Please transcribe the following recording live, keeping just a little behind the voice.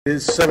It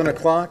is 7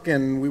 o'clock,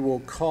 and we will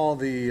call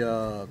the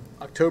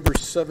October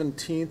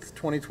 17th,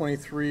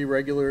 2023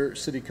 regular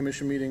City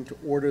Commission meeting to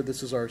order.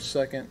 This is our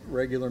second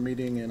regular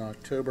meeting in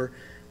October.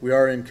 We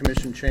are in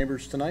Commission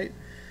chambers tonight.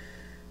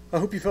 I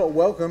hope you felt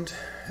welcomed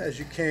as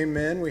you came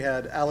in. We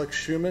had Alex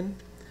Schumann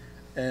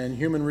and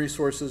Human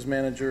Resources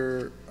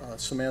Manager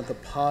Samantha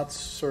Potts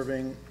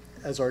serving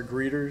as our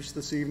greeters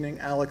this evening.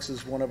 Alex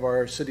is one of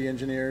our city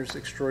engineers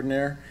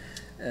extraordinaire,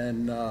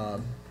 and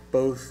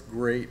both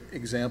great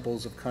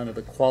examples of kind of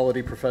the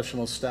quality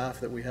professional staff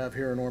that we have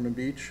here in Ormond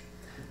Beach.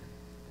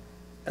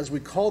 As we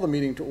call the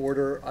meeting to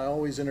order, I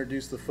always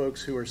introduce the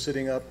folks who are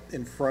sitting up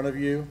in front of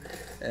you.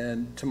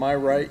 And to my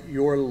right,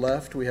 your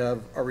left, we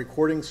have our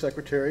recording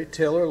secretary,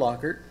 Taylor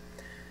Lockhart.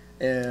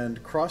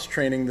 And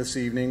cross-training this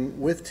evening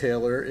with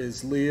Taylor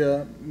is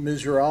Leah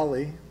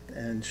Miserali,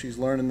 and she's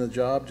learning the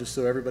job just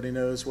so everybody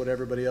knows what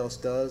everybody else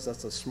does.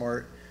 That's a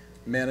smart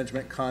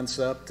management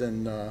concept,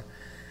 and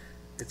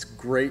it's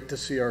great to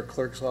see our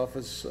clerk's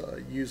office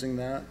using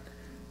that.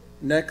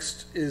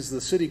 Next is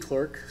the city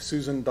clerk,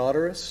 Susan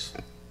Dodderis.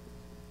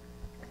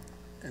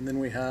 And then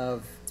we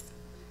have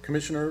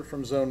Commissioner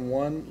from Zone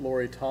 1,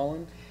 Lori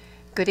Tolland.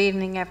 Good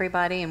evening,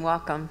 everybody, and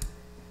welcome.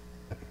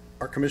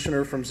 Our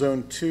Commissioner from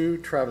Zone 2,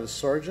 Travis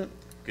Sargent.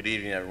 Good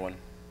evening, everyone.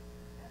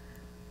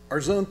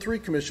 Our Zone 3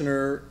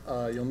 Commissioner,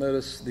 you'll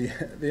notice the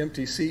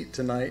empty seat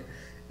tonight,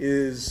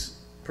 is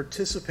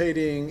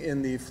participating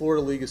in the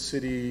Florida League of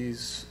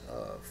Cities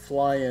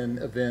fly-in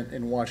event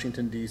in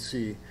Washington,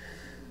 D.C.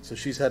 So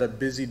she's had a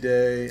busy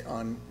day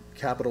on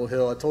Capitol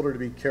Hill. I told her to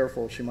be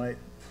careful. She might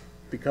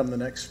become the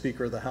next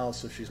Speaker of the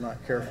House if she's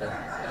not careful.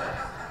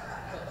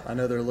 I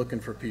know they're looking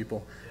for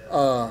people.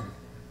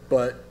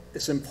 But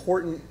it's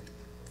important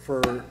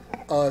for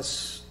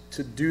us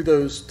to do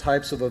those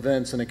types of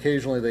events, and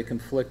occasionally they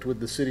conflict with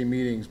the city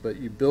meetings, but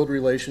you build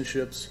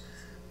relationships,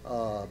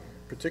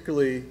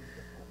 particularly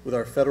with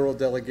our federal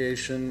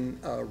delegation.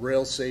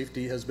 Rail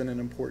safety has been an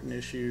important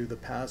issue. The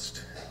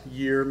past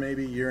year,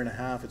 maybe year and a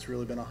half, it's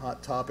really been a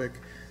hot topic,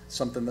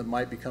 something that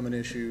might become an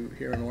issue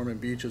here in Ormond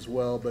Beach as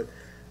well. But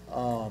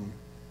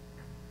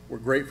we're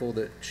grateful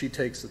that she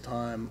takes the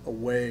time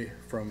away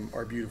from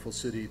our beautiful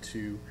city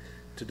to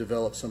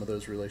develop some of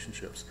those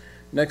relationships.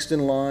 Next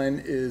in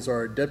line is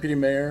our Deputy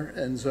Mayor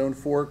and Zone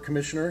 4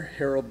 Commissioner,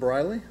 Harold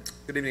Briley.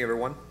 Good evening,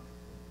 everyone.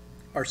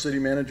 Our City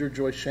Manager,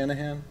 Joyce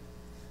Shanahan.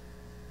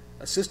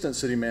 Assistant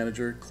City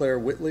Manager, Claire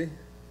Whitley.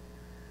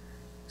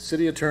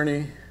 City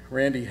Attorney,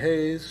 Randy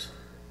Hayes.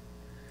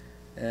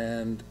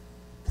 And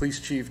Police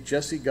Chief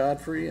Jesse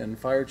Godfrey and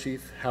Fire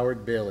Chief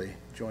Howard Bailey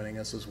joining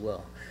us as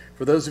well.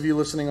 For those of you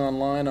listening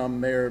online, I'm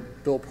Mayor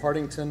Bill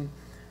Partington.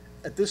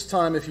 At this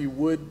time, if you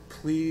would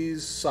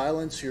please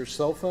silence your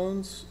cell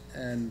phones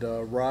and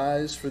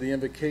rise for the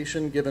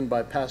invocation given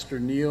by Pastor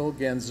Neil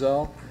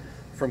Ganzel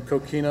from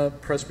Coquina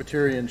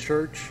Presbyterian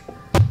Church,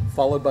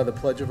 followed by the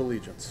Pledge of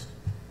Allegiance.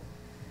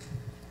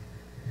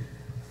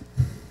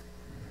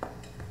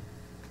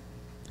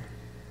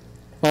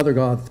 Father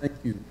God, thank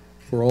you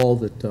for all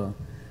that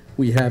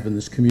we have in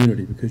this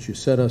community, because you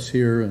set us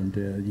here and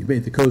you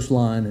made the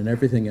coastline and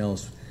everything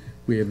else.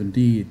 We have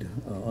indeed,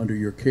 under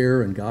your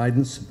care and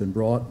guidance, been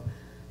brought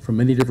from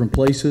many different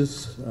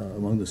places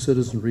among the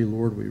citizenry,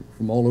 Lord. We're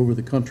from all over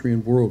the country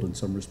and world in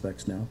some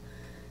respects now.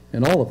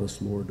 And all of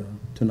us, Lord,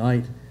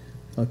 tonight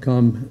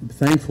come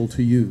thankful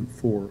to you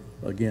for,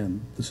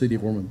 again, the city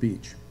of Ormond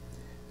Beach,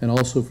 and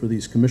also for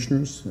these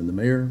commissioners and the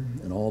mayor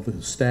and all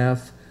the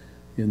staff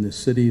in this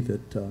city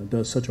that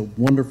does such a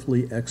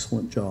wonderfully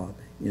excellent job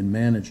in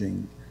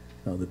managing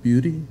the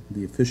beauty,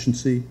 the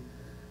efficiency,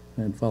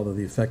 and, Father,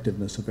 the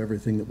effectiveness of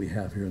everything that we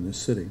have here in this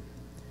city.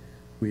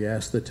 We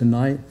ask that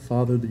tonight,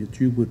 Father, that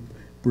you would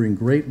bring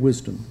great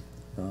wisdom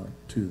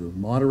to the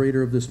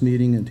moderator of this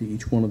meeting and to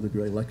each one of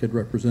the elected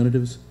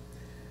representatives,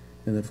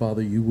 and that,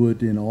 Father, you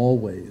would in all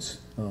ways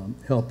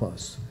help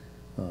us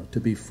to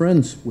be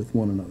friends with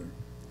one another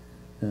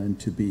and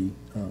to be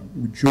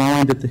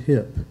joined at the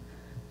hip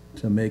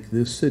to make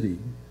this city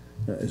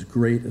as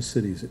great a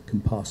city as it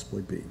can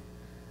possibly be.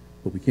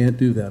 But we can't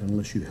do that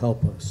unless you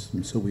help us,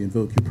 and so we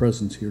invoke your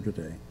presence here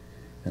today.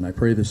 And I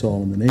pray this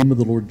all in the name of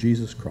the Lord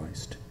Jesus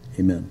Christ.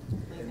 Amen.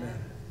 Amen.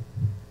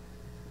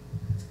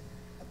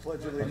 I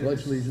pledge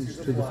allegiance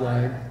to the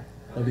flag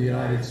of the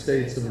United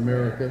States of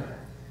America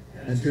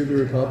and to the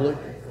republic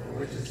for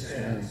which it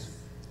stands,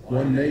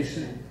 one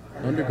nation,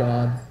 under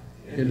God,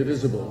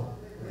 indivisible,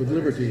 with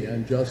liberty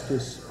and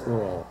justice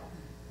for all.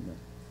 Amen.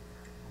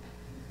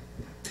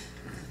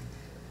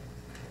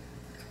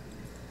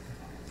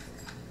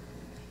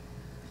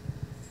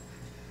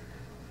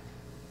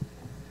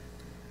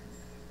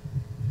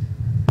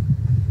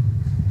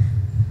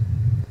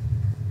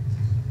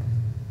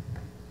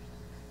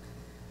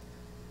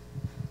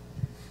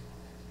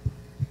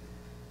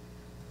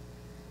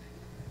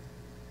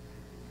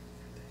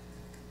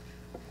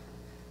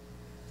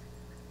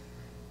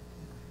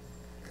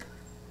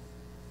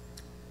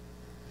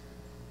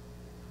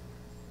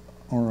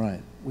 All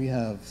right, we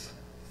have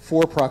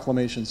 4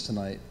 proclamations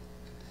tonight,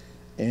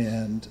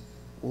 and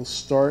we'll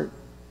start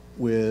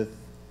with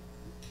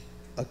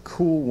a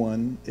cool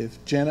one.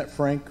 If Janet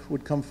Frank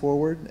would come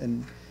forward,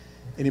 and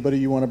anybody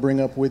you want to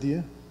bring up with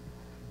you.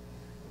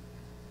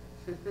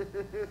 All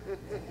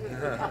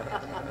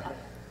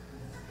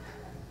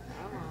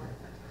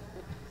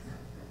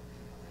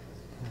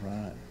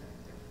right.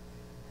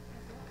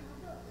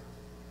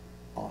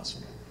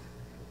 Awesome.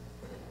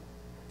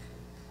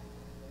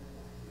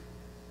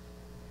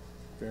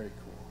 Very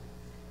cool.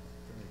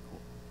 Very cool.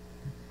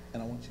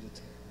 And I want you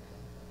to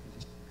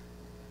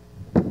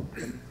let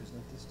me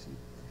present this to you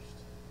first.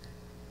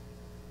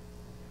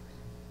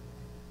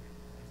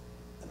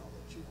 And I'll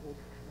let you hold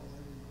it while I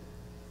read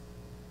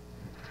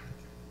it.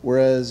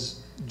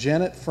 Whereas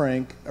Janet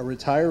Frank, a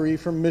retiree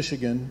from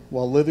Michigan,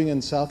 while living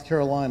in South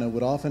Carolina,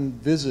 would often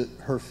visit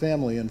her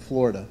family in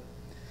Florida.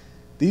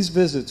 These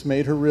visits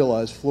made her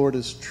realize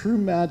Florida's true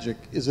magic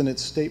is in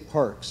its state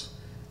parks,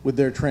 with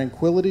their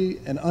tranquility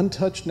and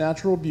untouched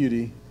natural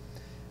beauty.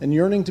 And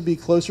yearning to be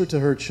closer to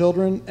her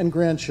children and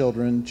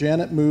grandchildren,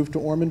 Janet moved to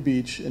Ormond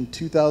Beach in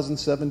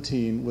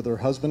 2017 with her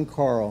husband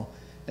Carl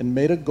and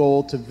made a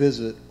goal to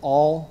visit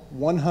all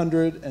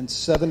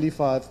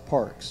 175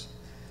 parks.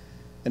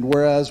 And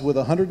whereas with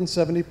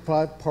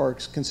 175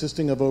 parks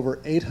consisting of over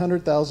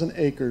 800,000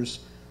 acres,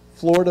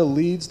 Florida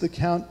leads the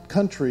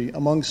country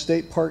among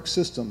state park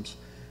systems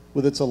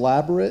with its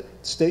elaborate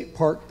state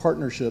park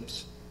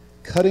partnerships,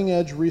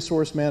 cutting-edge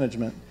resource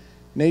management,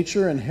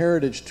 nature and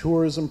heritage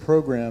tourism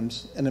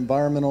programs, and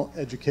environmental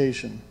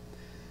education.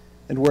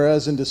 And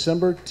whereas in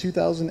December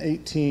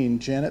 2018,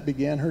 Janet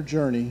began her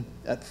journey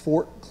at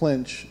Fort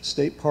Clinch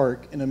State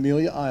Park in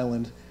Amelia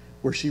Island,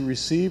 where she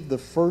received the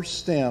first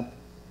stamp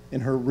in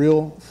her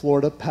real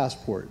Florida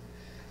passport.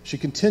 She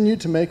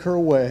continued to make her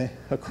way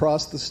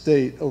across the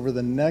state over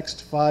the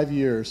next 5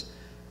 years,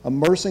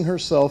 immersing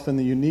herself in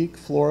the unique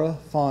flora,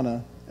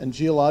 fauna, and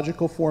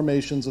geological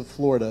formations of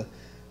Florida,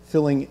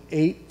 filling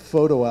 8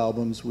 photo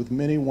albums with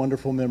many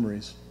wonderful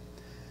memories.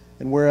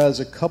 And whereas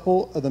a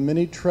couple of the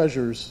many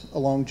treasures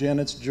along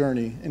Janet's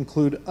journey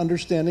include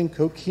understanding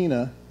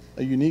coquina,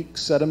 a unique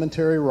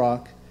sedimentary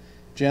rock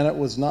Janet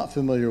was not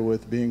familiar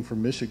with, being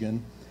from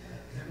Michigan,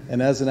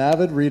 and as an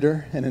avid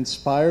reader and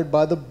inspired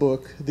by the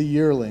book The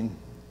Yearling,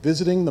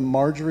 visiting the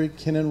Marjorie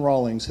Kinnan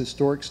Rawlings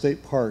Historic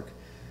State Park,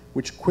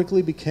 which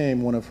quickly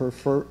became one of her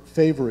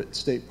favorite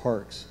state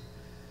parks.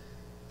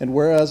 And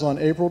whereas on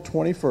April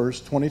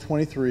 21st,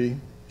 2023,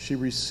 she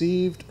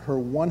received her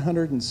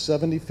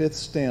 175th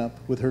stamp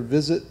with her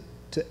visit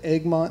to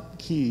Egmont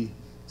Key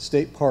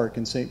State Park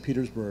in St.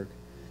 Petersburg.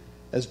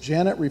 As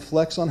Janet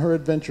reflects on her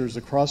adventures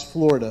across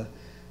Florida,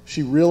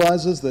 she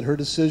realizes that her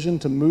decision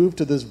to move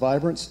to this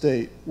vibrant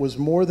state was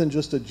more than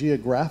just a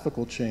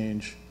geographical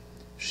change.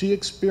 She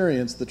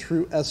experienced the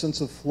true essence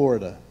of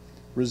Florida: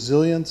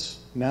 resilience,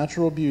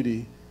 natural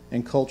beauty,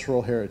 and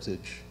cultural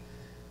heritage.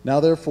 Now,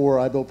 therefore,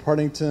 I, Bill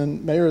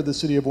Partington, Mayor of the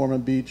City of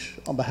Ormond Beach,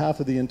 on behalf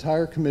of the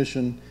entire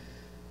Commission,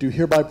 do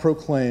hereby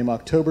proclaim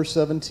October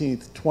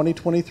 17th,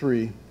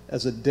 2023,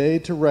 as a day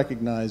to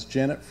recognize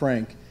Janet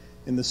Frank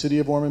in the City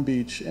of Ormond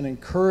Beach and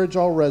encourage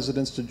all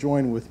residents to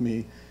join with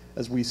me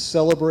as we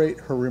celebrate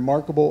her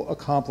remarkable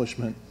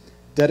accomplishment,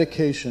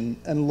 dedication,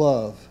 and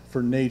love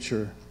for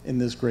nature in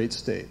this great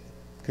state.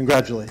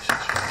 Congratulations.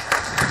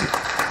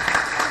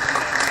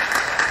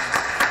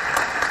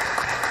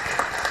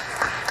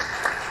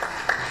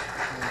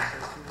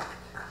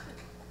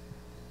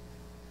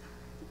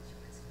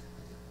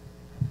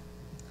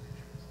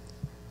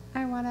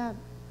 I want to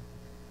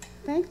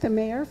thank the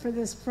mayor for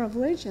this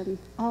privilege and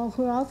all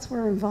who else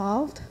were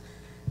involved.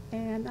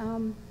 And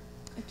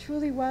it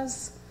truly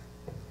was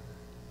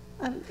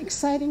an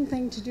exciting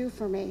thing to do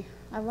for me.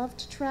 I love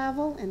to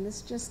travel, and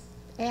this just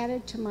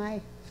added to my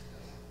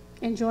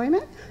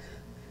enjoyment.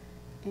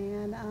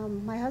 And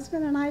my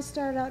husband and I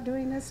started out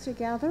doing this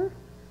together.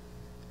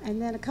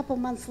 And then a couple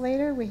months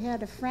later, we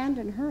had a friend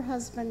and her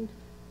husband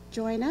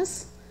join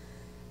us.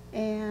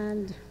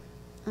 And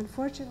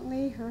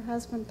unfortunately, her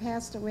husband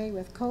passed away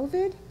with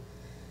COVID.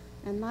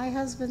 And my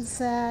husband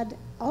said,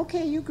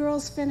 "Okay, you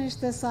girls finish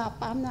this up.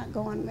 I'm not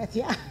going with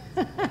you."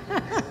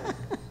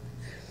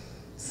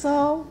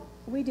 So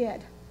we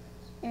did.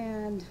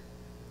 And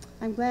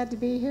I'm glad to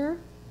be here.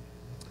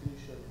 Can you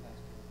show the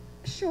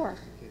passport? Sure.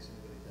 In case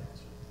anybody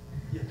doubts it.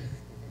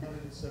 Yeah.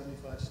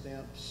 175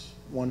 stamps,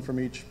 one from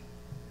each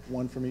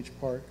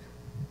park.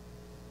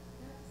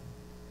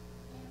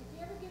 And if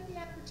you ever get the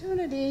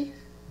opportunity,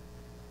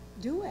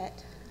 do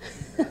it.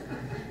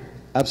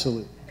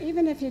 Absolutely.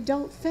 Even if you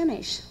don't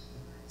finish,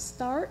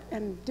 start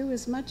and do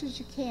as much as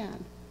you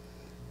can.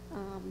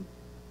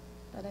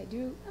 But I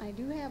do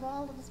have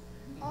all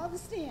the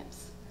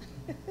stamps.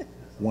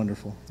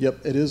 Wonderful.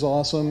 Yep, it is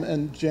awesome.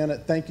 And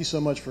Janet, thank you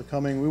so much for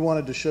coming. We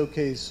wanted to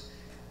showcase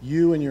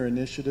you and your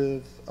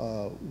initiative.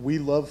 We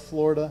love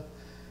Florida.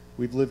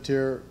 We've lived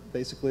here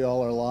basically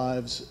all our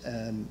lives,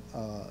 and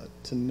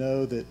to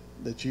know that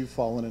you've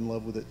fallen in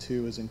love with it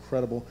too is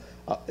incredible.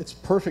 It's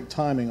perfect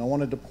timing. I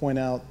wanted to point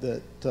out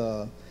that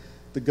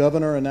the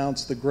governor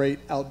announced the Great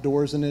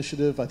Outdoors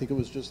Initiative. I think it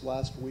was just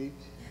last week.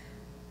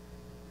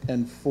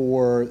 And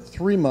for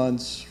 3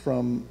 months,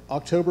 from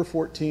October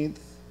 14th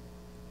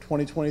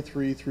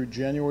 2023 through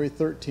January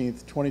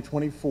 13th,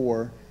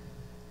 2024,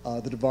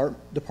 the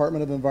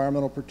Department of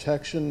Environmental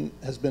Protection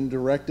has been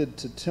directed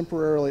to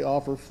temporarily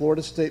offer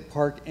Florida State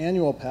Park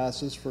annual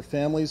passes for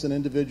families and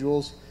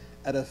individuals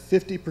at a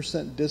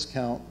 50%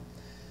 discount.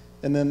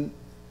 And then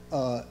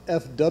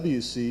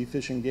FWC,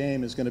 Fish and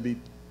Game, is going to be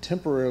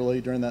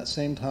temporarily during that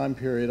same time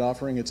period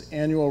offering its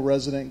annual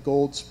resident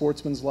gold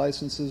sportsman's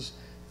licenses,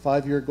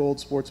 5-year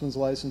gold sportsman's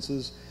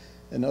licenses,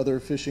 and other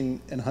fishing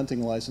and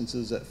hunting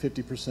licenses at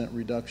 50%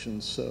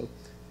 reductions. So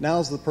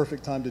now's the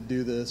perfect time to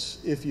do this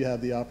if you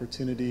have the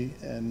opportunity.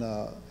 And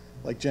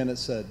like Janet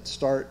said,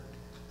 start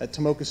at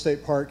Tomoka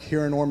State Park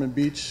here in Ormond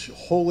Beach,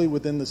 wholly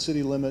within the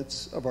city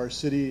limits of our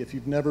city. If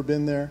you've never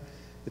been there,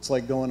 it's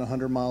like going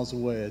 100 miles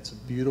away. It's a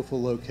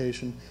beautiful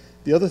location.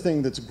 The other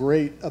thing that's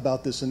great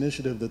about this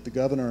initiative that the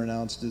governor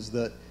announced is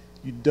that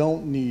you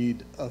don't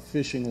need a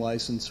fishing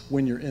license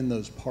when you're in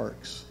those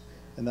parks.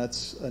 And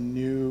that's a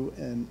new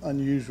and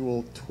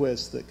unusual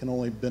twist that can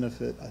only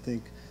benefit, I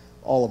think,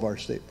 all of our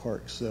state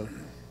parks. So,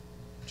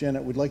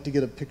 Janet, we'd like to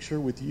get a picture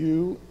with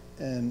you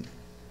and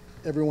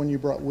everyone you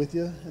brought with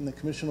you, and the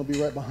commission will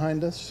be right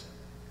behind us.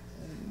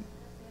 And,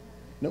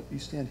 nope, you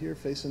stand here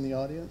facing the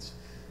audience.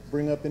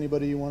 Bring up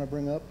anybody you want to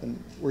bring up,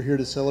 and we're here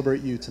to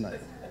celebrate you tonight.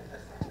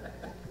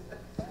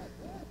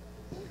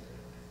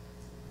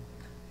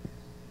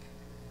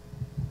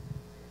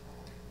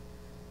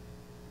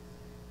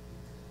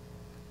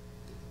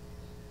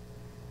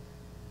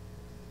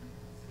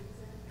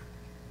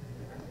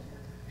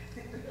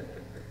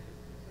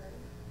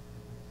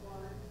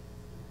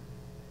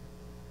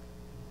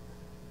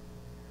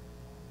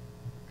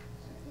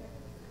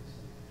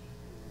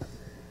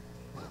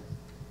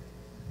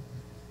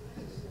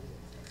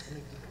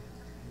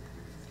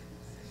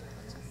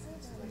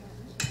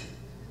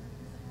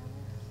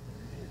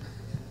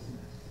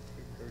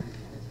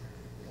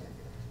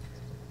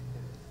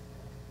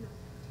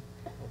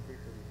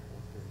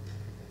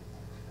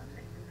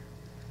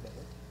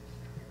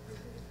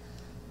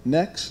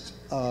 Next,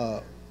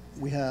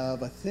 we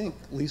have, I think,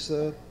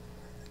 Lisa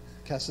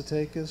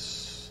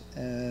Kasatakis,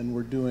 and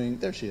we're doing,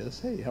 there she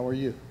is. Hey, how are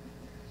you?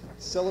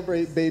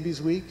 Celebrate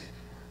Babies Week.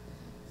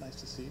 Nice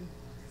to see you.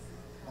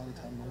 Long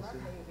time no see.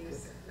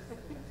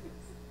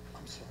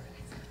 I'm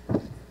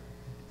sorry.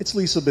 It's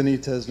Lisa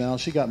Benitez now.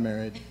 She got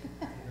married.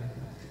 Let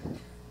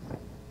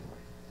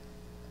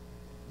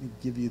me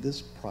give you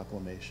this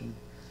proclamation.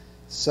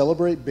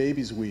 Celebrate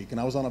Babies Week. And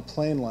I was on a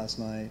plane last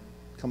night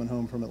coming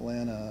home from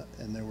Atlanta,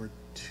 and there were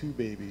 2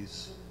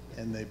 babies,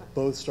 and they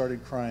both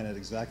started crying at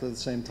exactly the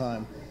same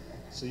time.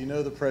 So you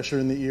know the pressure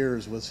in the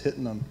ears was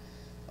hitting them.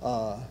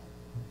 But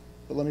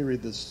let me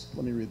read this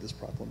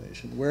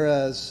proclamation.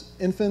 Whereas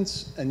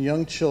infants and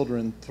young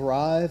children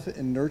thrive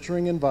in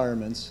nurturing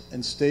environments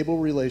and stable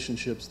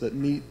relationships that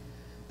meet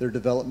their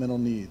developmental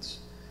needs.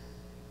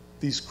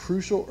 These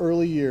crucial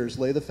early years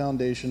lay the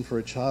foundation for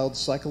a child's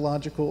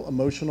psychological,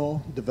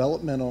 emotional,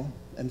 developmental,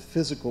 and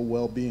physical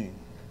well-being.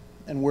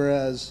 And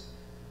whereas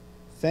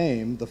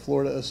FAME, the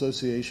Florida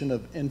Association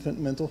of Infant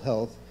Mental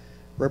Health,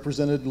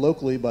 represented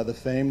locally by the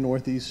FAME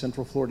Northeast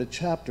Central Florida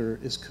chapter,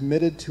 is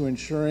committed to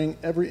ensuring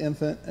every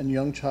infant and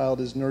young child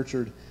is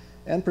nurtured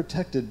and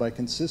protected by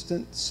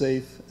consistent,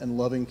 safe, and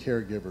loving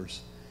caregivers.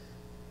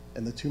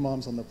 And the 2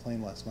 moms on the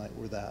plane last night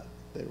were that.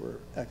 They were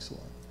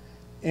excellent.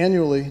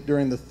 Annually,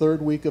 during the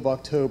 3rd week of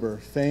October,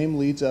 FAME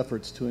leads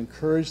efforts to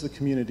encourage the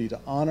community to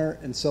honor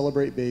and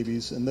celebrate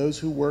babies and those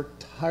who work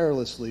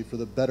tirelessly for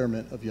the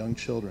betterment of young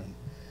children.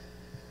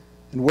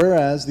 And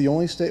whereas the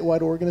only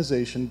statewide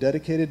organization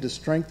dedicated to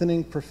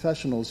strengthening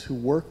professionals who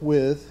work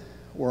with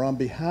or on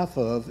behalf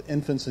of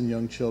infants and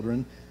young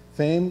children,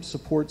 FAME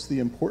supports the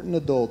important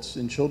adults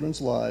in children's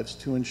lives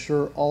to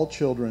ensure all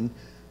children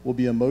will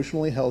be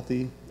emotionally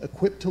healthy,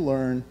 equipped to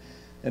learn,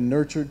 and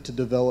nurtured to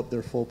develop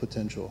their full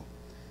potential.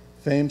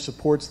 FAME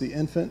supports the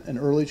infant and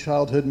early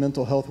childhood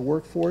mental health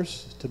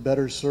workforce to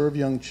better serve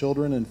young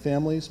children and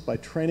families by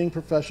training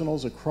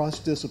professionals across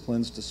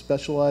disciplines to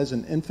specialize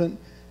in infant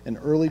and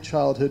early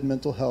childhood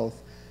mental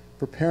health,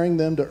 preparing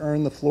them to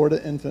earn the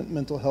Florida Infant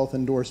Mental Health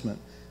endorsement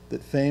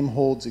that FAME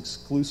holds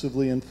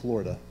exclusively in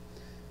Florida.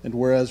 And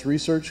whereas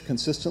research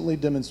consistently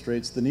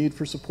demonstrates the need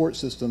for support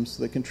systems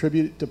that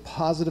contribute to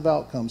positive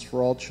outcomes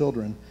for all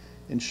children,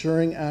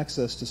 ensuring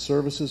access to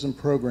services and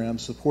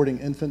programs supporting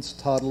infants,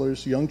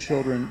 toddlers, young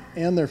children,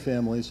 and their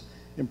families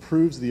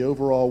improves the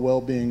overall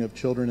well-being of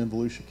children in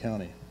Volusia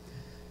County.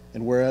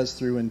 And whereas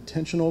through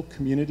intentional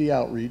community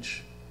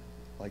outreach,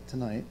 like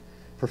tonight,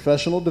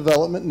 professional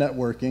development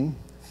networking,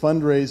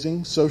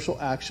 fundraising, social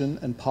action,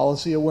 and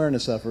policy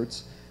awareness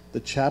efforts, the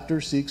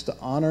chapter seeks to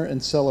honor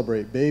and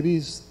celebrate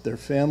babies, their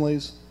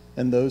families,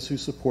 and those who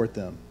support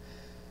them.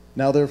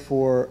 Now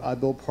therefore, I,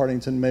 Bill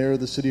Partington, Mayor of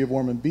the City of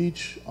Ormond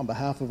Beach, on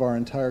behalf of our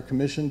entire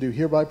commission, do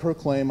hereby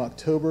proclaim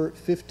October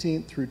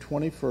 15th through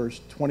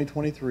 21st,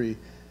 2023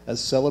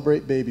 as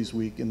Celebrate Babies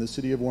Week in the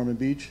City of Ormond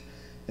Beach,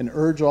 and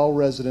urge all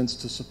residents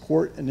to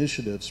support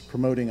initiatives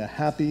promoting a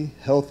happy,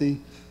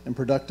 healthy, and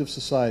productive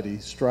society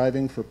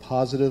striving for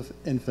positive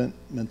infant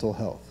mental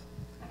health.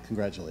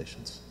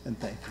 Congratulations, and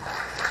thank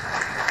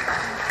you.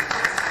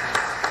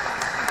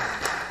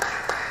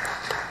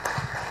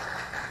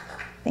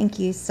 Thank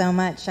you so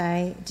much.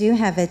 I do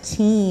have a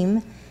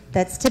team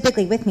that's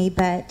typically with me,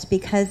 but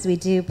because we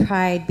do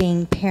pride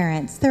being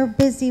parents, they're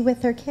busy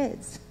with their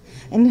kids.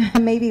 And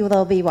maybe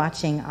they'll be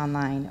watching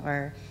online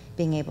or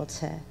being able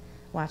to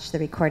watch the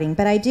recording.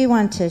 But I do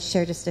want to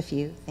share just a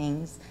few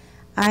things.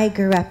 I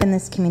grew up in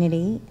this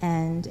community,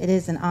 and it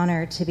is an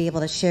honor to be able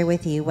to share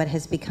with you what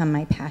has become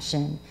my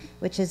passion,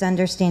 which is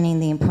understanding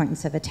the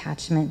importance of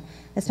attachment,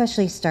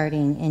 especially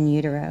starting in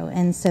utero.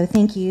 And so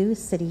thank you,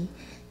 City,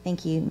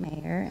 thank you,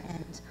 Mayor,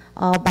 and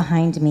all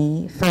behind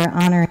me for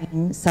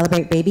honoring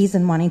Celebrate Babies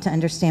and wanting to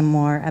understand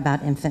more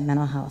about infant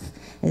mental health.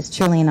 It's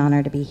truly an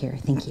honor to be here.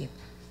 Thank you.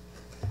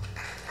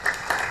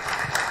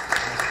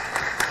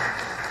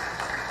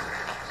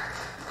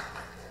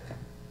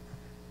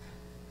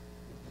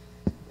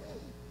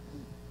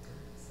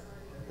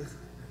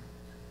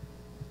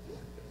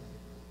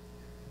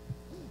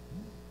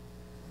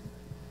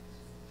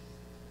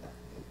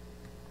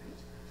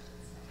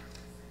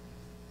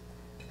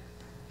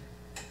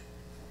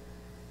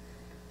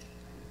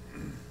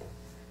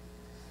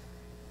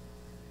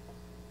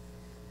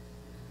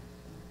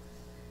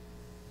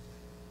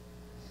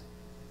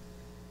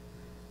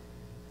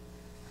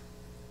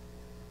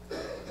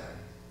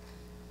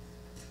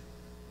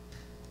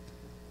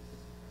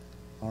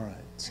 All right,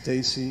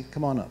 Stacy,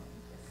 come on up.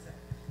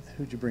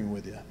 Who'd you bring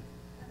with you?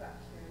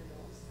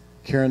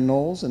 Karen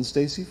Knowles and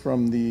Stacy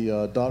from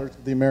the Daughters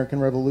of the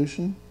American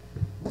Revolution.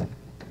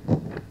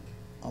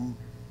 I'm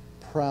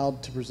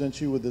proud to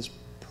present you with this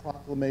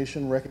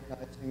proclamation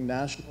recognizing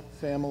National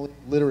Family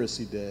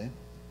Literacy Day.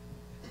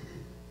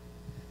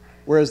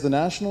 Whereas the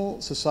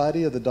National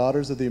Society of the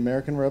Daughters of the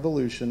American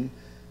Revolution,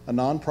 a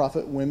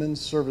nonprofit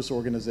women's service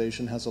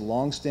organization, has a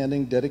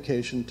long-standing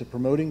dedication to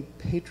promoting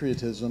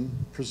patriotism,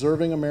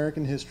 preserving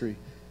American history,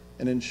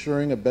 and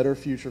ensuring a better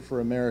future for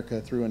America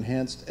through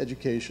enhanced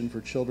education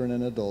for children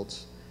and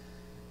adults.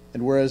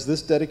 And whereas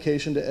this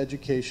dedication to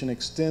education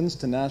extends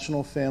to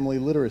National Family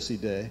Literacy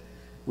Day,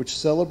 which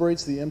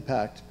celebrates the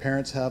impact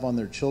parents have on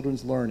their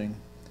children's learning,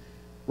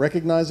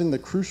 recognizing the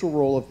crucial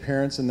role of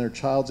parents in their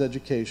child's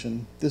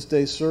education, this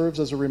day serves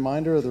as a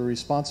reminder of the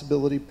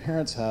responsibility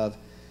parents have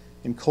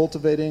in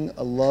cultivating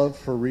a love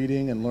for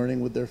reading and learning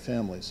with their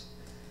families.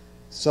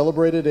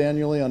 Celebrated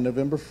annually on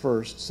November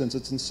 1st since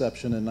its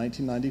inception in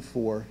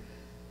 1994,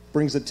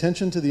 brings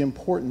attention to the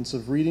importance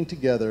of reading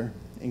together,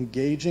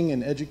 engaging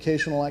in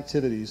educational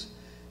activities,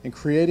 and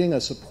creating a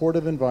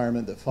supportive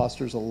environment that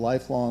fosters a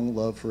lifelong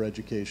love for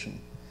education.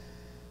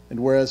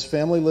 And whereas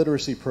family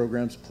literacy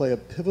programs play a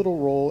pivotal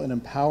role in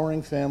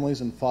empowering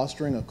families and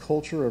fostering a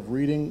culture of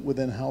reading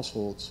within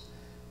households,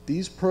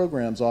 these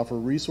programs offer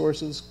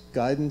resources,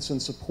 guidance,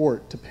 and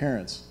support to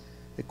parents,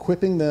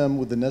 equipping them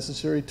with the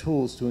necessary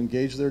tools to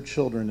engage their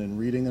children in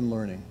reading and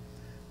learning.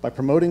 By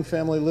promoting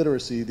family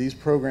literacy, these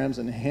programs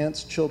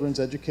enhance children's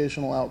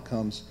educational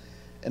outcomes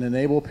and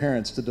enable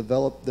parents to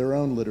develop their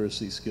own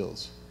literacy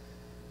skills.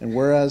 And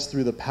whereas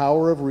through the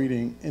power of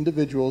reading,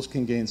 individuals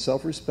can gain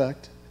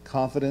self-respect,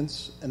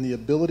 confidence, and the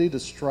ability to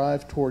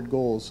strive toward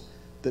goals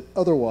that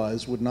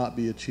otherwise would not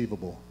be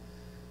achievable.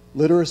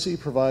 Literacy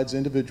provides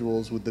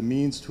individuals with the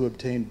means to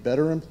obtain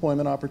better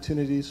employment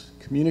opportunities,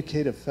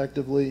 communicate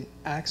effectively,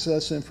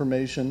 access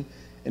information,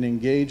 and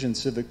engage in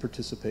civic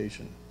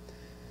participation.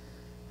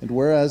 And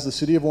whereas the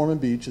City of Ormond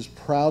Beach is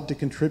proud to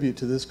contribute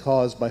to this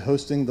cause by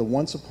hosting the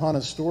Once Upon a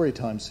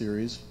Storytime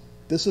series,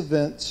 this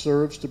event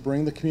serves to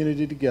bring the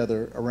community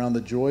together around the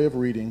joy of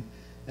reading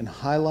and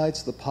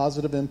highlights the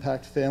positive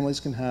impact families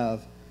can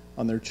have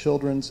on their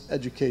children's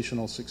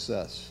educational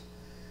success.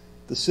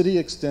 The city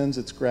extends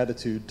its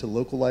gratitude to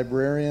local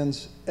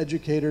librarians,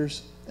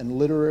 educators, and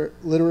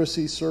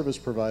literacy service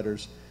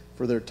providers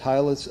for their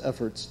tireless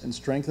efforts in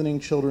strengthening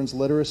children's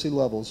literacy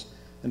levels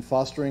and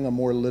fostering a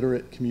more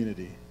literate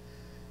community.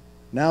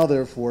 Now,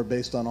 therefore,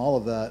 based on all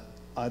of that,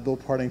 I, Bill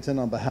Partington,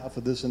 on behalf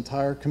of this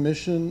entire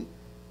commission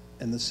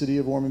and the City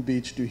of Ormond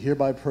Beach, do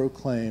hereby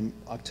proclaim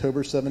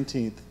October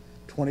 17th,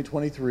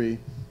 2023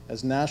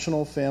 as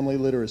National Family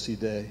Literacy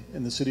Day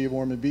in the City of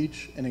Ormond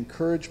Beach and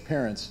encourage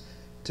parents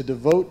to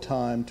devote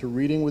time to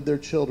reading with their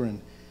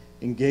children,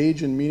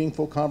 engage in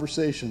meaningful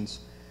conversations,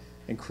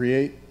 and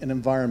create an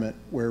environment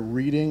where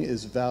reading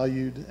is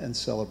valued and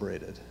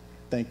celebrated.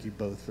 Thank you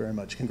both very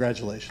much.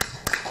 Congratulations.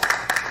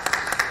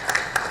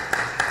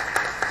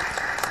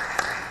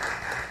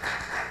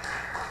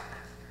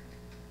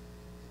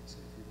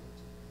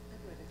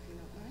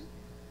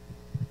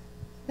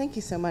 Thank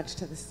you so much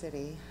to the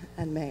city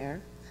and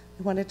mayor.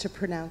 I wanted to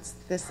pronounce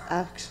this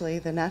actually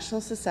the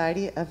National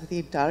Society of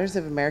the Daughters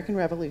of American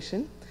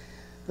Revolution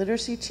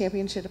Literacy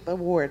Championship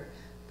Award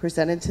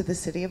presented to the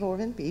City of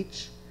Ormond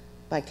Beach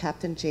by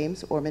Captain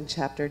James Ormond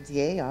Chapter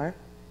DAR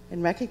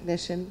in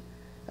recognition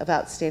of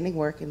outstanding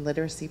work in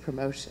literacy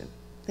promotion.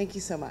 Thank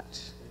you so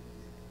much.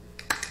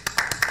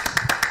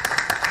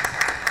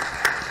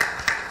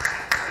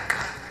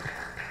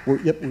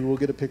 Yep, we will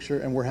get a picture,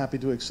 and we're happy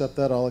to accept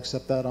that. I'll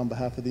accept that on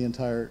behalf of the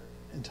entire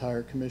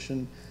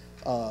commission.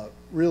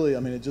 really, I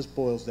mean, it just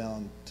boils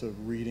down to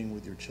reading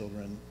with your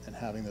children and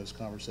having those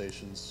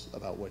conversations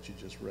about what you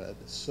just read.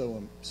 It's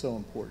so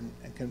important,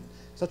 and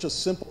such a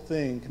simple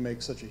thing can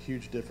make such a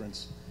huge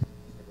difference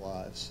in their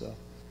lives. So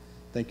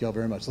thank you all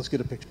very much. Let's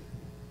get a picture.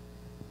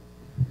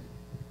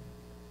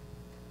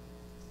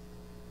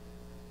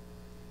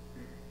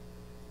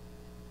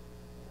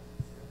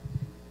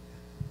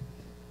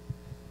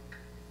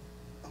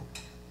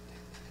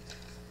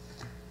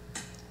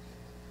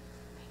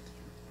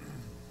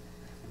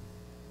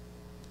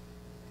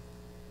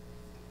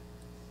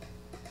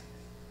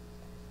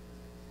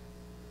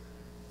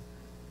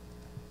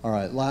 All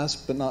right,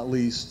 last but not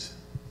least,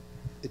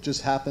 it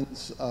just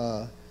happens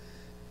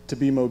to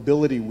be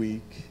Mobility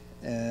Week,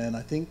 and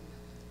I think,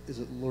 is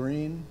it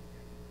Lorene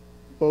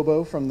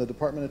Bobo from the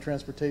Department of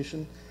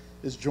Transportation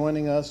is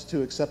joining us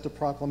to accept a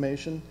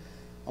proclamation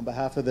on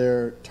behalf of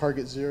their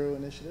Target Zero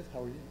initiative.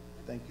 How are you?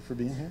 Thank you for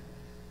being here.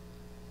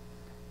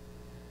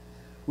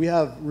 We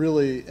have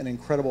really an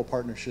incredible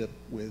partnership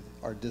with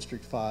our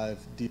District 5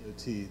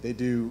 DOT. They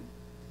do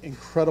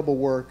incredible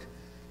work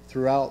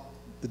throughout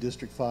the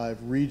District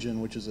 5 region,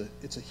 which is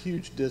it's a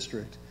huge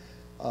district,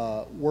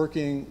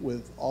 working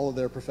with all of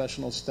their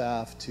professional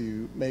staff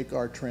to make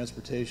our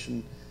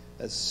transportation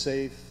as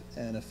safe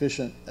and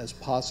efficient as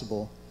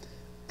possible.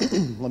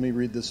 Let me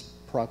read this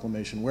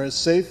proclamation. Whereas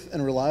safe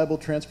and reliable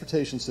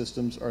transportation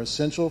systems are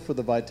essential for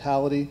the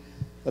vitality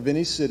of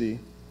any city,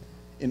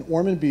 in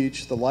Ormond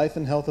Beach, the life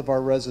and health of our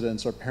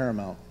residents are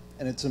paramount,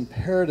 and it's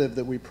imperative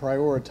that we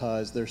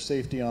prioritize their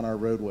safety on our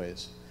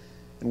roadways.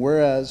 And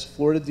whereas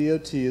Florida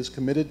DOT is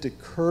committed to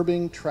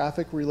curbing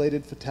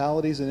traffic-related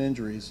fatalities and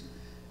injuries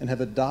and have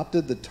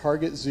adopted the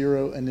Target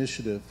Zero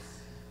initiative,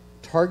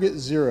 Target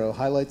Zero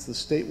highlights the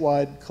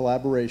statewide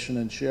collaboration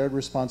and shared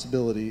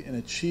responsibility in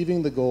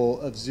achieving the goal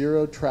of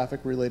zero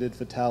traffic-related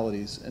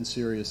fatalities and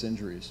serious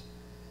injuries.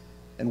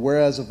 And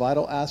whereas a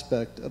vital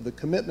aspect of the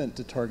commitment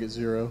to Target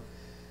Zero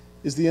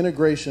is the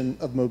integration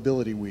of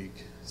Mobility Week,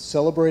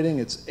 celebrating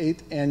its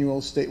 8th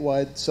annual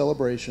statewide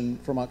celebration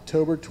from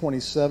October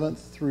 27th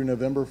through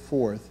November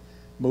 4th,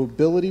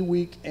 Mobility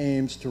Week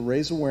aims to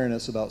raise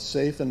awareness about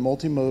safe and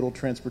multimodal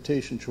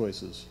transportation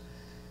choices.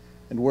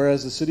 And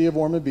whereas the City of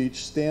Ormond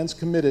Beach stands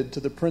committed to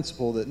the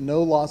principle that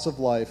no loss of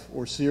life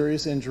or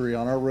serious injury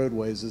on our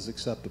roadways is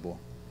acceptable.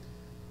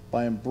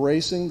 By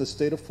embracing the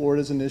state of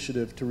Florida's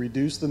initiative to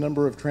reduce the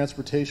number of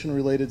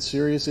transportation-related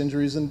serious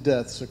injuries and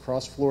deaths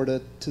across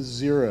Florida to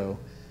zero,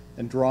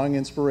 and drawing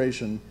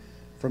inspiration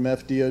from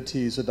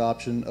FDOT's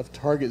adoption of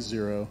Target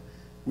Zero,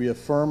 we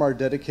affirm our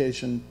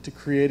dedication to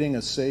creating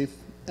a safe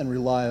and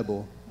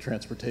reliable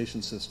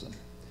transportation system.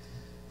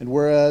 And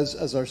whereas,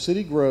 as our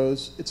city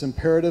grows, it's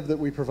imperative that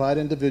we provide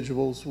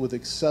individuals with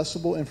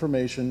accessible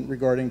information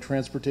regarding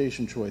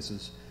transportation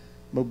choices,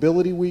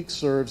 Mobility Week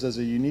serves as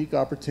a unique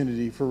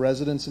opportunity for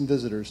residents and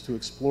visitors to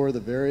explore the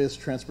various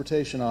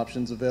transportation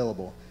options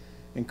available,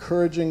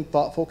 encouraging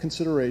thoughtful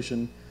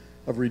consideration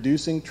of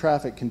reducing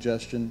traffic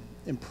congestion,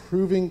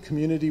 improving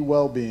community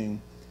well-being,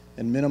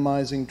 and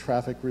minimizing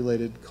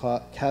traffic-related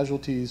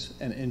casualties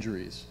and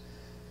injuries.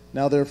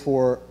 Now,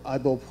 therefore, I,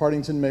 Bill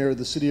Partington, Mayor of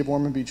the City of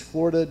Ormond Beach,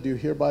 Florida, do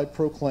hereby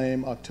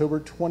proclaim October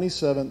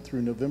 27th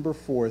through November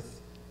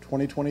 4th,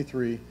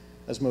 2023,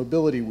 as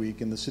Mobility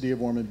Week in the City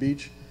of Ormond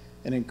Beach,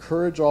 and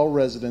encourage all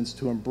residents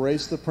to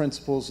embrace the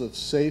principles of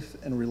safe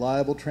and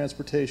reliable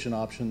transportation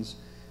options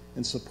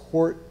and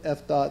support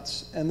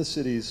FDOT's and the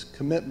city's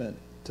commitment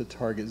to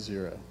Target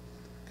Zero.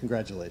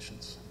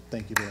 Congratulations.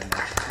 Thank you very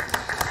much.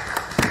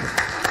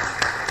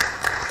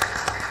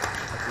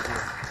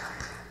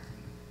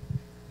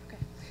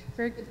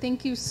 Very good.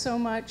 Thank you so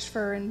much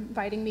for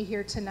inviting me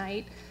here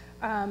tonight.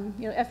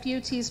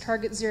 FDOT's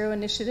Target Zero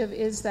initiative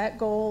is that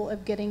goal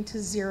of getting to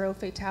zero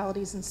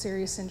fatalities and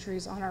serious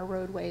injuries on our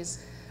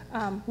roadways.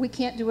 We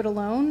can't do it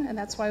alone, and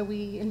that's why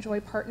we enjoy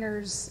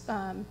partners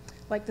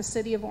like the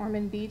City of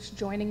Ormond Beach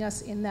joining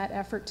us in that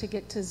effort to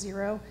get to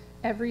zero.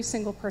 Every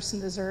single person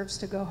deserves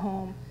to go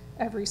home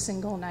every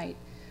single night.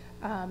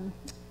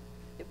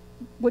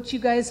 What you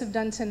guys have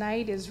done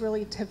tonight is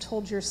really to have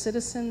told your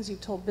citizens,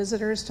 you've told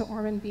visitors to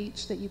Ormond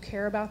Beach that you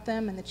care about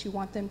them and that you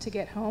want them to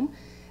get home.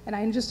 And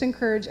I just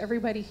encourage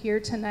everybody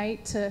here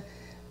tonight to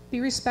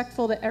be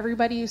respectful to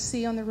everybody you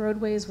see on the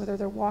roadways, whether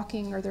they're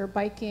walking or they're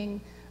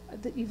biking,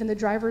 even the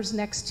drivers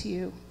next to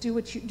you.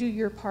 Do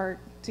your part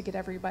to get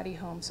everybody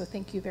home. So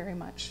thank you very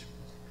much.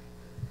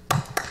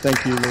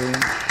 Thank you,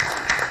 Lillian.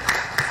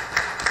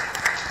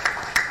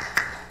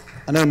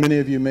 I know many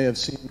of you may have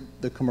seen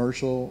the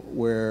commercial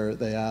where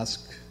they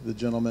ask the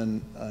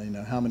gentleman,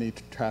 how many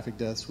traffic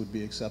deaths would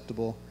be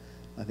acceptable.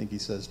 I think he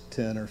says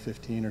 10 or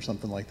 15 or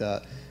something like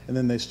that. And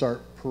then they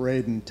start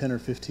parading 10 or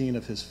 15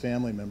 of his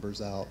family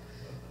members out.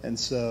 And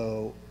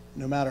so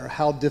no matter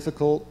how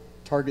difficult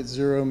Target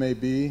Zero may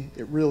be,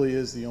 it really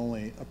is the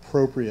only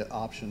appropriate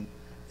option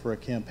for a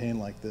campaign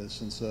like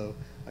this. And so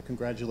I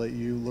congratulate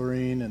you,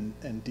 Lorene,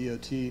 and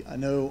DOT. I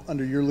know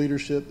under your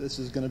leadership, this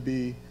is going to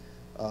be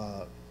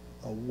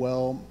a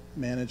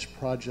well-managed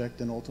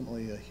project and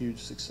ultimately a huge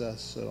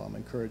success. So I'm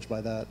encouraged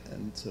by that,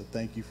 and so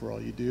thank you for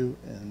all you do,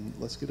 and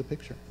let's get a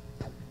picture.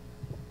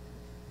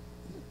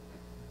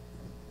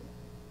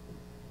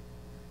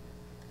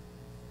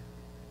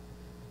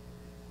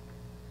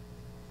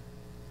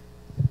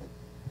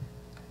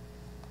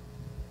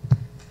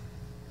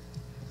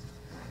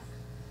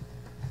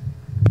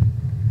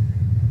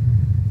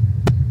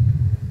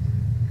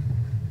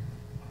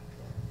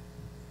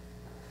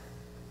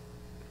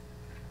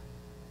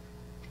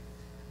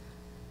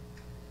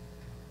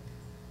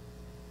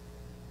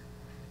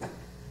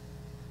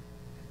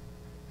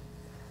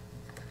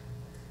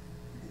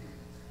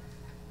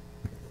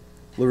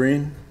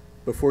 Lorene,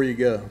 before you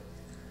go,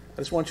 I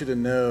just want you to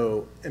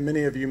know, and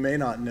many of you may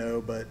not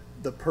know, but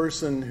the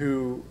person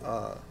who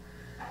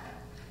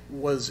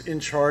was in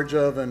charge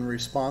of and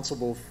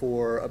responsible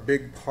for a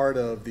big part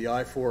of the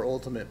I-4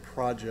 Ultimate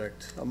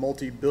project, a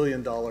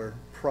multi-billion-dollar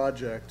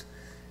project,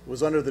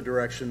 was under the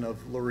direction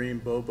of Lorene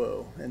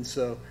Bobo. And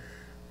so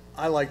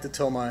I like to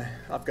tell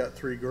I've got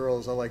 3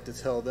 girls, I like to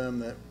tell them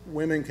that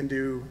women can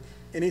do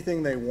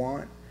anything they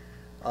want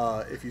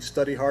if you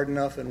study hard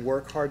enough and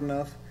work hard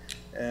enough.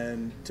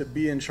 And to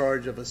be in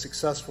charge of a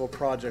successful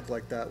project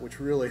like that, which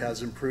really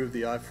has improved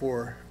the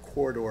I-4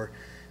 corridor.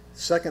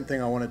 Second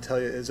thing I want to tell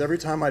you is every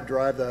time I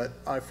drive that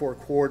I-4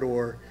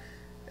 corridor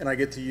and I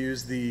get to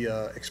use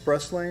the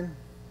express lane,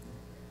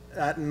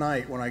 at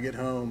night when I get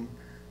home,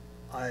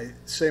 I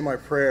say my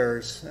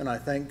prayers and I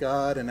thank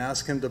God and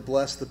ask Him to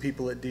bless the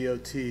people at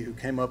DOT who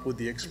came up with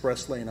the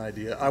express lane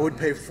idea. I would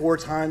pay 4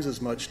 times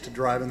as much to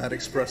drive in that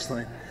express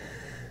lane.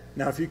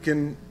 Now, if you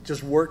can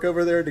just work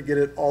over there to get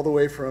it all the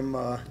way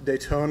from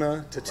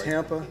Daytona to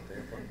Tampa,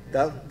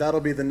 that'll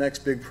be the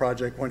next big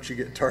project once you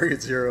get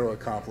Target Zero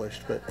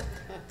accomplished. But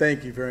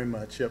thank you very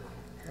much. Yep.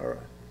 All right.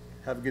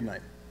 Have a good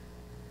night.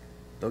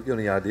 Don't get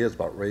any ideas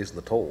about raising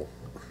the toll.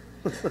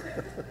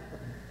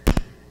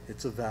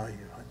 It's a value,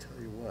 I tell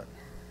you what.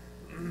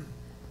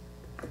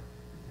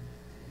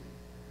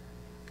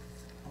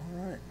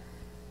 All right.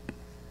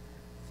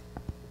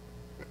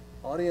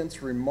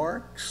 Audience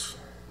remarks.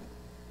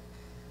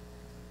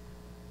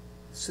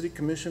 City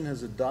Commission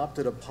has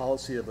adopted a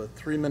policy of a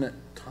 3-minute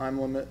time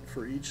limit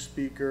for each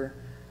speaker.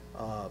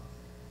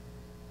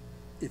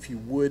 If you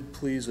would,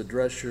 please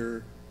address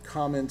your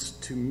comments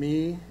to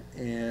me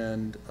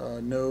and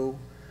no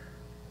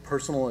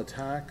personal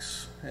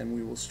attacks. And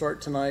we will start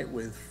tonight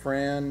with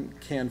Fran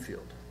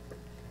Canfield.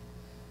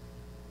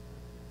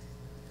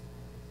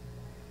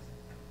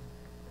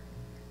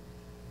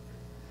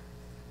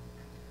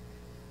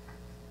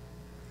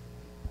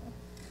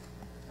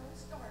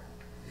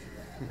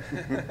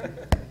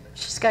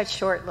 She's got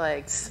short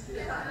legs.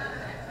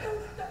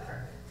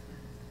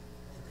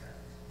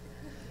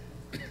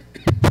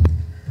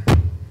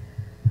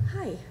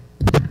 Hi.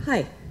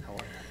 Hi.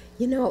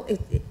 You know,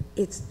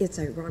 it's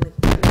ironic.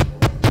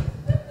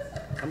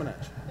 Coming at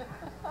you.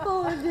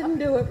 Oh, I didn't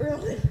do it,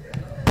 really.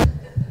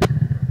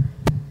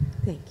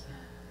 Thank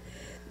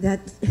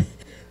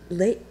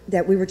you.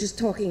 That we were just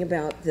talking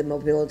about the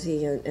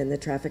mobility and the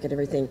traffic and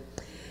everything.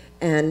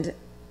 And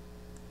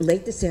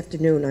late this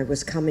afternoon, I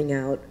was coming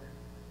out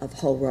of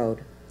Hull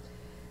Road.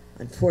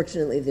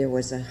 Unfortunately, there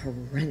was a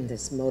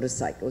horrendous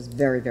motorcycle. It was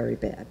very, very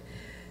bad.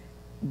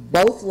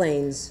 Both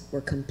lanes were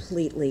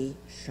completely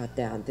shut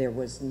down. There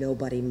was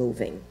nobody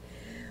moving,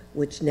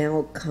 which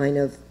now kind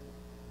of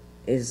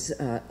is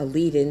a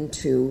lead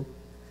into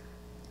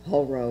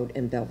Hull Road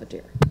and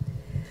Belvedere.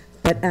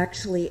 But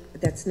actually,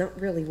 that's not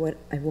really what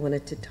I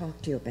wanted to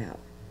talk to you about.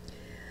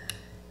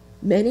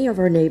 Many of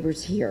our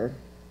neighbors here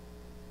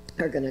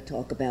are going to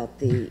talk about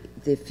the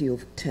fuel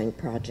tank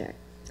project.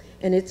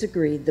 And it's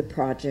agreed the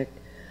project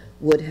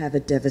would have a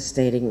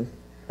devastating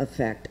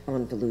effect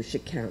on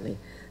Volusia County,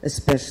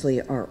 especially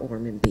our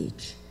Ormond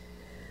Beach.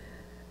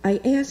 I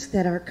ask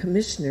that our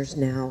commissioners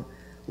now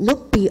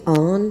look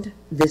beyond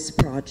this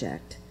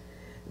project.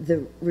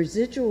 The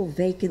residual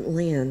vacant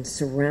land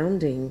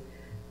surrounding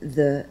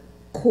the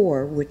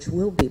core, which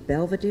will be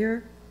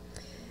Belvedere,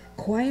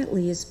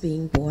 quietly is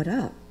being bought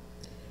up.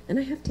 And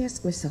I have to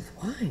ask myself,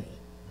 why?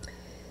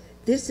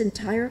 This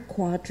entire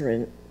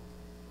quadrant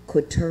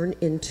could turn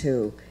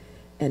into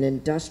an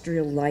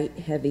industrial light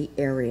heavy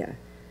area.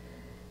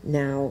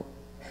 Now,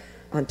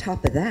 on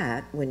top of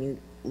that, when you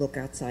look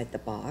outside the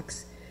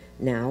box,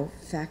 now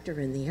factor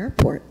in the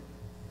airport.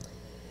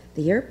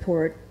 The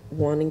airport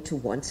wanting to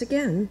once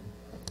again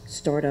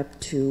start up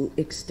to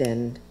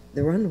extend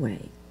the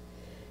runway.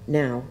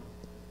 Now,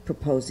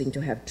 proposing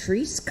to have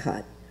trees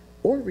cut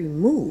or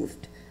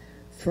removed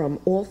from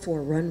all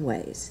 4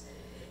 runways.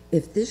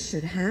 If this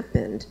should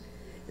happen,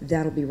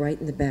 that'll be right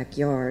in the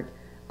backyard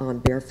on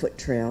Barefoot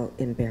Trail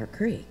in Bear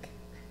Creek.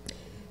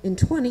 In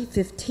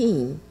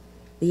 2015,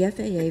 the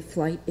FAA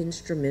flight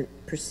instrument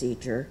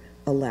procedure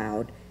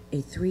allowed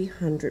a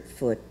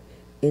 300-foot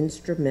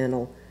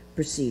instrumental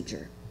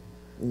procedure.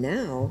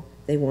 Now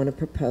they want to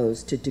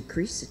propose to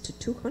decrease it to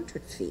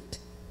 200 feet.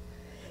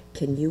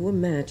 Can you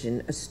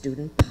imagine a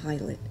student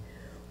pilot,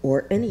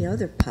 or any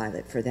other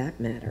pilot for that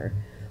matter,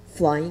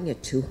 flying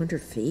at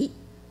 200 feet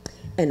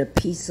and a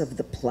piece of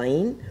the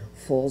plane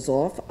falls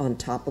off on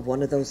top of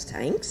one of those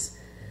tanks,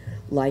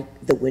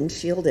 like the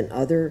windshield and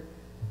other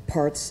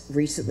parts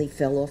recently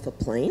fell off a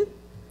plane?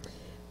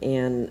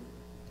 And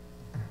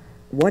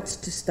what's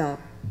to stop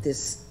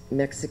this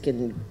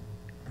Mexican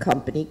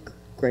company,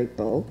 Great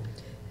Bow,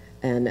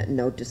 and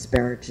no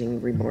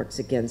disparaging remarks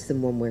against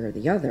them one way or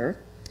the other,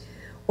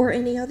 or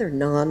any other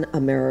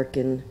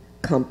non-American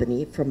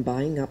company from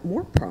buying up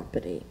more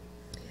property?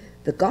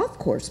 The golf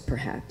course,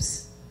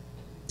 perhaps.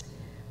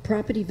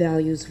 Property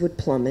values would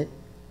plummet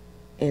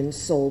and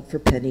sold for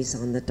pennies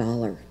on the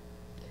dollar.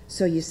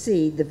 So you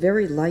see, the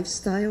very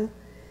lifestyle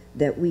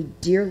that we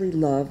dearly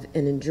love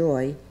and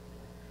enjoy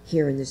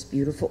here in this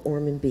beautiful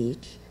Ormond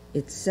Beach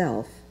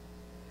itself,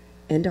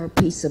 and our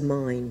peace of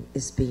mind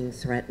is being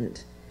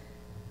threatened.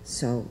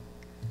 So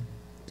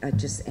I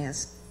just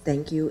ask,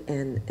 thank you,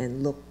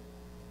 and look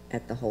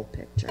at the whole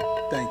picture.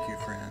 Thank you,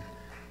 Fran.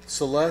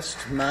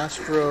 Celeste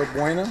Mastro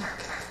Buena.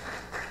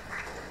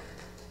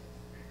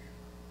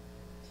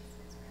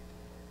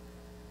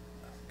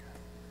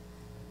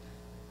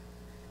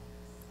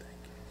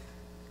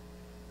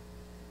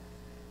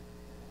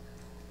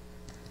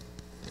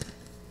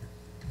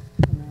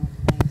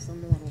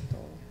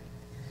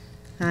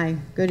 Hi,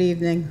 good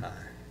evening.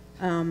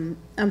 I'm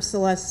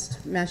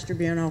Celeste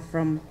Mastrobuono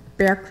from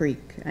Bear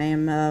Creek. I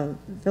am a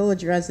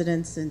village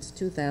resident since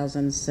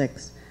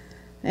 2006.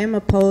 I am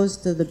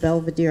opposed to the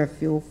Belvedere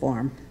fuel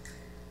farm,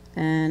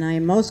 and I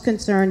am most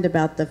concerned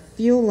about the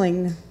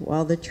fueling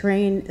while the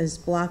train is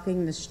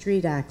blocking the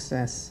street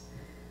access.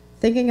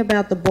 Thinking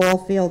about the ball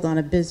field on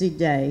a busy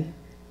day,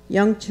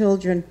 young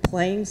children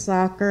playing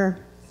soccer,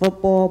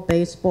 football,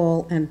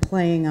 baseball, and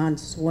playing on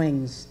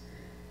swings.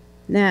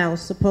 Now,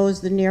 suppose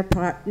the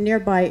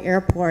nearby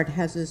airport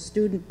has a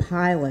student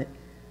pilot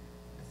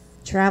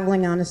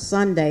traveling on a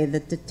Sunday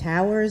that the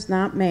tower is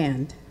not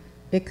manned.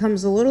 It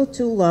comes a little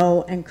too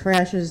low and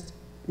crashes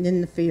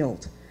in the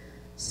field.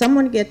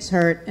 Someone gets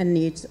hurt and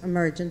needs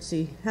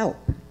emergency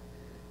help.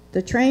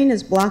 The train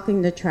is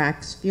blocking the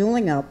tracks,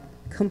 fueling up,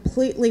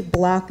 completely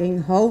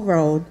blocking Hull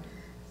Road,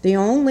 the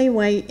only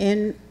way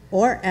in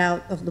or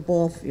out of the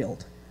ball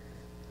field.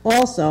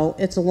 Also,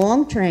 it's a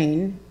long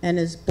train and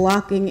is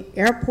blocking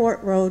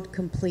Airport Road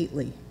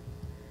completely.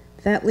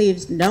 That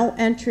leaves no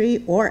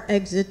entry or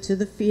exit to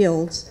the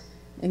fields,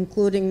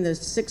 including the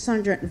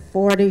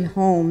 640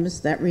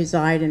 homes that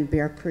reside in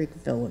Bear Creek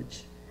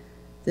Village.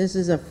 This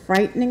is a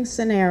frightening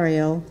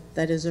scenario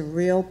that is a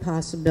real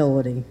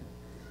possibility.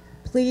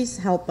 Please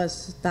help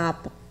us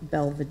stop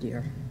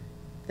Belvedere.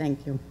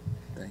 Thank you.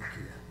 Thank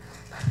you.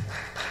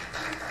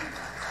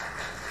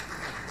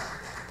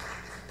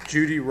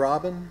 Judy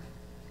Robin.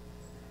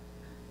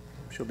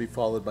 She'll be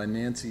followed by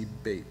Nancy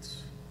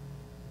Bates.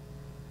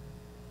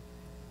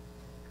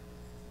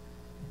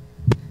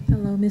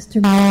 Hello,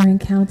 Mr. Mayor and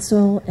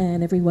Council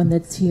and everyone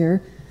that's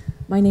here.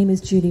 My name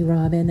is Judy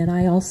Robin, and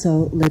I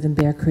also live in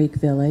Bear Creek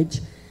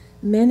Village.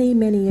 Many,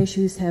 many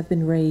issues have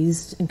been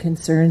raised and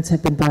concerns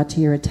have been brought to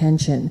your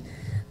attention,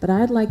 but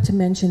I'd like to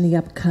mention the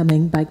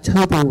upcoming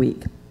Biketober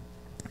week.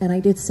 And I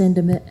did send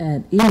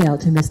an email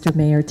to Mr.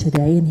 Mayor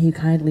today, and he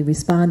kindly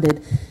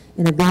responded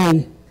in a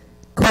very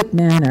quick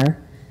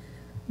manner.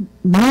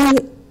 My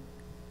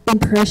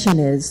impression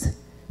is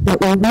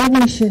that we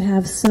really should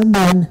have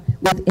someone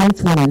with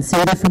influence,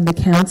 either from the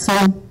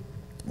council,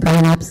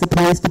 perhaps the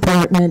police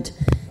department,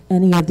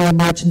 any of the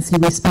emergency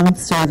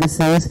response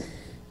services,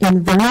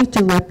 invite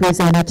a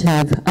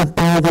representative of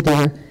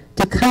Belvedere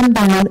to come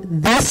down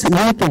this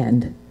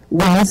weekend,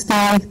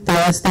 Wednesday,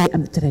 Thursday,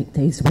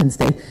 today's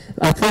Wednesday,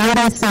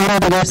 Friday,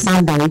 Saturday, or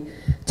Sunday,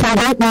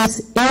 to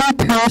witness in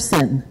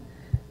person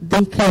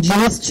the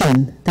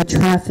congestion, the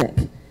traffic,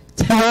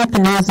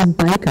 10,000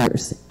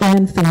 bikers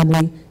and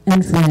family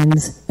and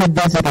friends and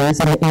visitors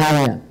in the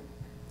area.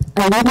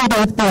 I really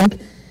don't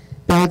think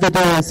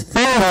Belvedere is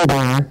fully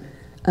aware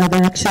of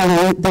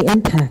actually the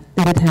impact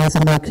that it has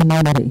on our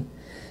community.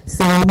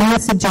 So my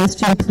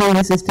suggestion,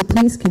 please, is to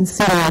please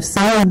consider if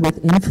someone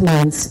with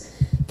influence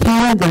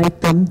can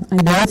invite them. I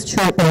know it's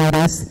short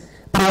notice,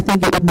 but I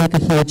think it would make a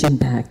huge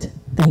impact.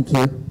 Thank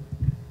you.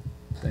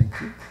 Thank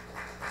you.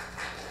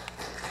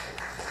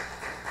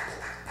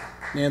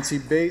 Nancy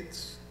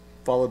Bates,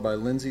 followed by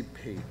Lindsay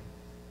Pate.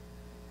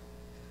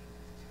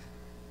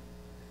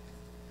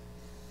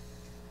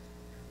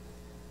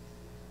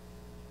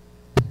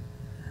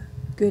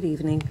 Good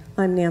evening.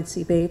 I'm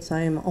Nancy Bates.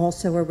 I am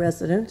also a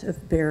resident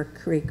of Bear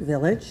Creek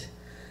Village,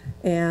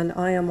 and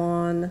I am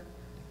on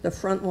the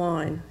front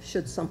line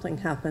should something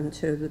happen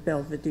to the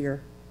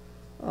Belvedere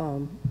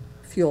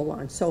fuel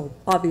line. So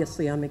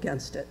obviously I'm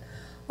against it.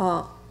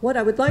 What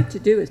I would like to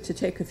do is to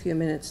take a few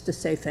minutes to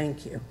say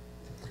thank you.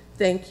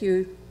 Thank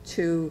you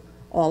to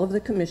all of the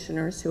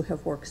commissioners who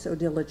have worked so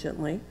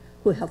diligently,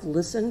 who have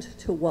listened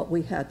to what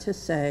we had to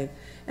say,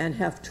 and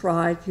have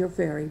tried your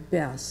very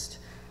best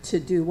to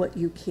do what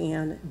you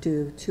can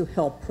do to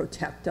help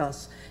protect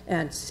us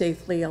and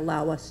safely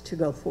allow us to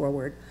go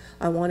forward.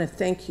 I want to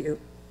thank you.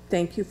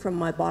 Thank you from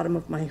my bottom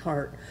of my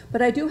heart.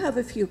 But I do have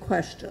a few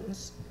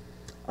questions.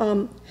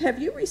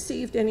 Have you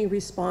received any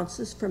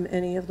responses from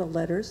any of the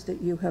letters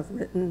that you have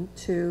written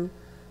to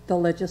the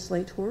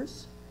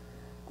legislators?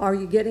 Are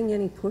you getting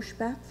any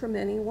pushback from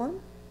anyone?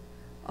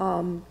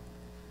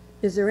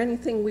 Is there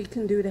anything we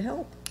can do to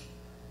help?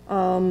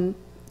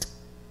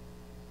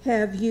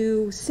 Have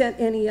you sent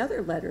any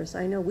other letters?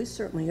 I know we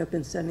certainly have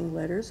been sending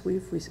letters.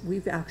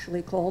 We've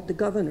actually called the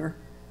governor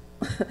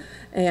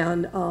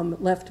and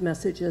left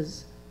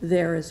messages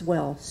there as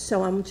well.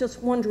 So I'm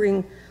just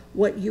wondering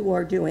what you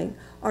are doing.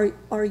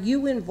 Are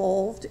you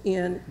involved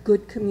in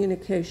good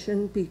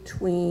communication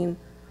between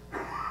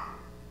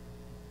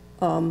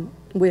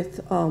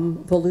with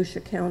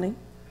Volusia County?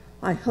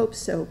 I hope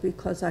so,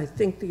 because I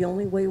think the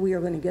only way we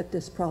are going to get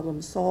this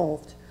problem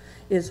solved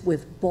is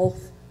with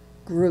both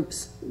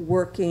groups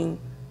working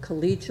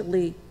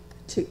collegially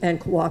and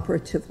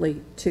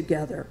cooperatively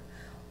together.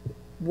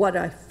 What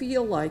I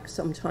feel like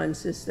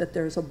sometimes is that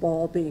there's a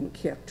ball being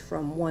kicked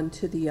from one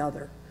to the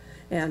other,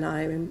 and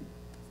I'm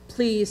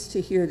pleased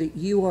to hear that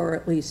you are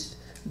at least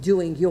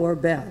doing your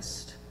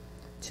best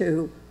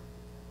to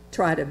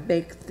try to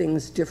make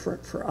things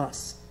different for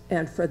us.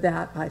 And for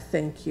that, I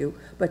thank you.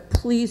 But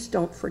please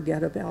don't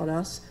forget about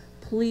us.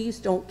 Please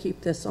don't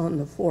keep this on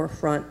the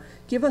forefront.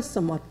 Give us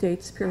some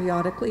updates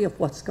periodically of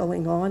what's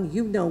going on.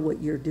 You know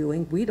what you're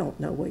doing. We don't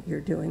know what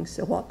you're doing.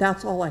 So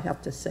that's all I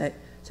have to say.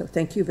 So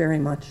thank you very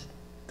much.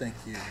 Thank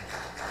you.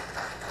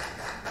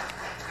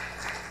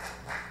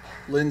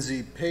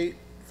 Lindsay Pate,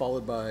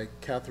 followed by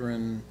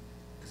Catherine,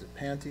 is it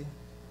Panty?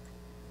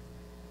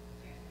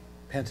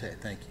 Pante,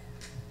 thank you.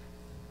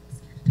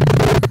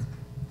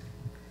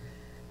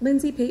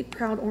 Lindsay Pate,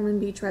 proud Ormond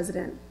Beach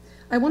resident.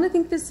 I want to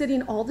thank the city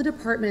and all the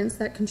departments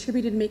that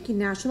contributed to making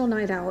National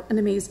Night Out an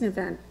amazing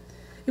event.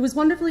 It was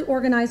wonderfully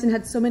organized and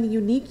had so many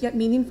unique yet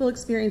meaningful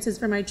experiences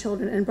for my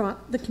children and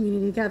brought the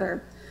community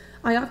together.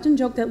 I often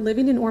joke that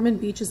living in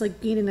Ormond Beach is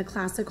like being in a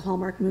classic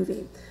Hallmark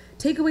movie.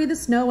 Take away the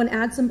snow and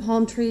add some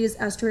palm trees,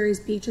 estuaries,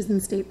 beaches,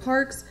 and state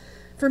parks.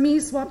 For me,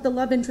 swap the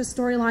love interest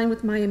storyline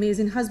with my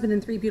amazing husband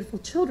and 3 beautiful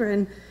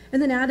children,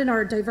 and then add in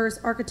our diverse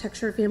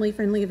architecture,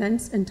 family-friendly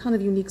events, and ton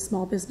of unique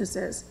small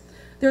businesses.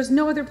 There's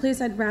no other place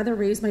I'd rather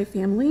raise my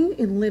family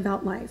and live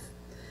out life.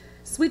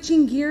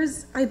 Switching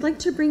gears, I'd like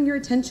to bring your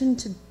attention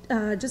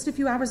to just a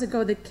few hours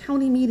ago, the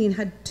county meeting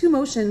had 2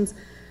 motions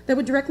that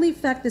would directly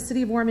affect the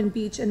city of Ormond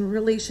Beach in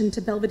relation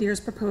to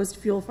Belvedere's proposed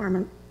fuel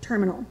farm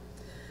terminal.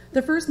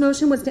 The first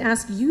motion was to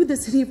ask you, the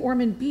city of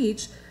Ormond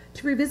Beach,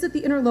 to revisit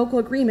the interlocal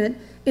agreement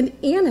and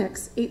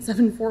annex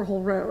 874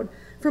 Hull Road.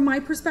 From my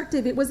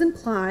perspective, it was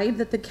implied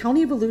that the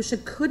County of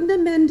Volusia couldn't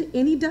amend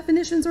any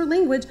definitions or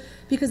language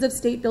because of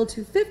State Bill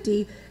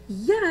 250,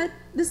 yet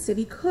the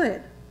city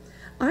could.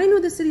 I know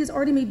the city has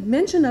already made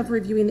mention of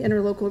reviewing the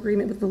interlocal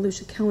agreement with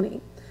Volusia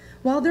County.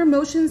 While their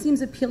motion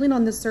seems appealing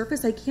on the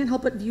surface, I can't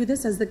help but view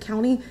this as the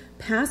county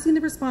passing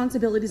the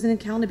responsibilities and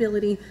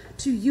accountability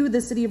to you,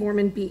 the city of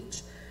Ormond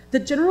Beach. The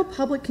general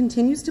public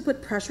continues to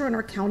put pressure on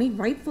our county,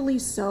 rightfully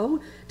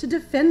so, to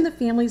defend the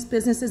families,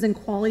 businesses, and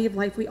quality of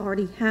life we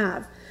already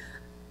have.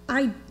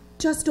 I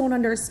just don't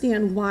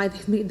understand why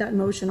they've made that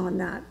motion on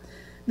that.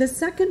 The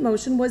second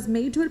motion was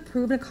made to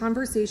approve a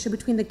conversation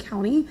between the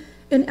county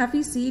and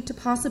FEC to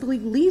possibly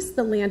lease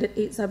the land at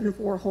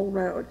 874 Hull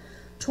Road.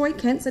 Troy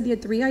Kent said he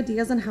had 3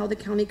 ideas on how the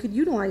county could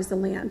utilize the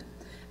land.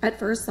 At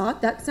first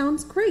thought, that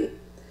sounds great,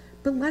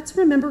 but let's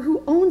remember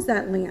who owns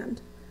that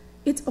land.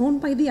 It's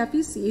owned by the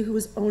FEC, who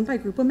is owned by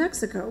Grupo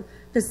Mexico,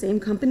 the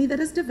same company that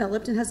has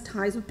developed and has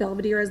ties with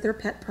Belvedere as their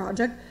pet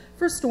project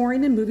for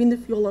storing and moving the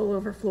fuel all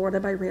over Florida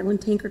by rail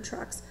and tanker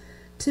trucks.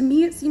 To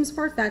me, it seems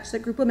far-fetched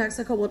that Grupo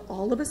Mexico would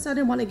all of a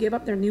sudden want to give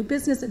up their new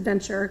business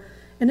adventure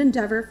and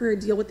endeavor for a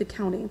deal with the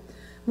county.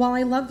 While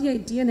I love the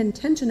idea and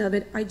intention of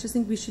it, I just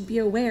think we should be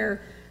aware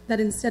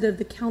that instead of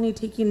the county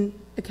taking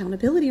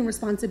accountability and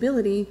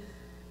responsibility,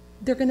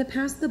 they're going to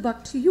pass the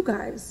buck to you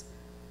guys.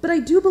 But I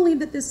do believe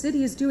that the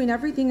city is doing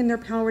everything in their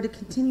power to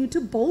continue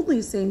to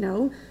boldly say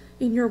no,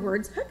 in your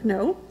words, heck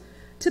no,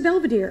 to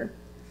Belvedere.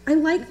 I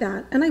like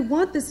that, and I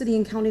want the city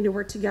and county to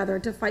work together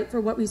to fight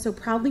for what we so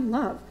proudly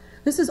love.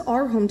 This is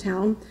our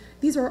hometown,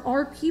 these are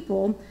our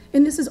people,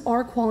 and this is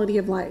our quality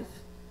of life.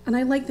 And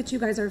I like that you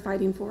guys are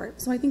fighting for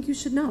it, so I think you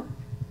should know.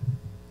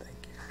 Thank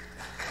you.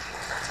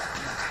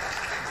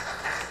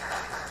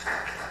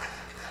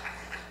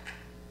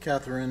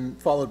 Catherine,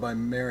 followed by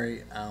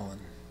Mary Allen.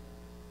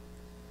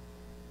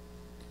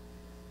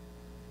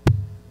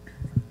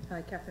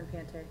 Hi, Catherine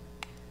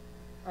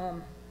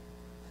Pante.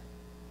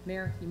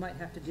 Mayor, you might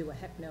have to do a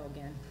heck no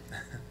again.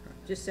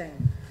 Just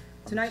saying.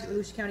 Tonight, the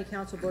Volusia County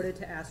Council voted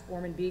to ask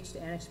Ormond Beach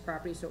to annex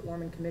property so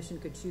Ormond Commission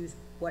could choose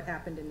what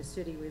happened in the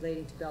city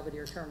relating to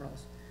Belvedere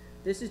terminals.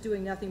 This is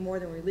doing nothing more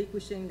than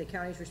relinquishing the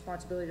county's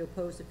responsibility to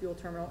oppose the fuel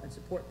terminal and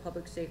support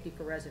public safety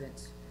for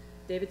residents.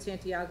 David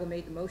Santiago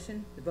made the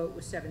motion. The vote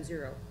was 7-0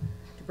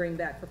 to bring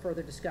back for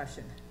further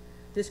discussion.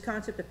 This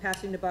concept of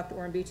passing the buck to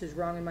Ormond Beach is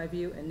wrong in my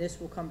view, and this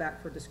will come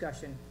back for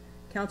discussion.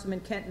 Councilman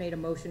Kent made a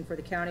motion for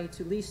the county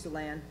to lease the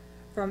land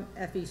from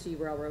FEC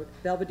Railroad.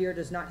 Belvedere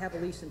does not have a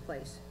lease in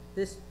place.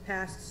 This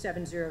passed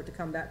 7-0 to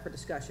come back for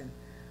discussion.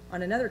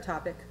 On another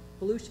topic,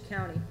 Volusia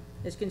County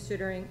is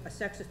considering a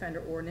sex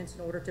offender ordinance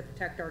in order to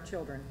protect our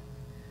children.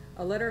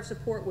 A letter of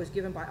support was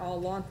given by all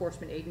law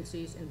enforcement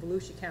agencies in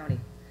Volusia County.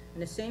 In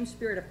the same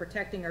spirit of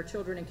protecting our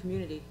children and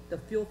community, the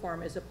fuel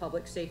farm is a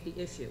public safety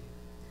issue.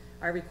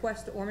 I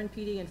request the Ormond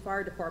PD and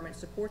Fire Department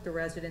support the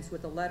residents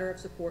with a letter of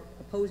support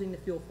opposing the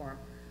fuel farm.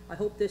 I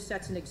hope this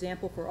sets an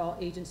example for all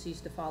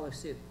agencies to follow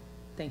suit.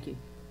 Thank you.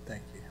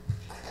 Thank you.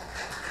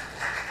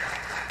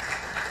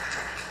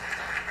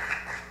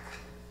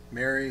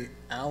 Mary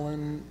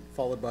Allen,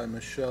 followed by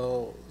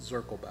Michelle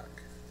Zirkelbeck.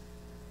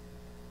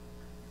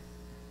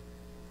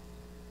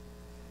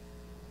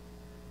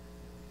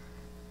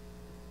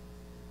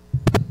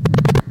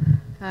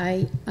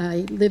 Hi,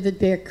 I live at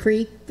Bear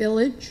Creek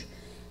Village,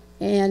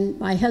 and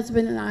my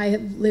husband and I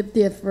have lived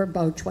there for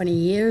about 20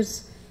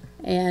 years,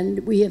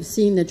 and we have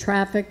seen the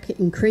traffic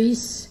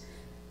increase,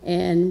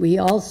 and we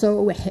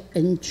also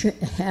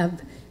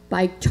have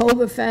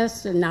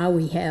Biketoberfest, and now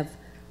we have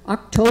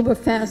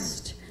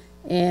Oktoberfest,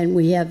 and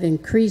we have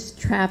increased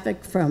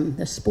traffic from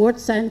the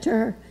sports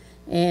center,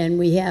 and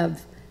we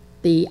have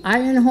the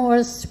Iron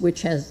Horse,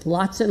 which has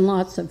lots and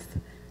lots of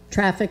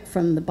traffic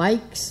from the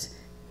bikes.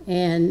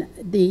 And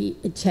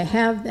to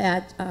have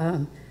that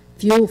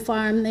fuel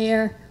farm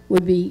there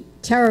would be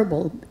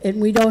terrible. And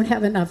we don't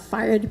have enough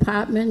fire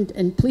department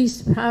and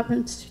police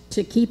departments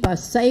to keep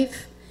us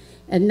safe.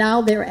 And now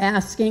they're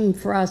asking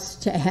for us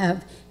to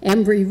have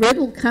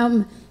Embry-Riddle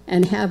come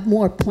and have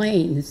more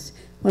planes.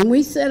 When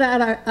we sit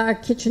at our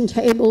kitchen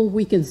table,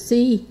 we can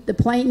see the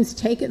planes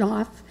taking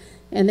off,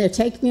 and they're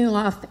taking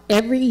off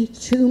every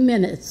 2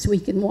 minutes. We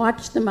can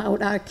watch them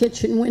out our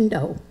kitchen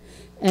window.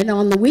 And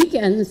on the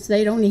weekends,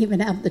 they don't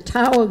even have the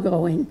tower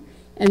going.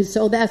 And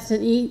so that's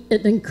an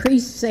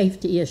increased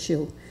safety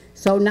issue.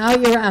 So now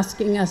you're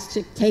asking us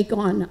to take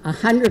on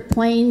 100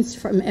 planes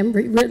from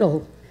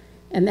Embry-Riddle,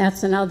 and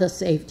that's another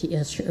safety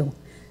issue.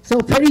 So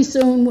pretty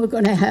soon we're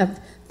going to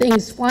have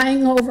things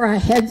flying over our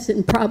heads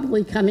and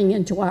probably coming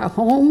into our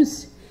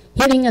homes,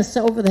 hitting us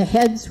over the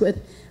heads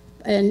with,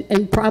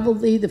 and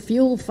probably the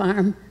fuel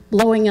farm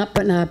blowing up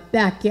in our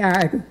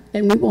backyard,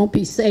 and we won't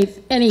be safe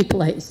any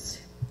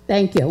place.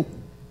 Thank you.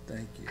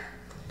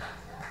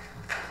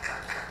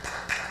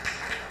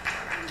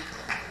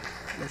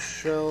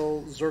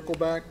 Michelle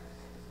Zirkelbeck.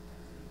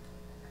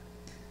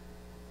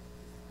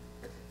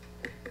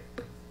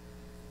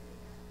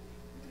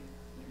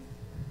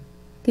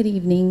 Good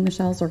evening,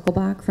 Michelle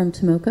Zirkelbach from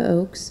Tomoka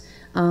Oaks.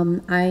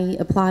 I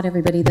applaud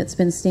everybody that's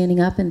been standing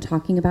up and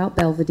talking about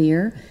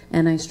Belvedere,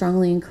 and I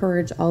strongly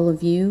encourage all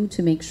of you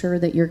to make sure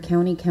that your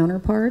county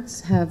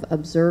counterparts have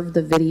observed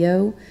the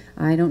video.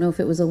 I don't know if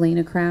it was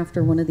Elena Kraft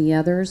or one of the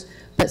others,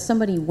 but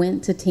somebody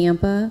went to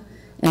Tampa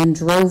and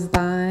drove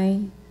by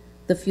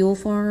the fuel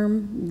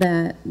farm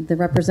that the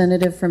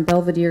representative from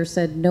Belvedere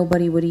said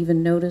nobody would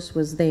even notice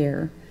was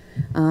there.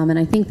 And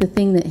I think the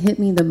thing that hit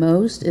me the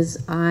most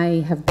is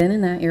I have been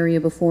in that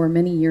area before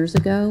many years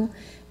ago,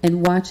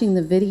 and watching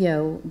the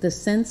video, the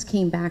sense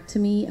came back to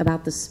me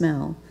about the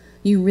smell.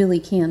 You really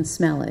can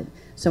smell it.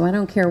 So I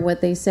don't care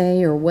what they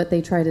say or what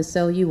they try to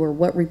sell you or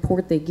what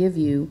report they give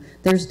you,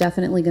 there's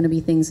definitely going to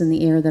be things in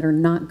the air that are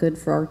not good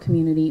for our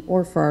community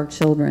or for our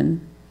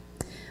children.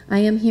 I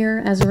am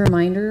here as a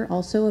reminder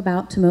also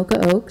about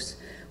Tomoka Oaks.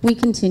 We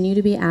continue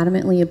to be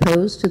adamantly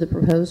opposed to the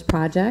proposed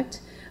project.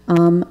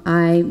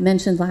 I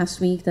mentioned last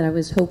week that I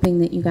was hoping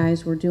that you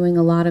guys were doing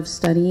a lot of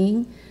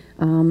studying.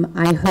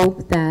 I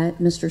hope that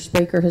Mr.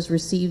 Spraker has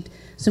received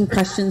some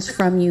questions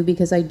from you,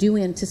 because I do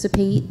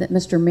anticipate that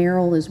Mr.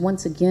 Merrill is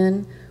once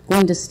again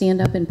going to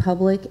stand up in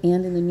public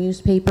and in the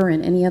newspaper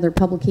and any other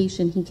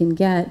publication he can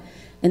get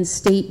and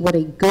state what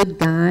a good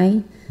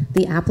guy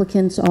the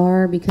applicants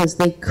are, because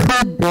they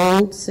could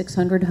build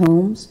 600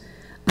 homes.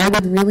 I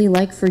would really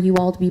like for you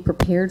all to be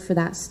prepared for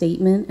that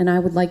statement, and I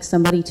would like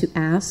somebody to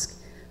ask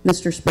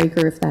Mr.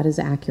 Spraker if that is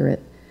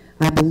accurate.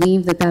 I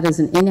believe that that is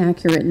an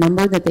inaccurate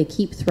number that they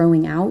keep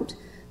throwing out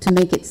to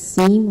make it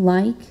seem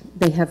like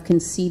they have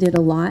conceded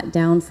a lot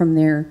down from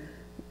their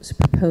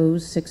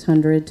proposed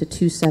 600 to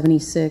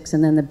 276,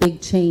 and then the big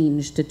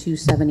change to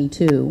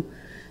 272.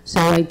 So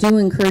I do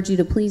encourage you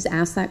to please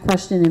ask that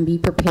question and be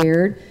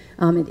prepared.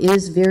 It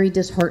is very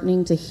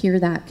disheartening to hear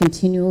that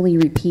continually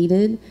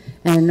repeated,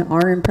 and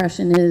our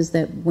impression is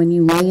that when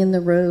you lay in the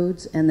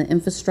roads and the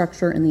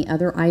infrastructure and the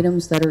other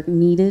items that are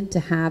needed to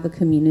have a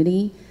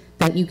community,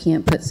 that you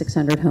can't put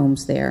 600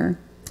 homes there.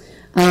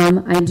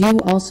 I do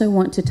also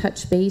want to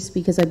touch base,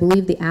 because I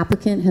believe the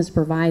applicant has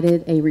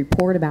provided a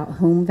report about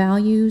home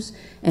values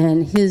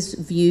and his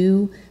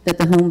view that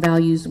the home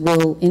values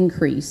will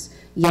increase.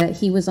 Yet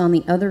he was on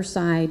the other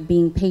side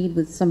being paid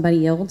with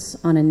somebody else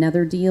on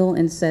another deal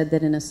and said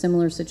that in a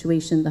similar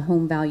situation the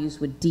home values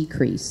would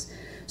decrease.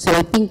 So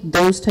I think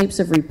those types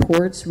of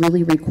reports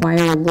really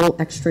require a little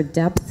extra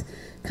depth,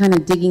 kind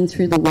of digging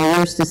through the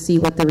layers to see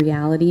what the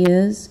reality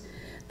is.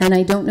 And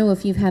I don't know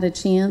if you've had a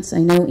chance, I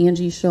know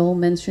Angie Scholl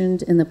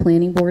mentioned in the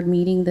planning board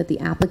meeting that the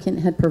applicant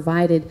had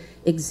provided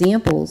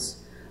examples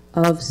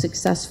of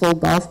successful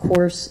golf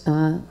course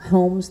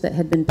homes that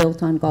had been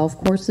built on golf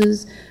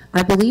courses.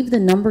 I believe the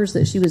numbers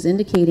that she was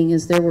indicating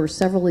is there were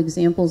several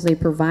examples they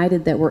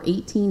provided that were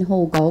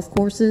 18-hole golf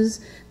courses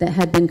that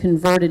had been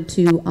converted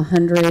to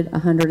 100,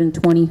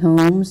 120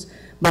 homes,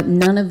 but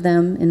none of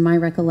them, in my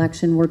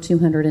recollection, were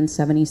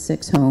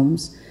 276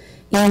 homes.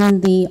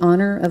 In the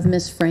honor of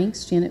Miss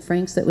Franks, Janet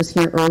Franks, that was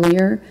here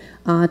earlier,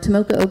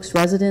 Tomoka Oaks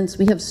residents,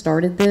 we have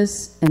started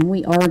this, and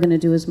we are going to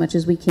do as much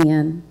as we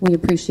can. We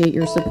appreciate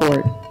your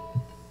support.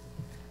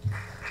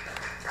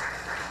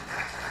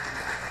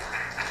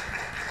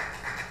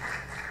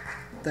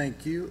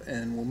 Thank you,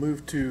 and we'll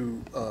move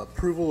to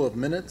approval of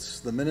minutes.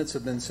 The minutes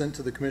have been sent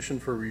to the commission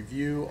for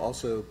review,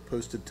 also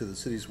posted to the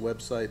city's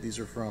website. These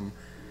are from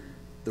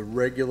the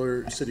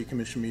regular city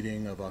commission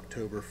meeting of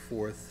October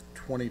 4th,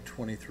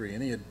 2023.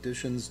 Any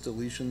additions,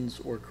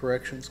 deletions, or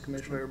corrections,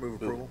 Commissioner? Move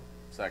approval.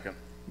 Second.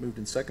 Moved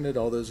and seconded.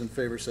 All those in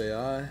favor say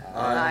aye.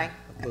 Aye.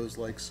 Opposed,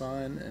 like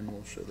sign, and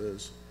we'll show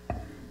those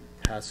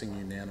passing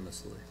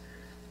unanimously.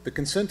 The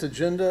consent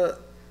agenda,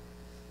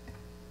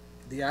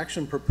 the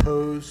action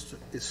proposed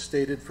is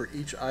stated for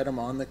each item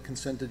on the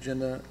consent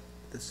agenda.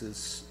 This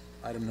is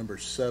item number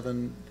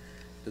 7.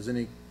 Does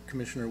any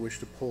commissioner wish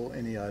to pull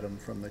any item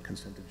from the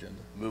consent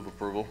agenda? Move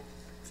approval.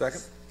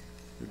 Second.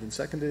 Moved and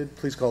seconded.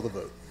 Please call the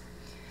vote.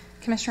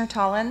 Commissioner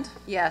Tolland?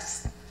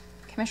 Yes.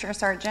 Commissioner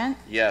Sargent?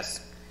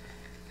 Yes.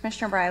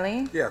 Commissioner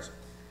Briley? Yes.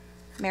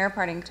 Mayor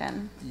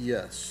Partington?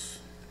 Yes.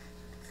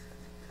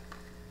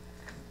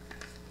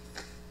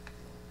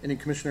 Any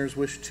commissioners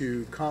wish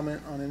to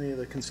comment on any of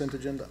the consent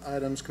agenda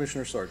items?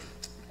 Commissioner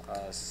Sargent.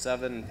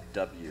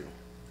 7W.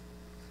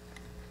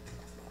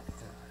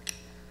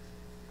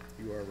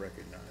 You are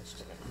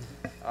recognized.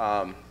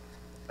 I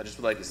just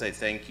would like to say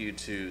thank you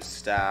to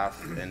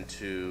staff and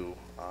to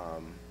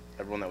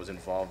everyone that was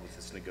involved with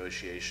this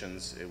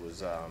negotiations. It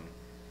was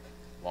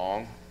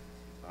long,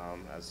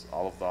 as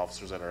all of the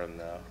officers that are in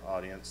the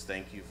audience.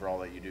 Thank you for all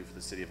that you do for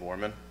the city of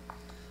Ormond.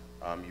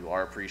 You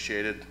are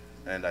appreciated,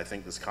 and I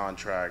think this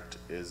contract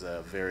is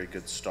a very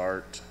good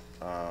start,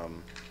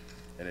 and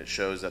it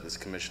shows that this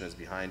commission is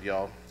behind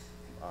y'all.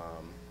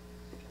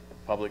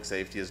 Public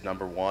safety is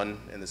 #1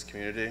 in this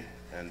community,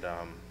 and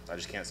I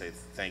just can't say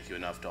thank you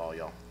enough to all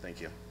y'all.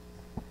 Thank you.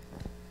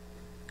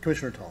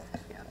 Commissioner Tall.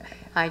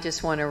 I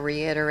just want to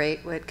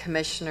reiterate what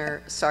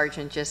Commissioner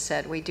Sargent just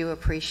said. We do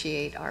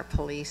appreciate our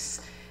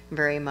police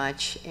very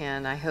much,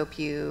 and I hope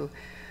you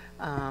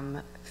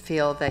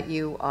feel that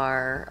you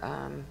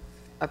are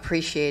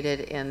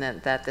appreciated and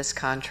that this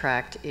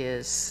contract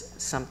is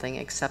something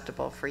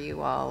acceptable for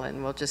you all,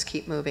 and we'll just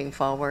keep moving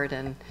forward,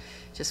 and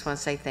just want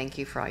to say thank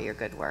you for all your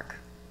good work.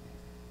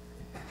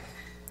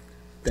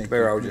 Thank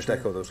Mayor, you, I would just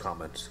Commissioner. echo those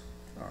comments.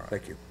 All right.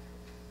 Thank you.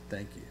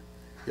 Thank you.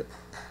 Yep.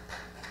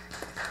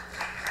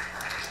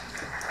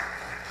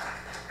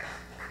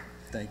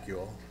 Thank you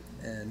all.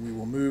 And we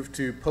will move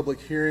to public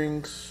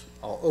hearings.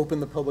 I'll open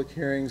the public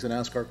hearings and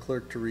ask our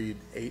clerk to read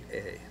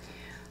 8A.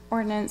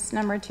 Ordinance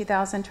number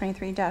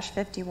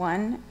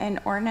 2023-51, an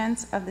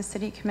ordinance of the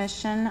City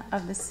Commission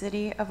of the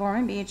City of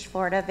Ormond Beach,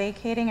 Florida,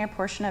 vacating a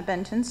portion of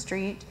Benton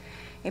Street,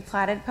 a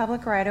platted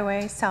public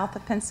right-of-way south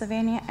of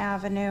Pennsylvania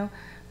Avenue,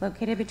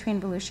 located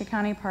between Volusia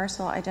County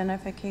parcel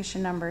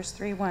identification numbers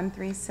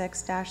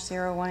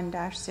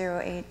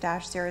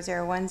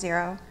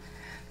 3136-01-08-0010,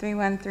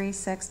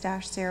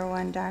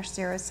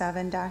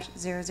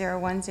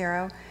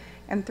 3136-01-07-0010,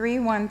 and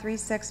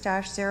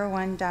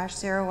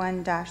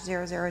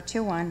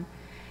 3136-01-01-0021,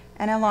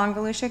 and along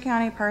Volusia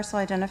County parcel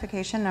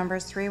identification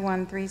numbers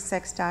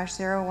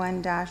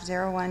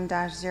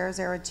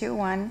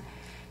 3136-01-01-0021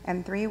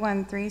 and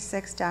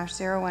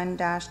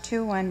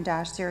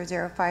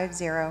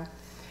 3136-01-21-0050,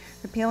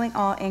 repealing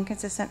all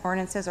inconsistent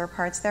ordinances or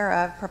parts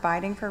thereof,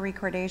 providing for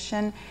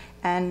recordation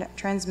and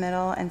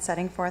transmittal, and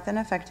setting forth an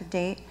effective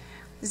date.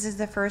 This is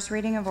the first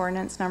reading of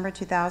ordinance number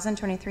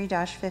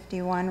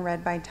 2023-51,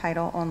 read by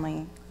title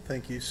only.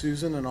 Thank you,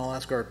 Susan, and I'll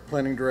ask our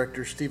planning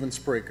director, Stephen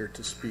Spraker,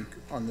 to speak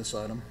on this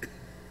item.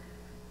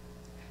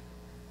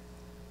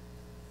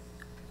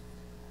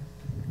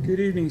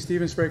 Good evening,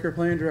 Stephen Spraker,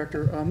 Planning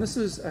Director. This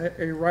is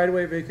a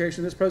right-of-way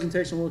vacation. This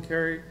presentation will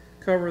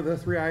cover the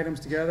 3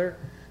 items together.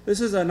 This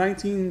is a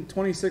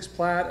 1926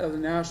 plat of the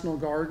National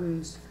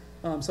Gardens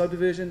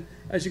subdivision.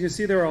 As you can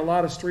see, there are a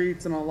lot of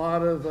streets and a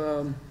lot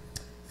of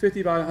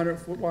 50 by 100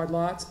 foot wide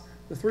lots.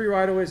 The 3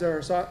 right-of-ways that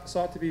are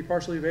sought to be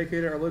partially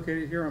vacated are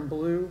located here in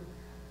blue.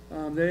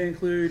 They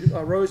include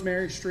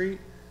Rosemary Street,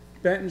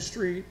 Benton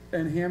Street,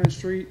 and Hammond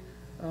Street.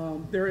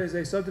 There is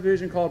a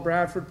subdivision called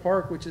Bradford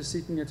Park, which is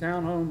seeking a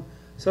townhome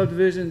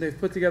subdivision. They've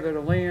put together the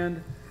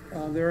land.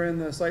 They're in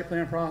the site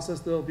plan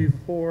process. They'll be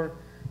before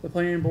the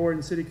planning board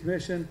and city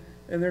commission,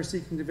 and they're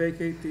seeking to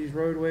vacate these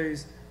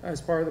roadways as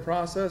part of the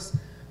process.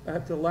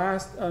 At the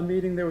last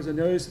meeting, there was a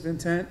notice of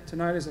intent.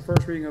 Tonight is the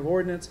first reading of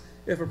ordinance.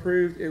 If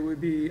approved, it would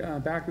be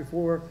back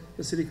before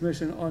the city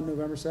commission on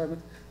November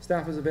 7th.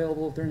 Staff is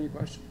available if there are any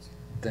questions.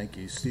 Thank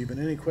you, Stephen.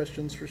 Any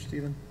questions for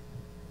Stephen?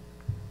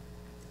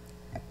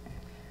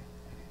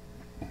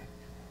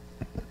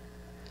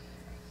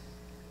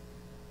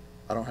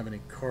 I don't have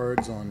any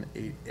cards on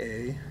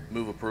 8A.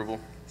 Move approval.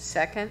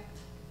 Second?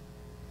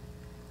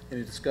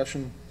 Any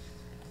discussion?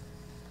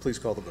 Please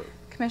call the vote.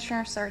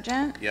 Commissioner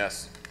Sargent,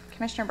 Yes.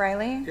 Commissioner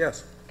Briley,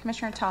 Yes.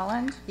 Commissioner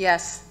Tolland,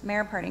 Yes.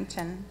 Mayor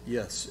Partington.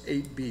 Yes.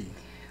 8B.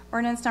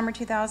 Ordinance number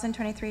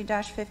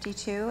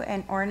 2023-52,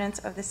 an ordinance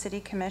of the City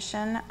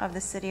Commission of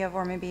the City of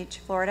Ormond Beach,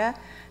 Florida,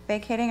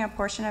 vacating a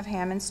portion of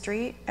Hammond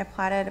Street, a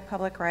platted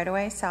public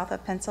right-of-way south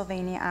of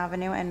Pennsylvania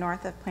Avenue and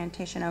north of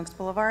Plantation Oaks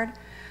Boulevard,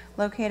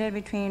 located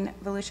between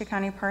Volusia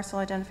County parcel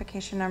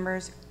identification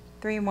numbers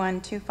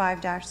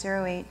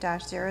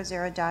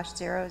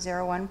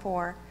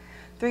 3125-08-00-0014,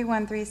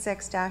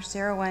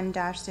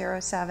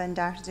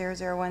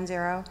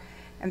 3136-01-07-0010,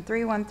 and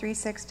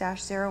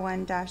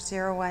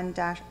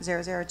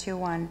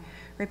 3136-01-01-0021,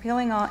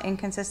 repealing all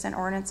inconsistent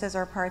ordinances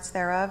or parts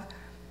thereof,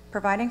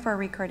 providing for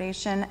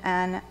recordation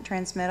and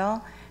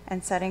transmittal,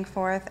 and setting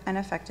forth an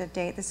effective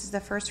date. This is the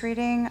first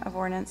reading of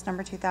ordinance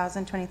number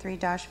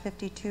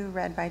 2023-52,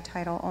 read by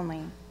title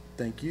only.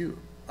 Thank you.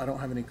 I don't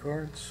have any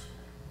cards.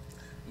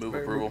 Move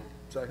approval.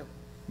 Second.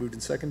 Moved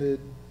and seconded.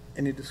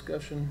 Any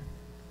discussion?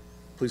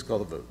 Please call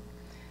the vote.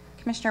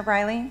 Commissioner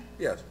Briley,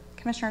 Yes.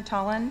 Commissioner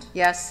Tolland,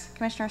 Yes.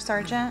 Commissioner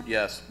Sargent,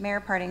 Yes. Mayor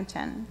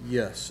Partington.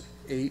 Yes.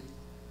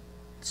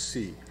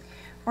 8C.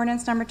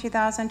 Ordinance number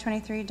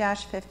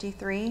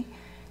 2023-53,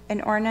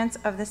 an ordinance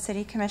of the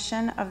City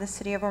Commission of the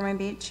City of Ormond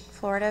Beach,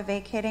 Florida,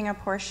 vacating a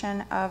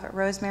portion of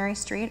Rosemary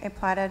Street, a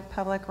platted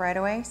public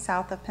right-of-way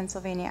south of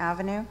Pennsylvania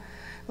Avenue,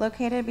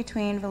 located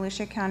between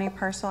Volusia County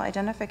parcel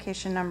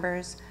identification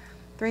numbers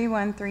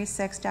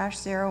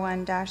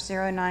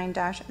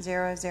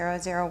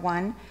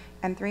 3136-01-09-0001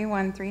 and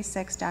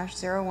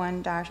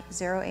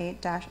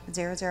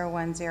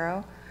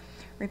 3136-01-08-0010,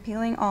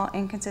 repealing all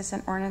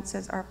inconsistent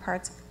ordinances or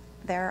parts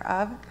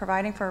thereof,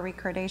 providing for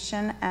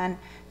recordation and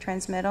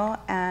transmittal,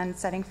 and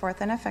setting forth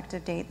an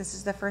effective date. This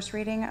is the first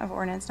reading of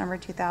ordinance number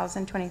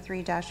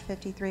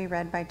 2023-53,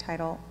 read by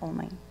title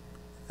only.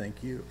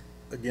 Thank you.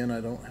 Again,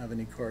 I don't have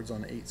any cards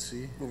on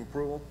 8C. Move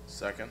approval.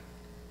 Second.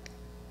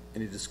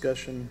 Any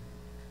discussion?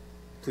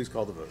 Please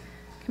call the vote.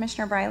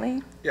 Commissioner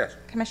Briley, Yes.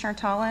 Commissioner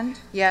Tolland,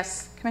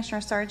 Yes.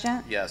 Commissioner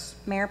Sargent, Yes.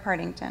 Mayor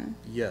Partington.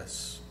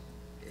 Yes.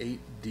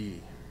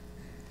 8D.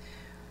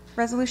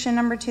 Resolution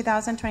number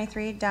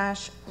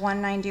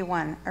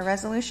 2023-191, a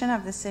resolution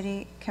of the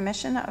City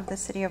Commission of the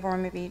City of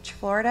Ormond Beach,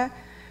 Florida,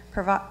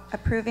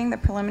 approving the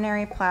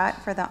preliminary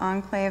plat for the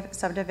Enclave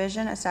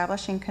subdivision,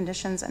 establishing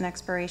conditions and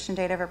expiration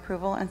date of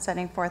approval, and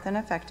setting forth an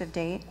effective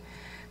date.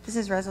 This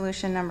is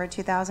resolution number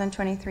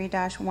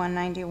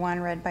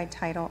 2023-191, read by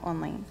title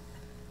only.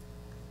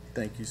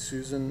 Thank you,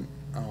 Susan.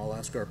 I'll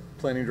ask our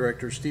planning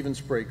director, Stephen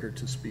Spraker,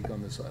 to speak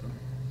on this item.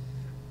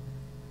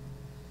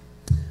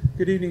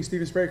 Good evening,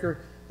 Stephen Spraker.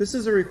 This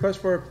is a request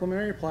for a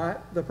preliminary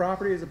plat. The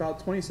property is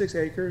about 26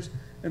 acres,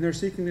 and they're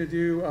seeking to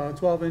do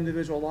 12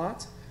 individual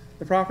lots.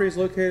 The property is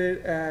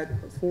located at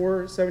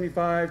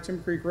 475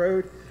 Timber Creek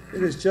Road.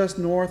 It is just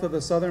north of the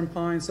Southern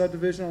Pine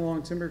subdivision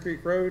along Timber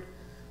Creek Road.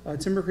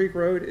 Timber Creek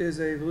Road is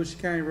a Volusia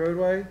County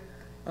roadway.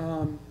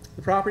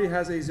 The property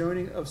has a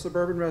zoning of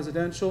suburban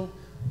residential.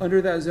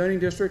 Under that zoning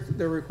district,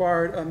 they're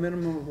required a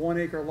minimum of 1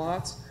 acre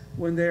lots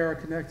when they are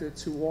connected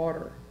to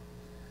water.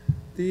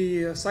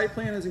 The site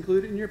plan is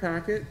included in your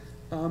packet.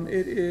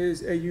 It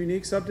is a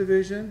unique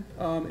subdivision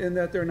in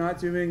that they're not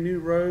doing new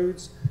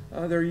roads.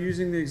 They're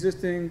using the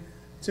existing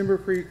Timber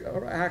Creek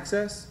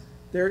access.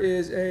 There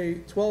is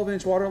a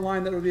 12-inch water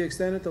line that will be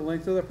extended the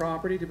length of the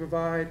property to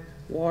provide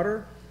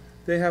water.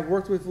 They have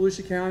worked with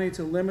Volusia County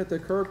to limit the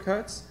curb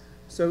cuts.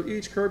 So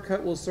each curb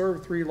cut will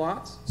serve 3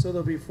 lots. So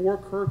there'll be 4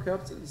 curb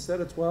cuts instead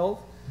of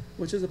 12,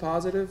 which is a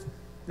positive.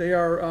 They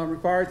are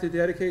required to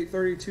dedicate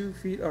 32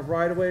 feet of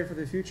right-of-way for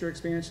the future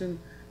expansion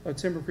of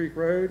Timber Creek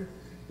Road.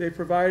 They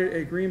provided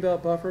a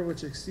greenbelt buffer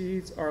which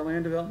exceeds our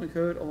land development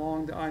code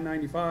along the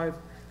I-95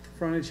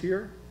 frontage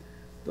here.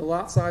 The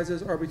lot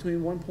sizes are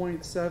between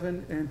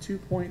 1.7 and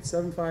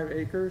 2.75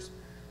 acres.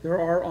 There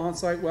are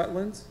on-site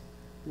wetlands,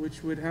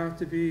 which would have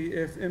to be,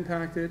 if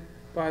impacted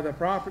by the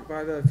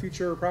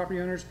future property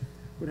owners,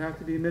 would have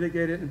to be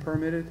mitigated and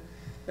permitted,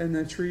 and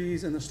the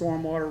trees and the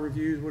stormwater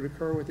reviews would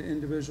occur with the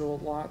individual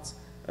lots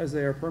as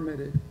they are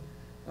permitted.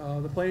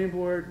 The planning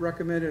board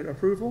recommended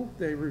approval.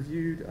 They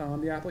reviewed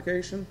the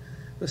application.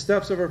 The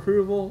steps of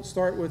approval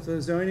start with the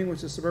zoning,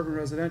 which is suburban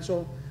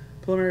residential.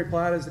 Preliminary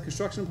plat is the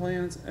construction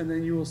plans, and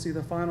then you will see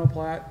the final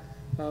plat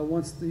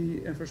once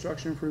the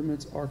infrastructure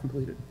improvements are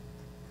completed.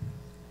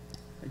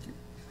 Thank you.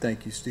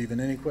 Thank you, Stephen.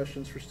 Any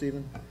questions for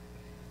Stephen?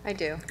 I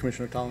do.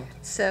 Commissioner Tolland?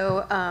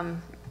 So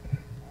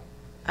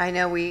I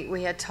know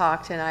we had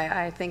talked, and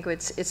I think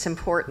it's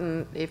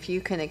important if you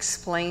can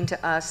explain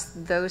to us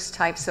those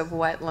types of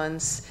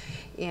wetlands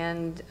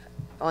and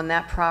on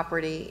that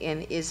property,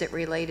 and is it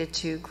related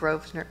to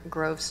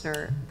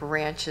Grosvenor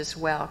Branch as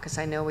well? Because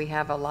I know we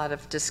have a lot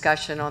of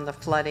discussion on the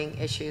flooding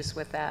issues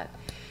with that,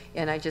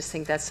 and I just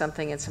think that's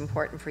something that's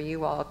important for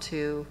you all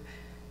to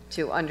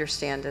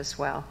understand as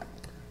well.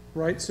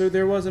 Right, so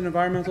there was an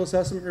environmental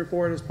assessment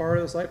report as part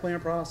of the site plan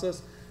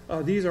process.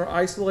 These are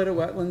isolated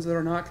wetlands that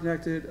are not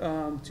connected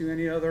to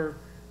any other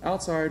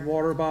outside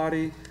water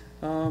body.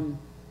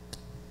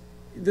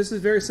 This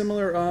is very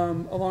similar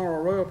along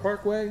Arroyo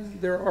Parkway.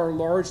 There are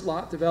large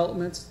lot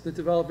developments that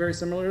develop very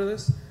similar to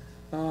this.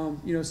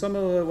 Some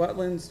of the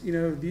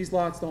wetlands, these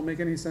lots don't make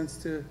any sense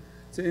to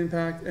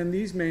impact, and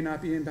these may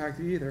not be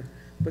impacted either.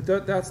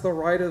 But that's the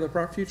right of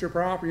the future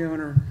property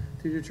owner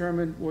to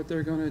determine what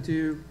they're going to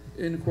do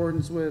in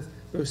accordance with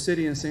both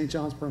city and St.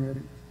 John's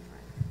permitting.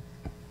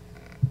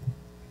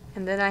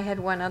 And then I had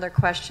one other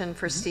question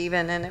for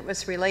Stephen, and it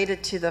was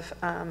related to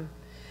the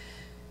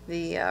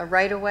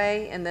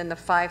right-of-way and then the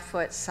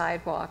 5-foot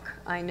sidewalk.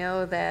 I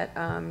know that,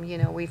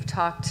 we've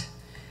talked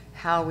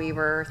how we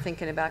were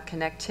thinking about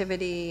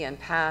connectivity and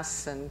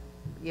paths, and,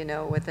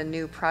 with a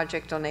new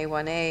project on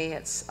A1A,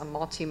 it's a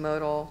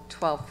multimodal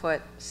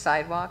 12-foot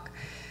sidewalk.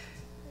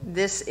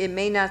 It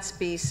may not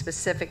be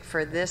specific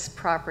for this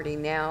property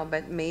now,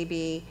 but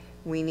maybe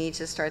we need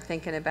to start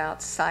thinking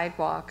about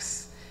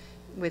sidewalks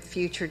with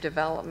future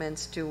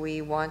developments. Do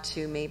we want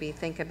to maybe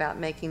think about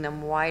making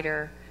them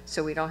wider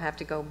so we don't have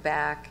to go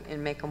back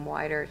and make them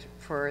wider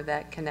for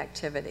that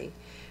connectivity?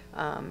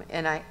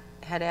 And I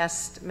had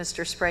asked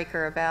Mr.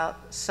 Spraker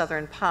about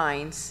Southern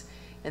Pines,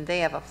 and they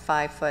have a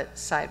 5-foot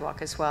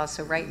sidewalk as well.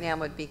 So right now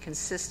would be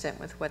consistent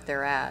with what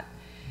they're at.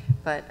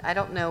 But I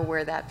don't know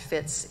where that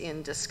fits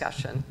in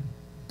discussion.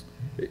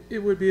 It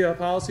would be a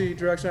policy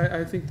direction.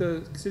 I think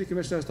the City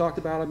Commission has talked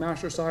about a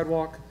master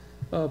sidewalk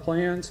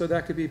plan, so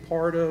that could be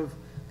part of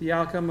the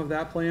outcome of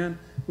that plan.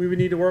 We would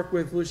need to work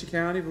with Volusia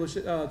County.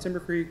 Timber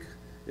Creek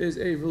is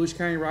a Volusia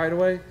County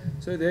right-of-way,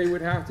 so they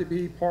would have to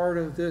be part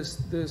of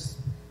this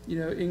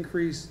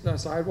increased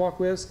sidewalk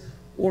width.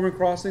 Ormond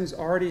Crossings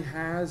already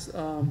has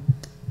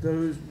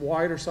those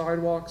wider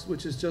sidewalks,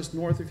 which is just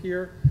north of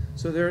here.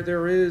 So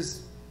there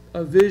is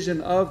a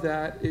vision of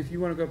that. If you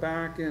want to go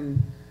back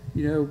and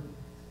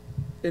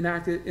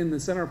enact it in the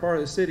center part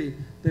of the city,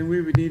 then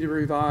we would need to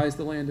revise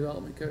the land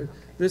development code.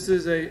 This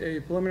is a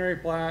preliminary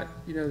plat.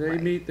 They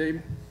meet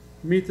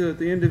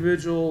the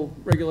individual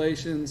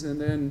regulations,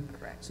 and then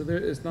so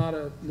it's not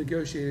a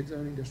negotiated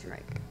zoning district.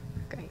 Right.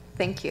 Great.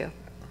 Thank you.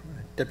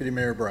 Deputy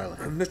Mayor Briley.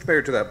 Mr.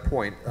 Mayor, to that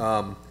point,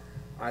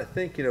 I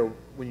think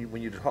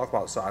when you talk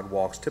about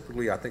sidewalks,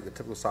 typically I think the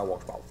typical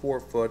sidewalk's about 4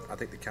 foot. I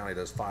think the county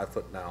does 5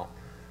 foot now.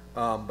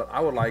 But I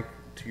would like,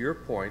 to your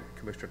point,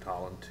 Commissioner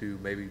Tolland, to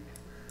maybe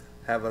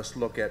have us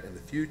look at in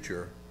the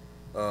future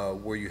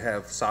where you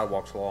have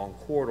sidewalks along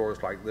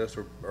corridors like this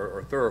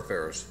or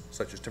thoroughfares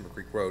such as Timber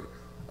Creek Road,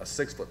 a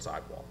 6-foot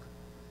sidewalk.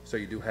 So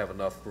you do have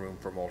enough room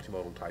for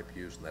multimodal type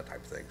use and that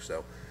type of thing.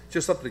 So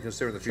just something to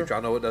consider in the future. Sure.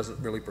 I know it doesn't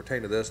really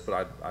pertain to this,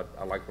 but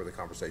I like where the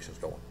conversation is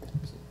going.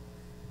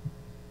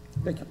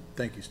 Thank you.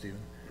 Thank you,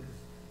 Stephen.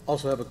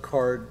 Also have a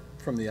card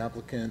from the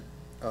applicant,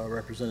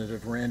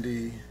 Representative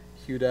Randy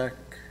Hudak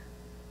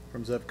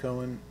from Zev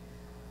Cohen.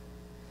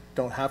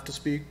 Don't have to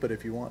speak, but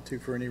if you want to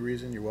for any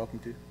reason, you're welcome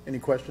to. Any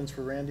questions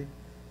for Randy?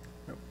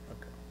 No?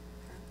 Okay.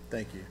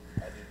 Thank you.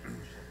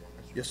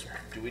 Yes, sir.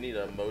 Do we need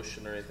a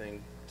motion or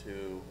anything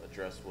to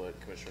address what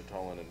Commissioner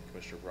Tolland and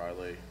Commissioner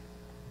Briley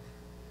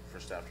for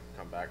staff to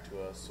come back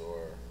to us,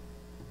 or?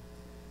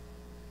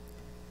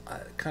 I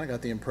kind of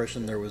got the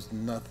impression there was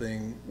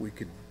nothing we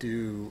could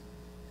do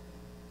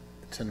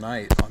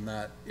tonight on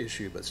that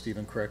issue, but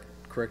Stephen, correct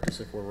us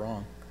if we're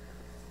wrong.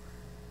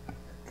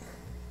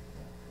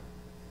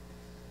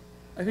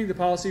 I think the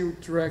policy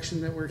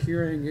direction that we're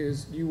hearing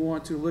is you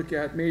want to look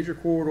at major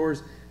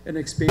corridors and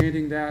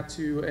expanding that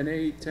to an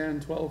 8,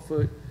 10,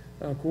 12-foot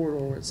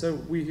corridor. So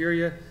we hear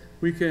you.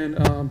 We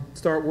can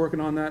start working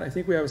on that. I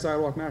think we have a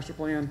sidewalk master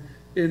plan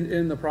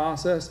in the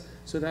process,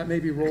 so that may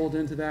be rolled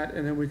into that,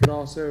 and then we could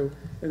also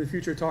in the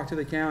future talk to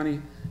the county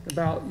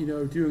about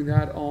doing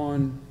that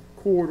on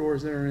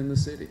corridors that are in the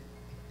city.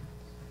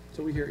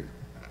 So we hear you.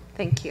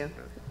 Thank you.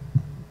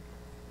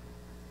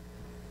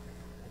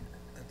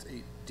 That's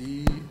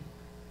 8D.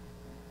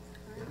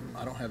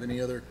 I don't have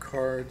any other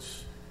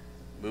cards.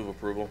 Move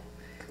approval.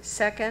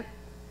 Second.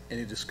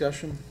 Any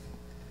discussion?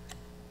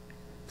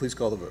 Please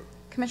call the vote.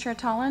 Commissioner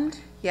Tolland?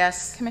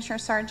 Yes. Commissioner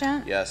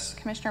Sargent? Yes.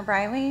 Commissioner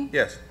Briley?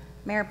 Yes.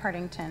 Mayor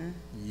Partington?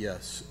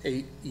 Yes.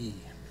 8E.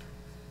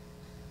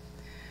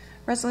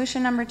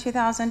 Resolution number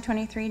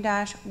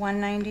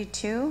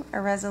 2023-192,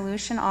 a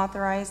resolution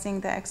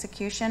authorizing the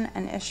execution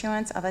and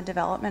issuance of a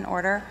development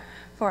order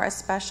for a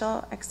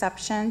special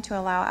exception to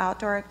allow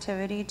outdoor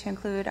activity to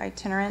include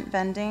itinerant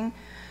vending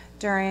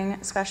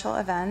during special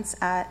events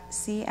at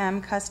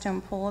CM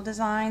Custom Pool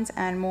Designs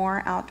and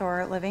More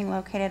Outdoor Living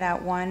located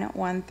at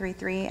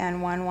 1133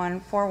 and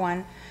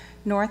 1141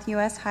 North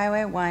US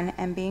Highway 1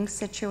 and being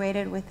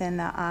situated within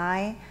the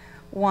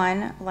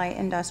I-1 Light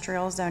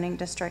Industrial Zoning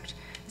District,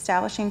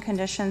 establishing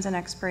conditions and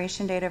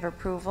expiration date of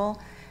approval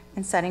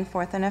and setting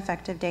forth an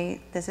effective date.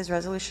 This is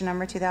resolution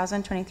number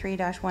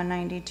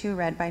 2023-192,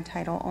 read by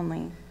title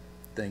only.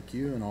 Thank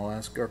you, and I'll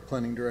ask our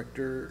planning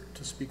director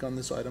to speak on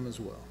this item as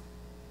well.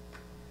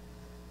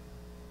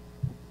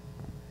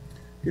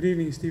 Good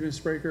evening, Stephen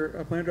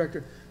Spraker, Plan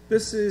Director.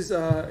 This is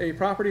a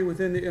property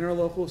within the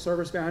interlocal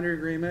service boundary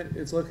agreement.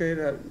 It's located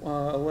at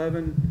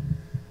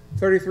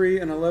 1133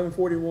 and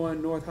 1141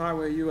 North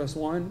Highway US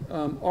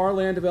 1. Our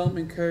land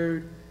development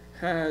code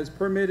has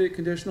permitted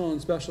conditional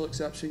and special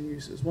exception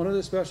uses. One of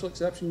the special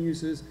exception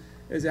uses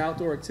is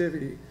outdoor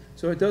activity.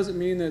 So it doesn't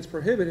mean that it's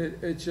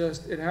prohibited,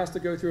 it has to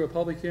go through a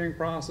public hearing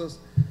process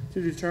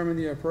to determine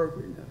the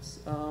appropriateness.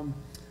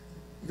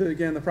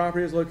 Again, the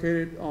property is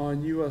located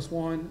on US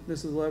 1, this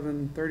is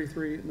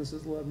 1133, and this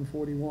is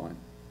 1141.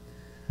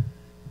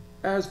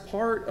 As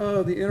part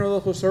of the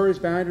interlocal service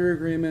boundary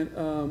agreement,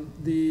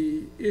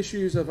 the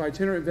issues of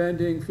itinerant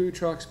vending, food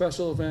truck,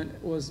 special event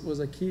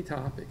was a key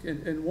topic.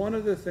 And one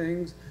of the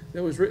things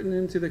that was written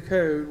into the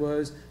code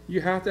was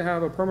you have to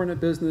have a permanent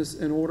business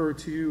in order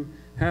to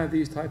have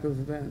these type of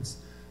events.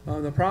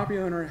 The property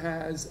owner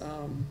has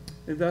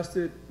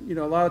invested a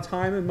lot of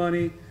time and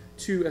money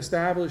to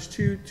establish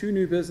two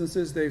new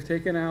businesses. They've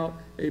taken out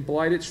a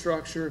blighted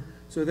structure,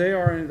 so they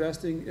are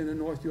investing in the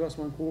North US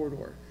 1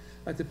 corridor.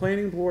 At the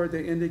planning board,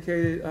 they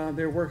indicated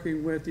they're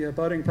working with the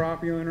abutting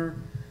property owner,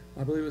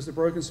 I believe it was the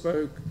Broken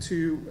Spoke,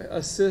 to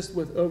assist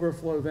with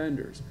overflow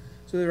vendors.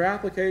 So their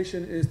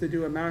application is to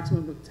do a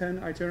maximum of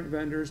 10 itinerant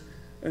vendors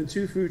and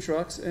 2 food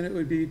trucks, and it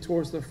would be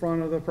towards the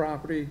front of the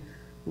property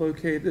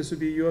located. This would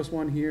be US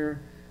 1 here,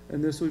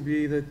 and this would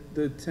be the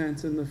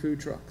tents and the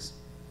food trucks.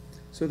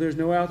 So there's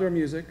no outdoor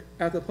music.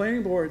 At the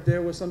planning board,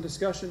 there was some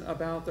discussion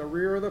about the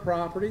rear of the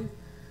property.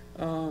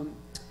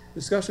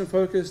 Discussion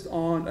focused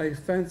on a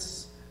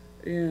fence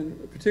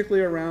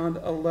particularly around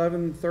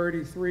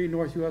 1133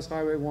 North US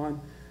Highway 1,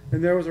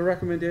 and there was a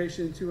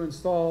recommendation to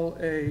install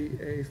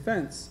a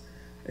fence.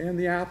 And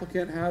the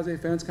applicant has a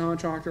fence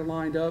contractor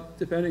lined up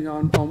depending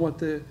on what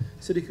the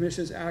City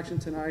Commission's action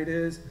tonight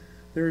is.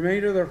 The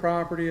remainder of their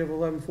property of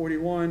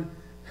 1141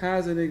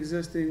 has an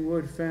existing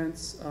wood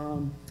fence.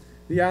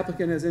 The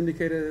applicant has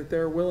indicated that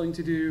they're willing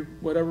to do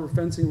whatever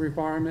fencing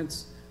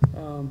requirements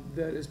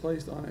that is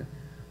placed on it.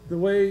 The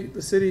way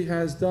the city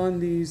has done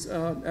these,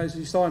 as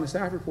you saw in the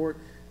staff report,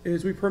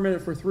 is we permit it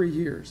for 3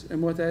 years.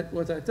 And what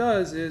that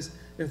does is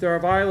if there are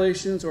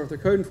violations or if there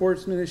are code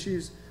enforcement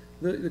issues,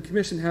 the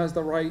commission has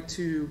the right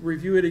to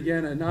review it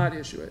again and not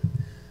issue it.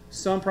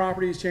 Some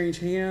properties change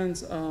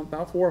hands,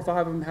 about 4 or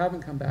 5 of them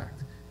haven't come back,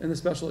 and the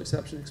special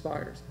exception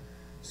expires.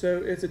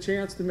 So it's a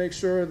chance to make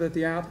sure that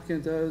the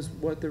applicant does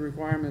what the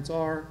requirements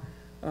are.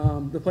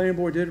 The planning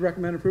board did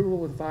recommend approval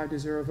with a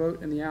 5-0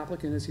 vote, and the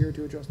applicant is here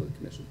to address the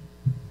commission.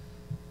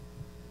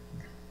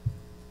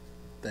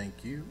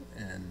 Thank you.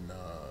 And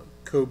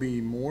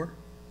Kobe Moore.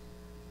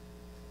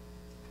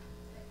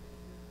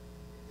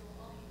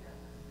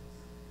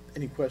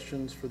 Any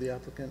questions for the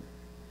applicant,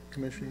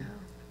 commission?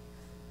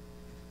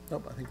 No.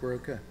 Nope, I think we're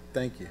okay.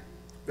 Thank you.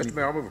 Mr.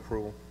 Mayor, I'll move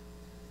approval.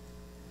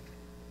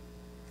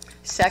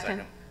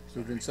 Second.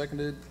 Moved and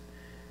seconded.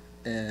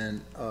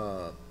 And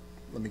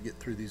let me get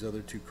through these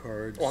other 2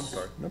 cards. Oh, I'm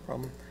sorry. No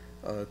problem.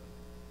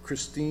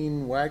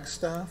 Christine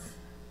Wagstaff.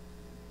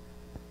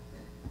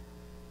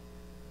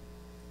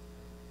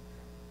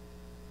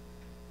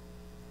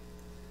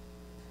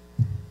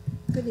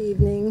 Good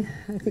evening.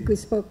 I think we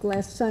spoke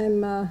last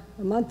time a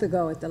month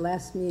ago at the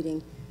last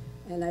meeting,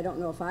 and I don't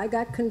know if I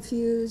got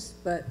confused,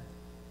 but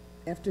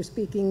after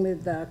speaking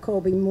with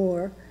Colby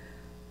Moore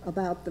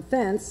about the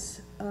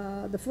fence,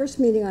 the first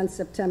meeting on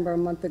September a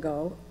month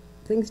ago,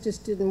 things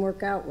just didn't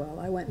work out well.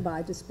 I went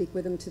by to speak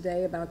with him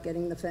today about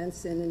getting the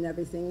fence in and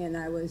everything, and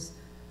I was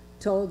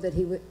told that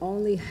he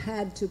only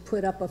had to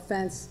put up a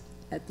fence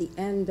at the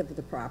end of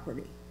the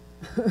property.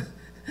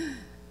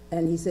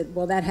 And he said,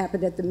 well, that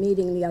happened at the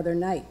meeting the other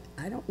night.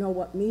 I don't know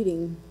what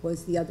meeting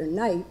was the other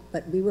night,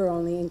 but we were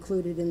only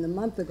included in the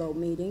month ago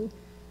meeting,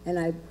 and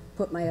I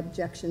put my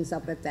objections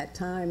up at that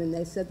time, and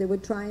they said they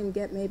would try and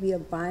get maybe a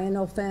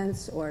vinyl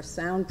fence or a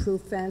soundproof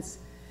fence,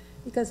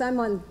 because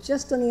I'm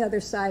just on the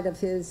other side of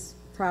his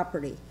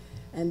property,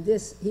 and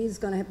he's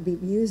going to be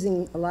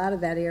using a lot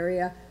of that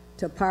area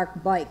to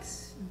park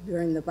bikes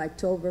during the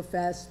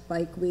Biketoberfest,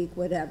 Bike Week,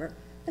 whatever.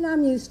 And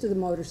I'm used to the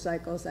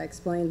motorcycles. I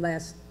explained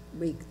last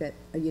week that,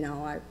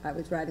 I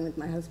was riding with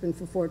my husband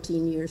for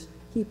 14 years.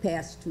 He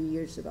passed 2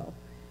 years ago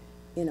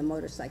in a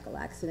motorcycle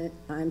accident.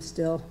 I'm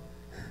still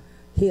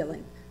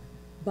healing.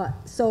 But,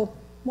 so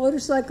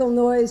motorcycle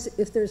noise,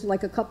 if there's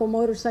like a couple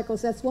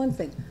motorcycles, that's one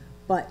thing.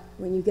 But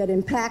when you get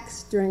in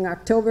packs during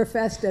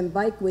Oktoberfest and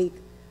Bike Week,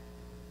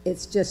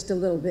 it's just a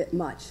little bit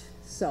much.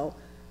 So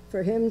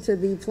for him to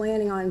be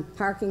planning on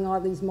parking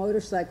all these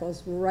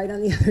motorcycles right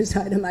on the other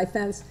side of my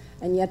fence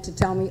and yet to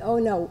tell me, oh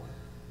no,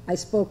 I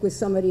spoke with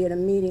somebody at a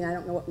meeting, I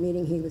don't know what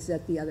meeting he was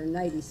at the other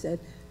night, he said,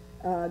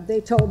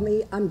 they told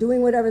me, I'm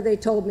doing whatever they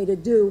told me to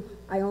do,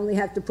 I only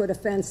have to put a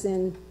fence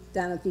in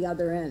down at the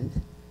other end.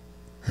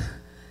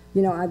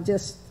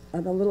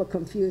 I'm a little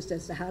confused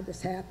as to how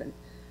this happened.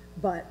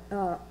 But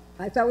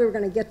I thought we were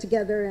going to get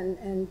together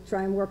and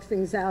try and work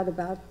things out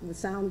about the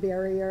sound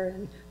barrier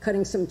and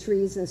cutting some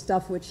trees and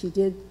stuff, which he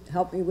did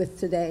help me with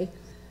today.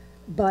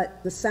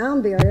 But the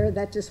sound barrier,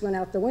 that just went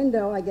out the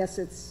window. I guess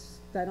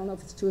I don't know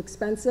if it's too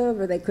expensive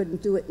or they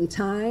couldn't do it in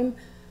time.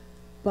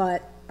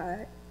 but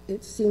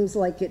it seems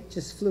like it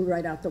just flew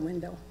right out the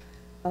window.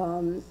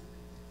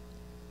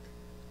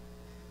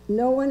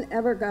 No one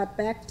ever got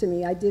back to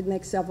me. I did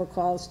make several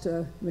calls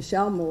to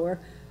Michelle Moore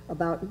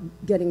about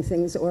getting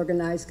things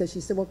organized, because she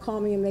said, well, call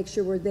me and make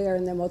sure we're there,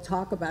 and then we'll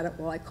talk about it.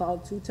 Well, I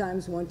called 2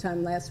 times, one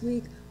time last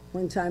week,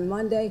 one time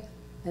Monday,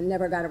 and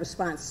never got a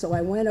response. So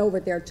I went over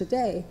there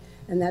today,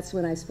 and that's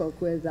when I spoke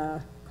with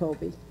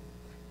Kobe.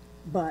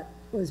 But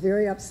was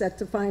very upset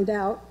to find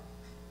out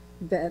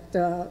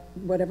that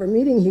whatever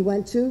meeting he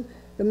went to,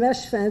 the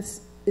mesh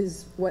fence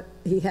is what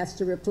he has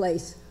to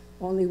replace,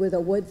 only with a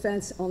wood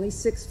fence, only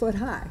 6 foot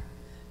high.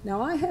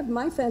 Now, I have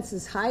my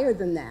fences higher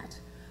than that,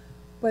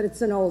 but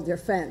it's an older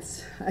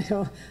fence. I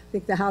don't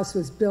think the house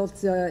was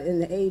built in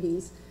the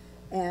 80s,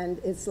 and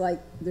it's like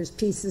there's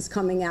pieces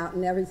coming out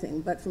and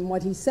everything. But from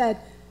what he said,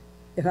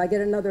 if I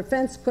get another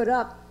fence put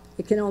up,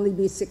 it can only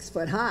be 6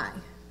 foot high.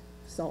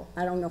 So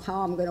I don't know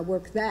how I'm going to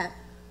work that,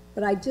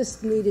 but I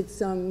just needed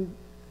some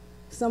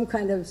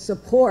kind of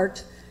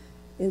support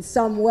in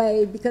some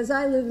way, because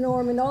I live in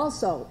Ormond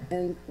also.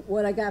 And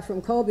what I got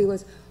from Kobe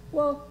was,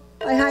 well,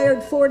 I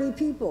hired 40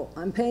 people.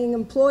 I'm paying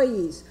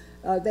employees.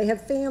 They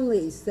have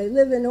families. They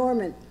live in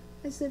Ormond.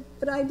 I said,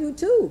 but I do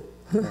too.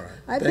 All right.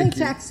 I pay Thank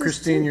you. taxes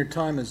Christine, too. your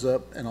time is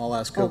up, and I'll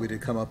ask Kobe to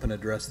come up and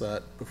address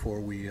that before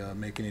we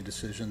make any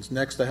decisions.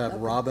 Next, I have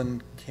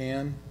Robin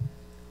Can.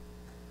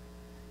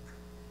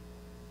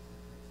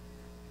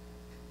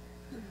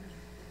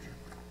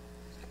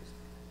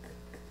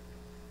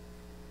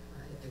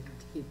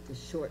 Keep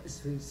this short and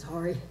sweet.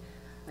 Sorry,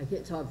 I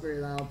can't talk very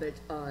loud, but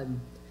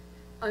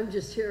I'm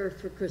just here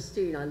for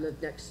Christine. I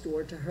live next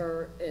door to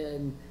her,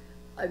 and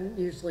I'm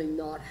usually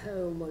not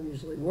home. I'm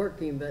usually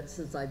working, but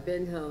since I've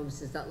been home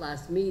since that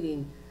last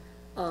meeting,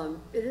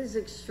 it is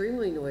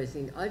extremely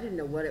noisy. I didn't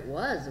know what it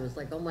was. It was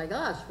like, oh my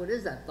gosh, what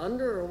is that,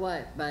 thunder or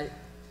what? But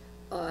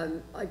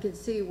I can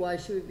see why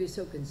she would be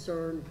so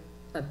concerned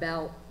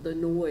about the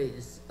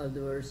noise of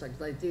the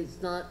motorcycles. Like,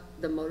 it's not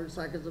the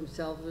motorcycles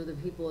themselves or the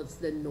people, it's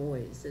the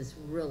noise. It's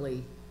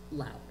really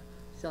loud.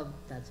 So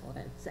that's all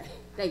I have to say.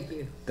 Thank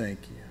you. Thank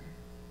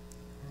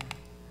you.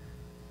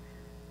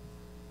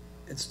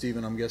 And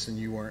Stephen, I'm guessing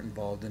you weren't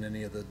involved in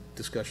any of the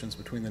discussions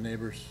between the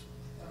neighbors?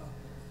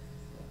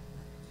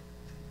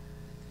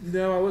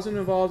 No, I wasn't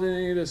involved in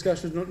any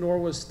discussions, nor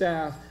was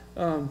staff.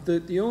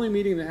 The only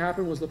meeting that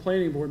happened was the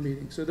planning board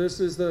meeting. So this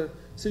is the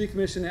city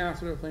commission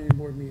after the planning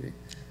board meeting.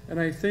 And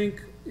I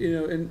think, you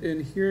know,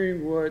 in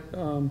hearing what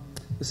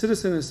the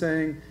citizen is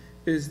saying,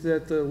 is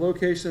that the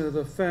location of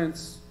the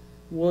fence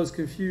was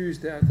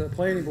confused at the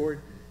planning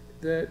board,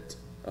 that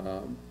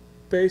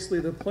basically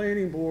the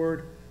planning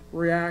board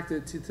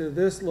reacted to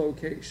this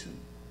location,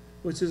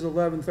 which is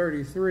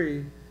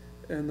 1133,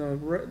 and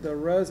the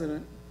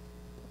resident,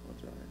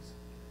 apologize,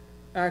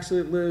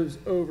 actually lives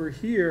over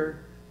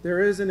here. There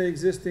is an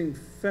existing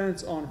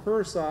fence on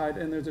her side,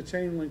 and there's a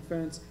chain link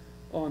fence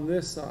on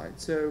this side.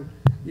 So,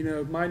 you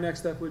know, my next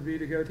step would be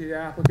to go to the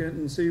applicant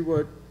and see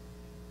what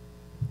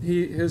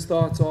his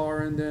thoughts are,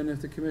 and then if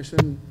the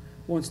commission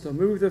wants to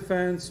move the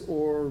fence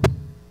or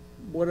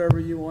whatever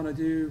you want to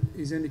do,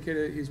 he's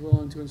indicated he's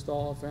willing to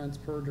install a fence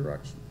per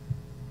direction.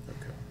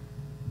 Okay.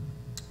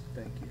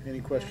 Thank you.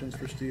 Any questions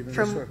for Stephen?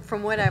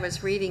 From what I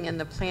was reading in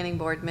the planning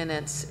board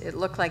minutes, it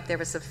looked like there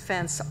was a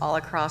fence all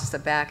across the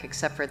back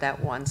except for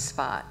that one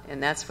spot,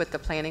 and that's what the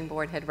planning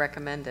board had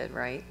recommended,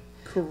 right?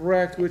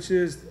 Correct, which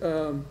is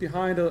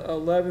behind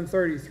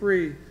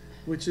 1133,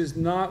 which is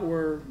not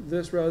where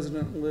this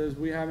resident lives.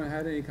 We haven't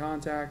had any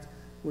contact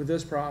with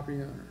this property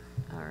owner.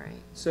 All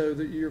right. So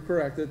that you're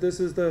correct, that this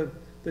is the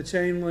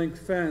chain link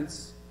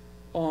fence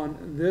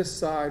on this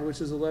side,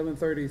 which is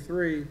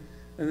 1133,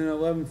 and then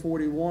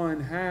 1141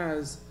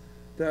 has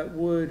that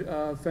wood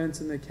fence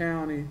in the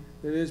county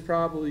that is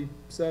probably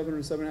 7 or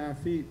 7.5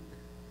 feet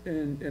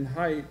in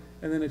height,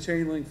 and then a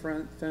chain link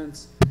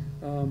fence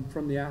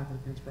from the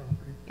applicant's property.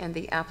 And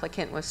the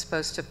applicant was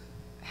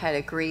had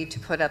agreed to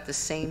put up the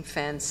same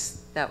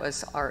fence that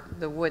was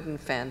the wooden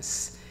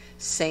fence,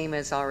 same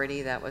as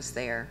already that was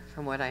there,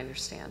 from what I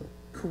understand.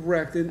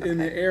 Correct, in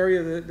the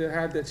area that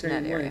had the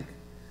chain link.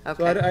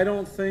 Okay. So I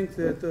don't think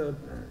that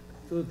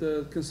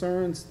the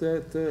concerns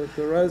that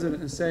the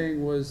resident is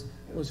saying was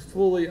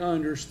fully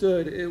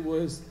understood. It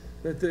was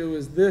that it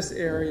was this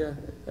area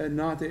and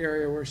not the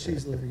area where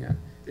she's living at,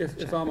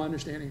 if I'm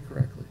understanding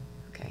correctly.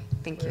 Okay,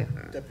 thank you.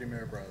 Deputy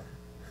Mayor Brother.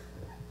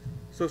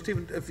 So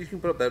Stephen, if you can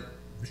put up that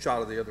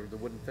shot of the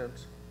wooden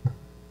fence.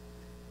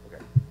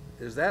 Okay.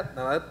 Is that,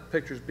 now that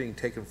picture's being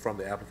taken from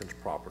the applicant's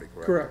property,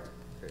 correct? Correct.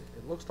 Okay.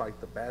 It looks like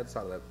the bad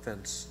side of that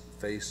fence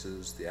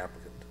faces the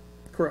applicant.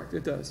 Correct,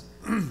 it does.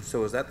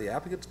 So is that the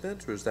applicant's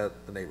fence or is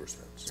that the neighbor's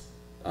fence?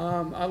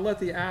 I'll let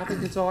the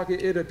applicant talk.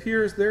 It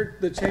appears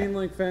the chain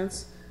link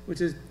fence, which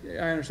is,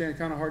 I understand,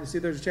 kind of hard to see.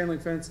 There's a chain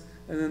link fence,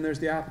 and then there's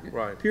the applicant.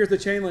 Right. It appears the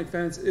chain link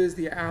fence is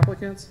the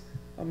applicant's.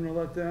 I'm going to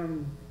let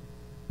them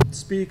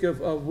speak of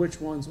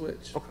which one's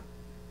which. Okay.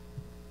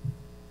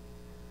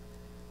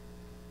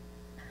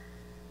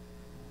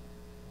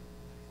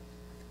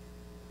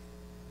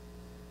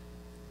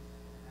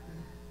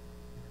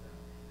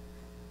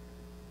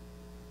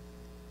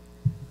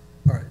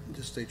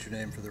 Just state your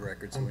name for the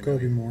record. So I'm we know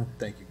Kobe you. Moore.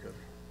 Thank you,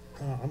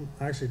 Kobe. I'm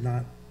actually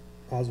not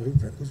positive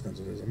whose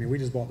fence it is. I mean, we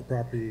just bought the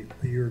property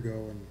a year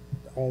ago and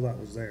all that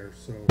was there,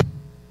 so.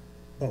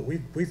 But we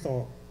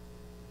thought,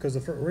 because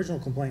the original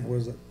complaint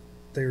was that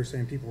they were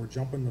saying people were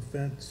jumping the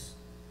fence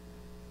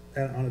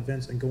on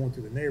events and going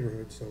through the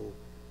neighborhood, so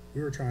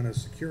we were trying to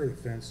secure the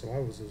fence, so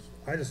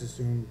I just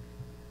assumed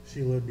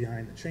she lived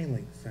behind the chain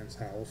link fence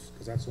house,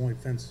 because that's the only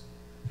fence,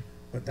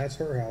 but that's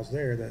her house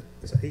there, that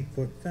is an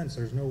 8-foot fence.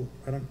 There's no,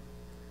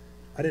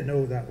 I didn't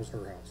know that was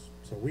her house.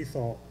 So we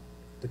thought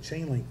the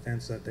chain link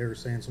fence that they were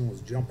saying someone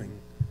was jumping,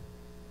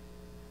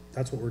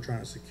 that's what we're trying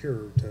to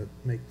secure to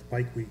make the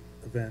bike week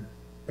event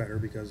better,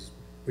 because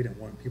we didn't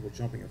want people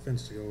jumping a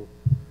fence to go,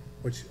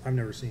 which I've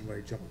never seen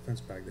anybody jump a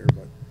fence back there,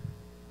 but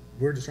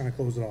we're just trying to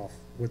close it off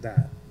with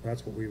that.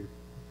 That's what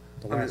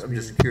I'm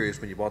just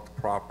curious, when you bought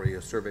the property,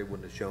 a survey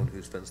wouldn't have shown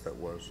whose fence that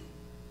was.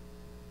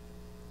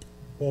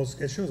 Well,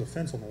 it shows a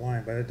fence on the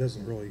line, but it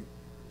doesn't really.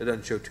 It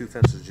doesn't show two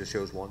fences, it just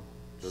shows one?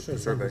 The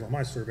survey? On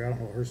my survey, I don't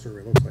know what her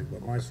survey looks like,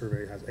 but my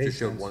survey has a Just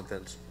showed fence. one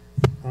fence?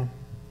 Huh?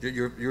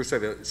 Your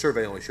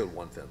survey only showed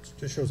one fence?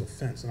 Just shows a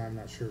fence, and I'm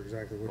not sure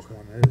exactly which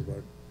one it is,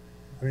 but,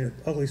 I mean,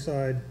 the ugly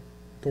side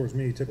towards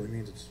me typically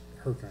means it's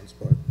her fence,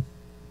 but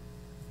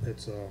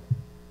it's,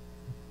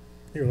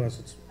 nevertheless,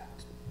 it's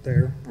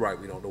there. Right,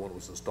 we don't know when it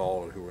was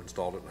installed, or who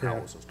installed it, and how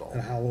it was installed.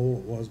 And how old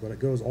it was, but it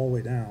goes all the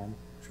way down.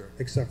 Sure.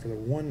 Except for the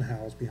one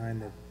house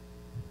behind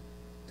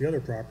the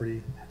other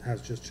property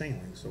has just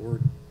chain link, so we're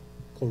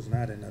closing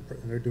that in, and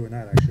they're doing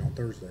that actually on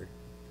Thursday.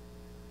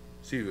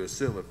 So you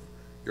assume if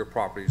your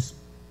property's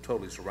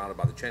totally surrounded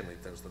by the chain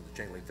link fence, then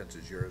the chain link fence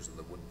is yours, and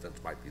the wooden fence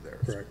might be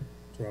theirs. Correct,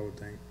 that's what I would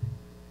think.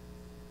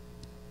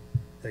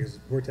 Because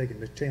we're taking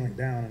the chain link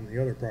down on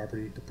the other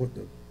property to put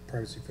the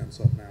privacy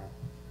fence up now.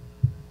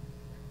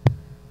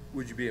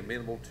 Would you be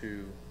amenable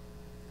to,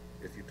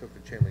 if you took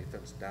the chain link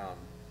fence down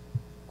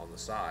on the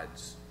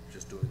sides,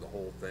 just doing the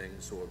whole thing,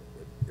 so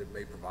it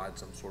may provide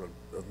some sort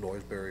of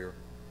noise barrier?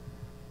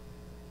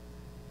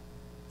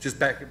 Just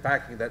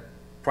backing that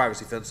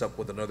privacy fence up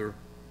with another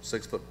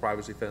 6-foot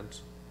privacy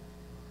fence?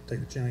 Take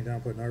the chain link down,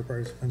 put another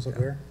privacy fence up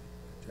there?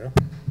 Yeah.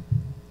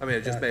 I mean,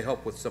 it just may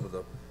help with some of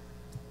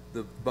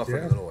the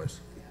buffering of the noise.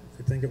 If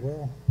you think it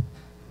will.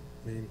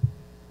 I mean,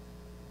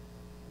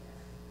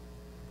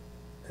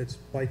 it's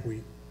bike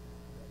week.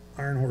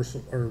 Iron Horse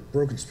or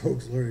Broken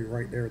Spoke's literally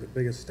right there, the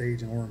biggest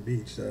stage in Ormond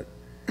Beach. That,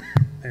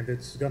 and if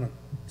it's gonna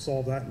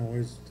solve that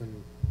noise,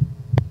 then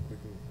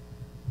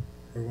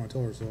we want to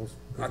tell ourselves.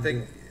 I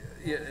think,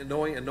 yeah,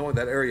 knowing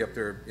that area up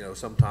there, you know,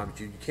 sometimes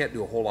you can't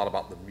do a whole lot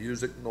about the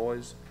music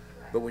noise,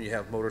 but when you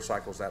have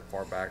motorcycles that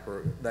far back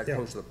or that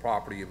close to the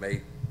property, you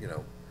may, you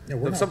know,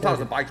 sometimes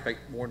the bikes make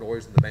more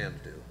noise than the vans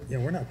do. Yeah,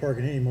 we're not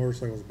parking any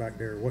motorcycles back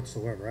there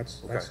whatsoever.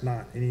 That's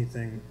not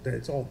anything.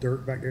 It's all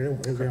dirt back there.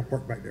 They won't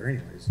park back there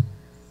anyways.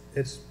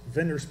 It's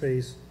vendor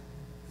space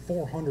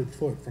 400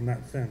 foot from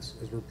that fence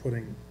as we're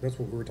putting, that's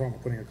what we were talking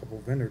about, putting a couple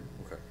of vendor.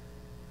 Okay.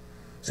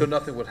 So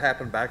nothing would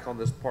happen back on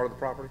this part of the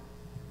property?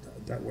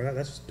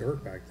 That's just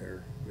dirt back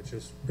there. It's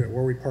just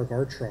where we park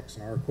our trucks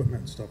and our equipment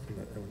and stuff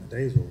when the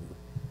day's over.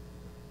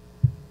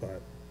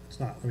 But it's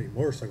not, I mean,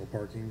 motorcycle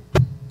parking,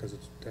 because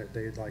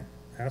they like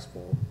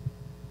asphalt,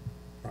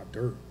 not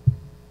dirt.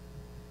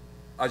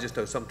 I just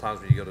know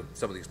sometimes when you go to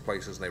some of these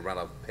places and they run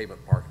out of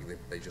pavement parking,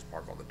 they just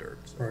park on the dirt.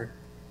 So. Right.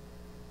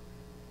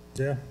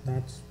 Yeah,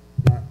 that's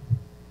not,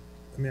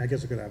 I mean, I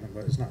guess it could happen,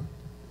 but it's not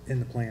in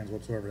the plans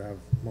whatsoever to have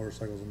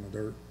motorcycles in the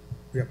dirt.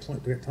 We got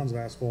tons of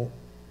asphalt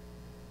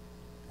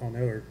on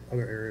the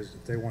other areas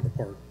if they want to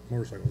park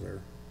motorcycles there.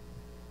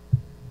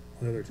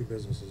 On the other two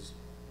businesses.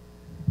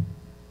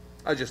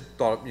 I just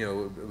thought, you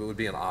know, it would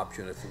be an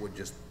option if it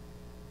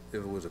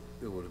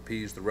would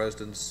appease the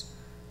residents,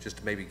 just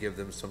to maybe give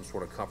them some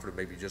sort of comfort,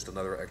 maybe just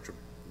another extra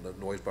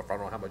noise buffer. I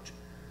don't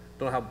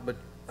know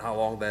how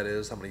long that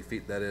is, how many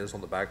feet that is on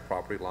the back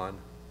property line.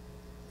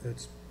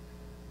 It's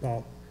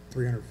about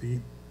 300 feet.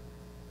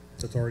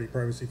 It's already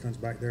privacy fence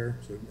back there.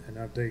 So, and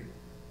I think,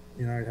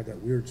 you know, I have that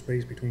weird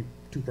space between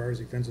two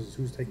privacy fences.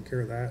 Who's taking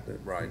care of that?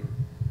 Right.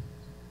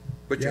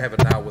 But you have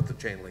it now with the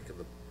chain link and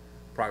the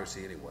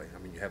privacy anyway.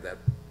 I mean, you have that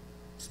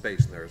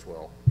space in there as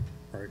well.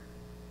 Right.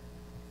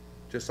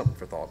 Just something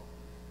for thought.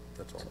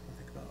 That's all. Something to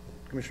think about.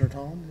 Commissioner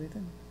Tom,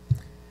 anything?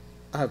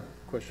 I have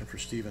a question for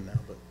Stephen now,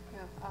 but.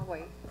 Yeah, I'll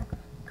wait.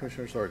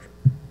 Commissioner Sargent.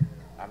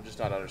 I'm just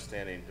not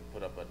understanding to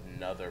put up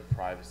another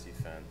privacy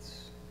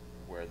fence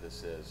where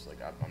this is. Like,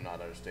 I'm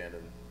not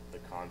understanding the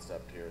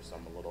concept here, so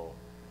I'm a little.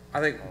 I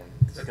think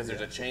because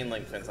there's a chain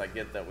link fence. I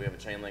get that we have a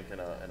chain link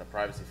and a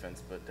privacy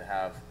fence, but to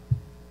have,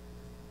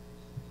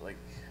 like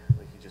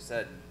you just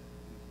said,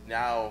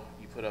 now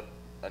you put up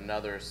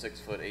another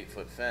 6-foot,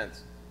 8-foot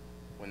fence.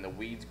 When the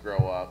weeds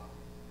grow up,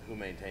 who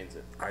maintains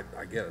it? I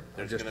get it.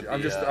 There's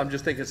I'm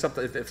just thinking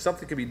something. If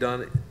something can be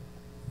done,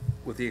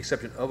 with the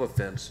exception of a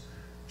fence,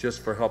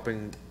 just for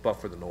helping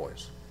buffer the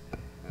noise.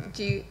 I'm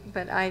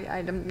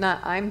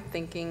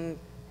thinking,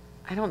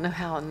 I don't know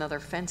how another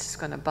fence is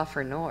going to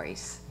buffer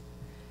noise.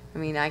 I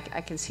mean, I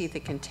can see the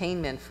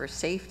containment for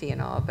safety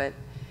and all, but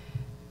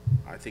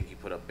I think you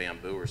put up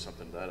bamboo or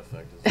something to that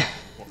effect. Is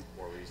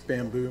more reasonable.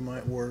 Bamboo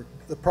might work.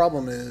 The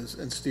problem is,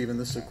 and Stephen,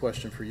 this is a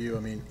question for you. I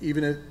mean,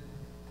 even if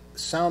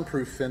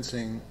soundproof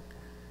fencing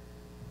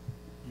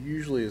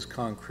usually is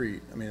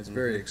concrete. I mean, it's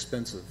very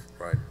expensive.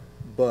 Right.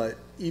 But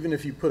even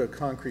if you put a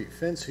concrete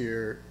fence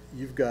here,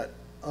 you've got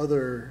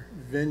other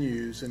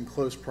venues in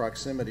close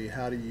proximity.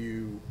 How do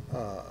you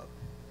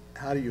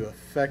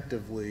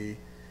effectively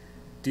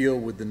deal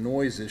with the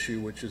noise issue,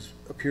 which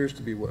appears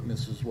to be what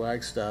Mrs.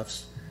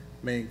 Wagstaff's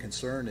main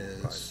concern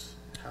is?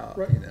 How,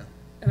 Right. you know.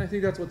 And I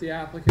think that's what the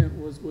applicant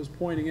was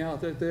pointing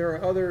out, that there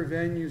are other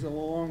venues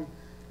along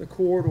the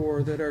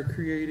corridor that are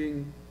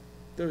creating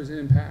those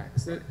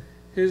impacts. That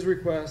his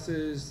request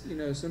is, you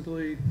know,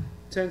 simply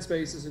 10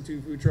 spaces and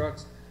 2 food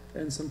trucks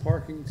and some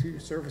parking to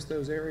service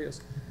those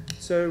areas.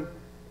 So,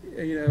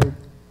 you know,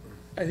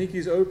 I think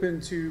he's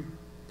open to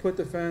put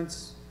the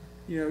fence,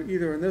 you know,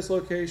 either in this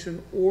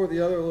location or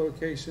the other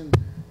location.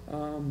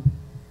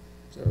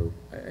 So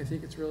I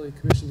think it's really a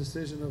commission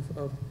decision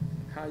of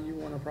how you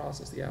want to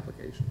process the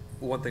application.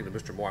 One thing to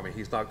Mr. Moore, I mean,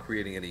 he's not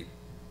creating any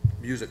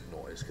music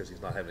noise because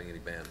he's not having any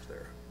bands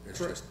there.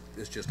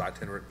 It's just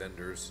itinerant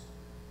vendors,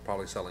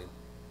 probably selling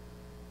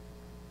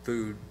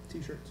food,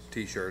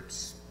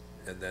 T-shirts,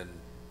 and then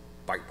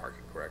bike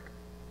parking, correct?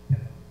 Yeah,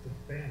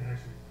 the band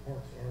actually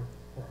parks our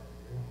park.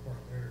 They want to park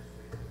theirs,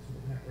 so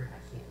it's not right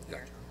next door.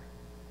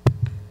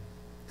 Gotcha.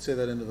 Say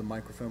that into the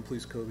microphone,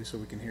 please, Kobe, so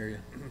we can hear you.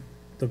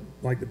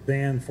 Like the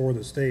band for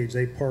the stage,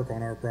 they park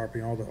on our property,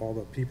 and all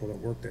the people that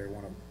work there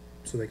want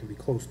to, so they can be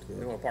close to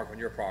They want to park on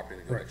your property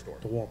and go next door.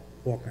 To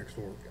walk next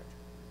door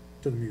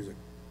to the music.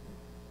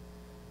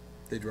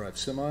 They drive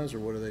semis, or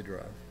what do they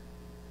drive?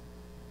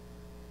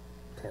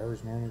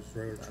 Cars, normally just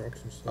regular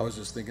trucks and stuff. I was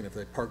just thinking if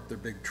they parked their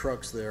big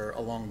trucks there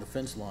along the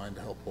fence line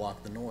to help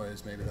block the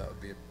noise, maybe that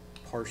would be a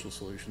partial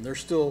solution. They're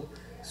still,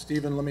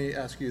 Stephen, let me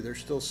ask you, they're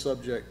still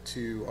subject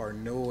to our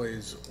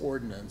noise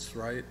ordinance,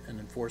 right? And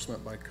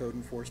enforcement by code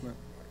enforcement?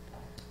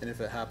 And if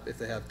they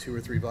have 2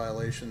 or 3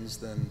 violations,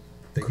 then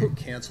they get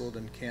canceled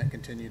and can't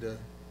continue to?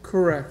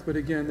 Correct, but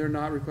again, they're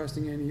not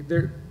requesting any,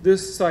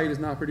 this site is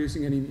not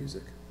producing any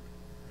music.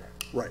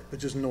 Right, but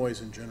just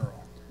noise in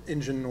general.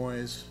 Engine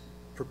noise,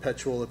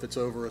 perpetual if it's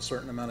over a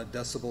certain amount of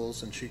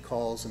decibels and she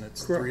calls and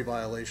it's Correct. 3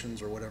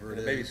 violations or whatever it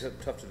is. It may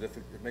be tough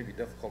it may be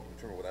difficult to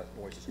determine where that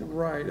noise is coming from.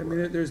 Right, I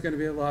mean, there's going to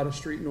be a lot of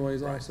street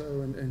noise also,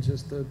 and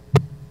just the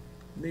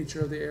nature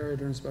of the area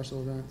during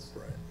special events.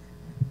 Right.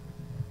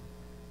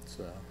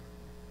 So,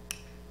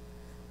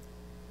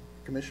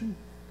 Commission,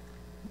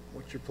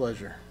 what's your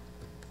pleasure?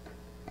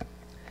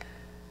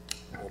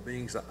 Well,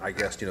 being, I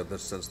guess, you know,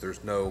 since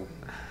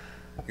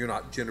you're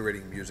not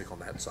generating music on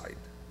that site,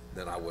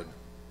 then I would,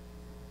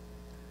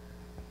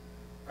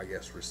 I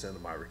guess, rescind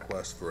my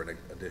request for an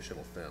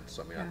additional fence.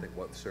 I mean, I think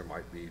what's there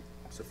might be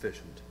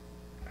sufficient.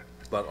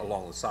 But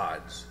along the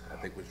sides, I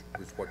think was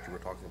what you were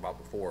talking about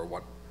before,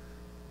 what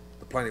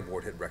the planning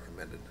board had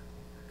recommended.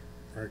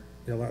 All right,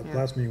 yeah,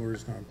 last meeting we were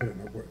just going to put it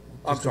in the.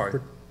 I'm sorry.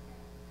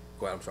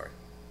 Go ahead, I'm sorry.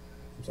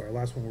 I'm sorry,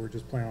 last one we were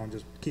just planning on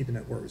just keeping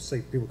it where it was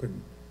safe, people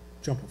couldn't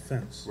jump a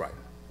fence. Right.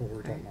 What we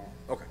were talking about.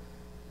 Okay.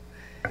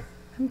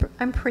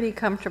 I'm pretty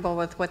comfortable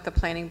with what the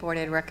planning board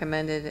had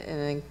recommended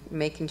and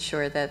making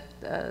sure that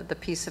the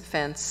piece of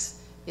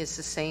fence is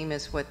the same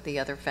as what the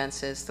other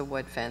fence is, the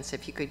wood fence.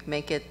 If you could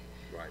make it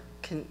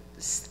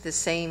the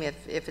same,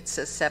 if it's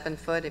a 7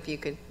 foot, if you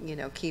could, you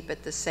know, keep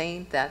it the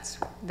same, that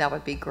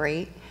would be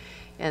great.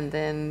 And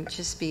then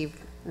just be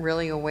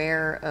really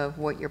aware of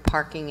what you're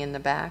parking in the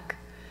back.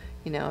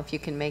 You know, if you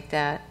can make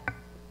that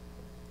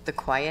the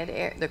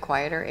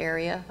quieter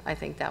area, I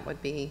think that would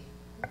be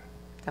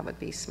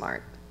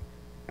smart.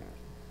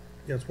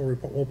 Yeah, that's where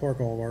we'll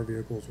park all of our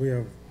vehicles. We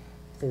have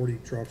 40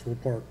 trucks. We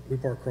park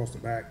across the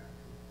back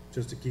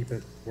just to keep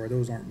it where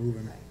those aren't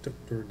moving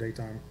during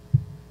daytime.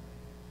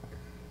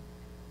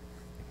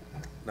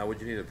 Now,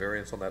 would you need a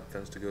variance on that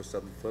fence to go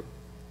 7 foot?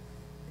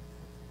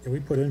 Yeah,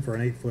 we put in for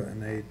an 8 foot,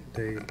 and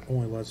they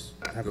only let us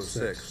have Go a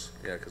 6.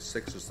 Yeah, because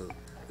 6 is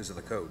in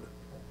the code.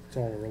 That's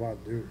all we're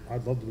allowed to do.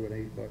 I'd love to do an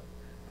 8, but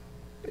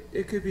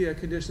It could be a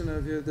condition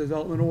of the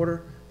development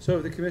order. So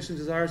if the commission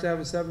desires to have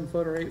a 7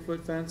 foot or 8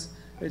 foot fence,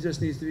 it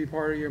just needs to be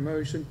part of your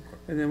motion,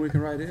 and then we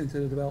can write it into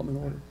the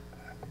development order.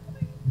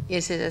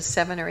 Is it a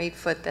 7 or 8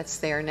 foot that's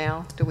there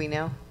now? Do we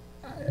know?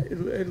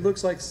 It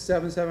looks like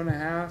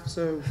 7.5.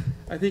 So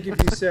I think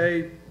if you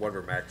say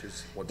whatever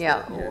matches.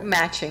 Yeah,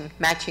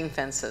 matching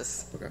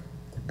fences. Okay.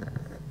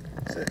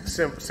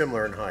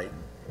 Similar in height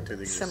to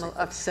the existing.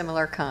 Of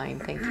similar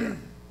kind. Thank you.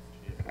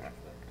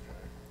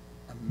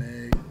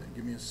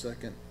 Give me a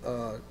second.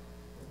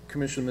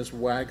 Commissioner Ms.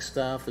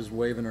 Wagstaff is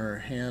waving her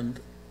hand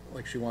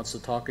like she wants to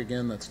talk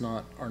again. That's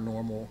not our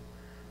normal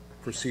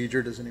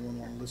procedure. Does anyone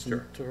want to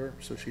listen to her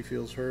so she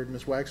feels heard?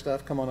 Ms.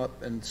 Wagstaff, come on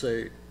up and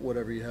say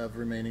whatever you have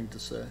remaining to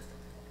say.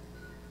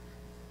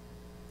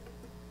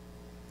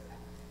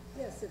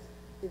 Yes,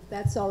 if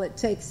that's all it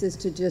takes is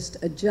to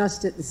just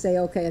adjust it and say,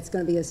 okay, it's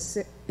going to be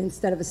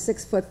instead of a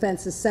 6 foot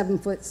fence, a 7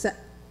 foot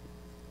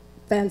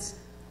fence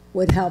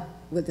would help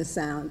with the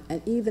sound,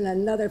 and even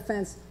another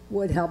fence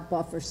would help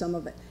buffer some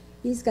of it.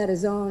 He's got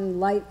his own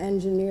light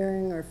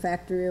engineering or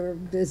factory or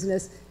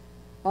business.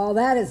 All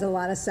that is a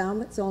lot of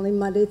sound. It's only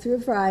Monday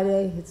through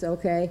Friday. It's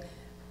okay.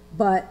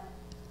 But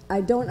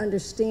I don't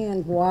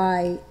understand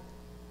why.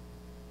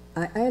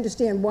 I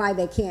understand why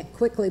they can't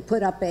quickly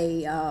put up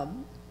a,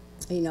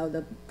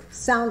 the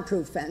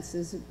soundproof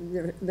fences.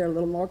 They're a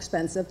little more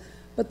expensive.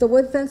 But the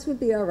wood fence would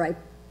be all right.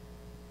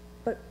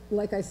 But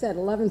like I said,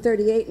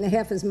 1138 and a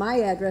half is my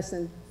address,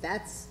 and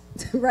that's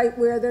right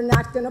where they're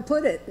not going to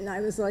put it. And I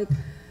was like,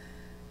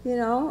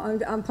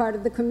 I'm part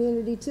of the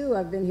community too.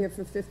 I've been here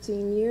for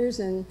 15 years,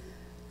 and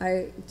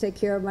I take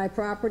care of my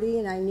property,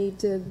 and I need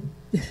to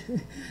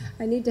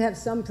I need to have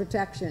some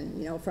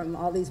protection, from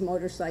all these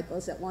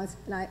motorcycles at once.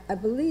 And I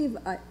believe,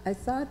 I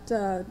thought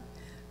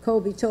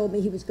Kobe told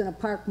me he was going to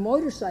park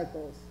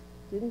motorcycles.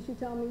 Didn't you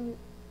tell me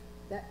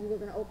that you were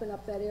going to open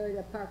up that area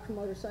to park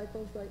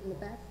motorcycles right in the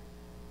back?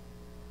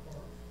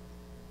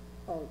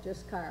 Oh,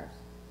 just cars.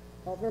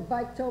 Over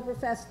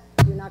Biketoberfest,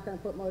 you're not going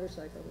to put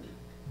motorcycles in.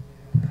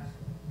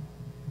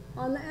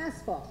 On the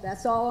asphalt.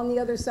 That's all on the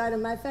other side of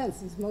my fence,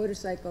 these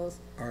motorcycles.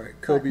 All right,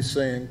 Kobe's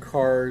saying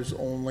cars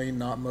only,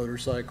 not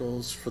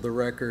motorcycles, for the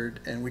record,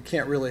 and we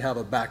can't really have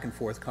a back and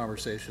forth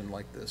conversation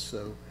like this,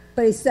 so.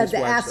 But he said Ms. the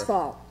Wagstaff.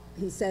 asphalt.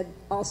 He said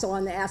also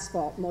on the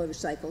asphalt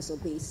motorcycles will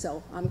be,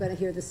 so I'm going to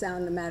hear the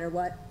sound no matter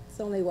what. It's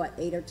only,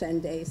 8 or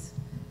 10 days.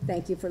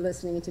 Thank you for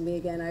listening to me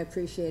again. I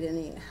appreciate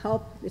any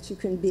help that you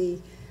can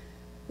be.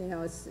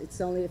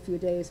 It's only a few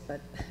days, but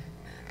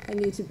I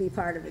need to be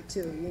part of it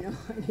too,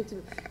 I need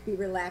to be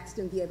relaxed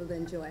and be able to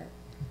enjoy it.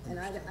 And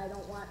I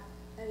don't want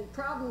any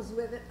problems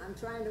with it. I'm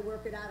trying to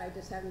work it out. I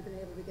just haven't been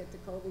able to get to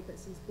Kobe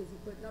because he's busy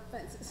putting up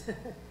fences.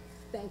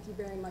 Thank you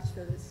very much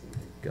for this.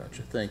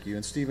 Gotcha, thank you.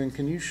 And Stephen,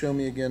 can you show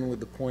me again with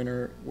the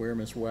pointer where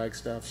Ms.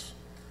 Wagstaff's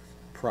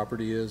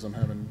property is? I'm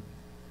having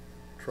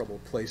trouble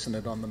placing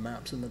it on the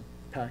maps in the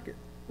packet.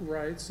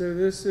 Right, so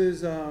this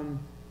is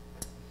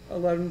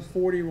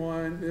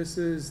 1141. This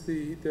is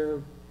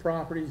the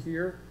property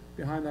here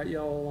behind that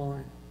yellow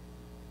line.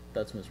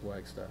 That's Ms.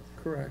 Wagstaff.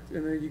 Correct,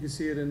 and then you can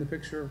see it in the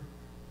picture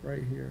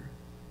right here.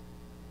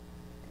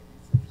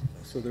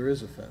 So there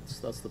is a fence.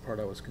 That's the part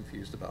I was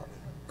confused about.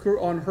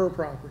 On her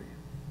property.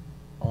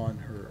 On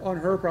her. On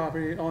her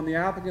property. On the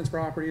applicant's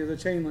property is a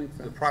chain link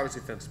fence. The privacy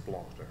fence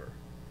belongs to her.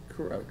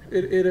 Correct.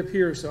 It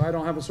appears so. I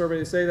don't have a survey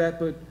to say that,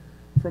 but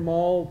from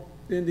all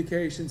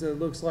indications, it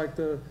looks like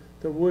the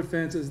wood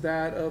fence is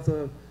that of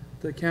the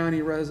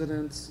county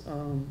residents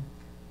on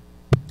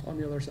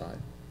the other side.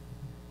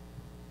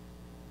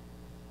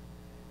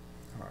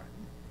 All right.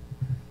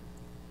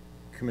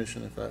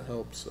 Commission, if that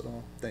helps at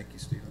all. Thank you,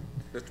 Stephen.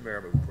 Mr. Mayor,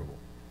 I move approval.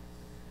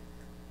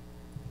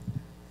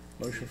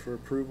 Motion for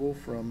approval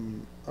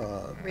from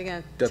we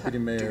gonna Deputy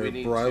Do Mayor we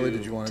need Briley. to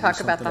Did you want to talk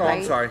do about something? the Oh,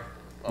 I'm sorry.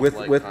 Of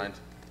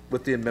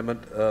With the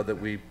amendment that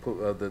we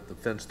put, that the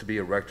fence to be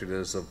erected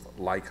is of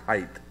like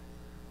height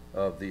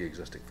of the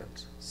existing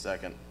fence.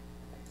 Second.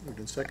 Moved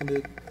and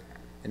seconded.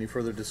 Any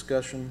further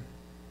discussion?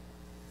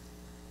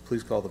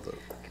 Please call the vote.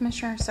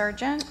 Commissioner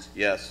Sargent,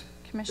 Yes.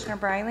 Commissioner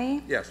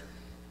Briley, Yes.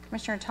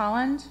 Commissioner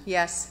Tolland,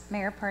 Yes.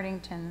 Mayor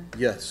Partington.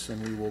 Yes,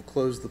 and we will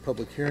close the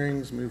public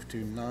hearings, move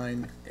to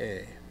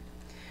 9A.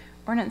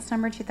 Ordinance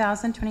number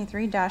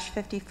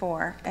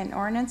 2023-54, an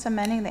ordinance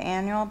amending the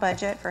annual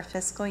budget for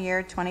fiscal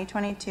year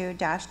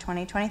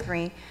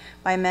 2022-2023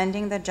 by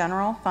amending the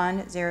General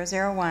Fund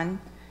 001,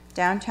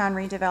 Downtown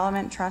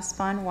Redevelopment Trust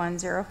Fund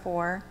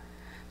 104,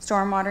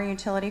 Stormwater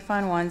Utility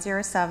Fund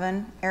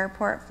 107,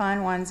 Airport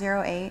Fund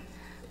 108,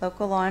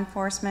 Local Law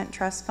Enforcement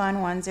Trust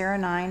Fund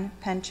 109,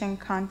 Pension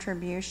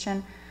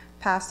Contribution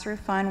Pass-Through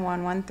Fund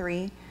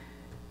 113,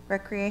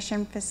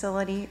 Recreation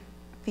Facility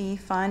Fee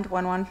Fund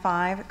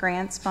 115,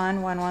 Grants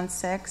Fund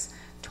 116,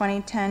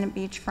 2010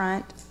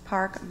 Beachfront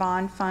Park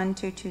Bond Fund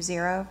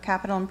 220,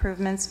 Capital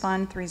Improvements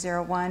Fund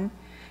 301,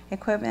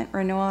 Equipment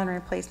Renewal and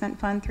Replacement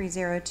Fund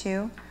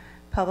 302,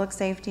 Public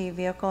Safety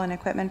Vehicle and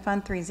Equipment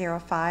Fund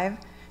 305,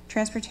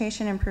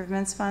 Transportation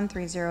Improvements Fund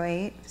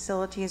 308,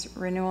 Facilities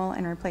Renewal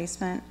and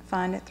Replacement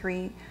Fund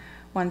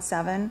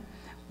 317,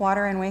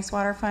 Water and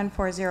Wastewater Fund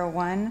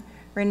 401,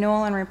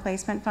 Renewal and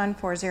Replacement Fund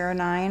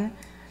 409,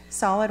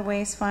 Solid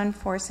Waste Fund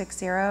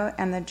 460,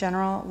 and the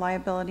General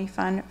Liability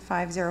Fund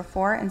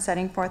 504, and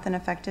setting forth an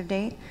effective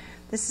date.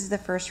 This is the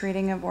first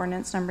reading of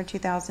ordinance number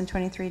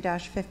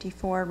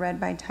 2023-54, read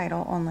by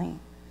title only.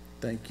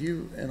 Thank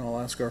you, and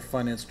I'll ask our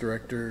Finance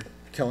Director,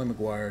 Kelly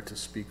McGuire, to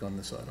speak on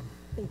this item.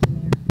 Thank you,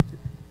 Mayor.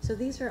 So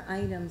these are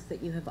items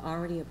that you have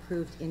already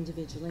approved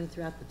individually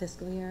throughout the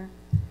fiscal year.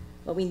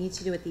 What we need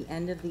to do at the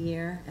end of the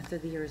year, after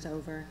the year is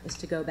over, is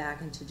to go back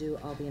and to do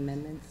all the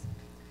amendments.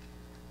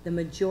 The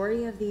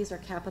majority of these are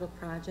capital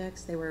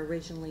projects. They were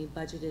originally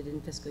budgeted in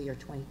fiscal year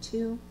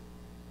 22,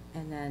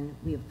 and then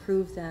we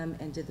approved them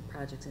and did the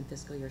projects in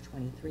fiscal year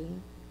 23.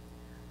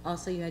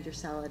 Also, you had your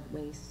solid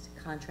waste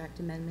contract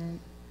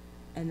amendment,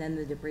 and then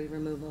the debris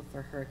removal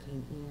for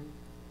Hurricane Ian.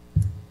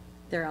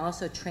 There are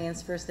also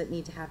transfers that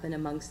need to happen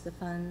amongst the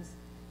funds,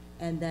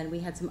 and then we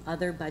had some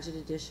other budget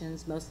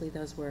additions. Mostly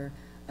those were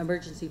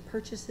emergency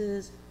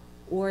purchases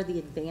or the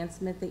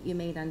advancement that you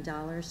made on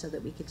dollars so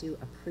that we could do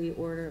a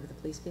pre-order of the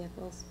police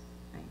vehicles.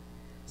 Right.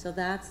 So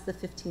that's the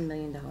 $15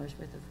 million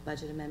worth of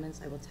budget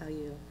amendments. I will tell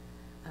you,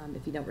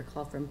 if you don't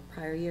recall from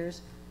prior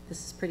years,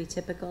 this is pretty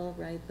typical,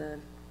 right?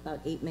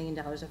 About $8 million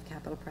of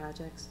capital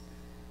projects.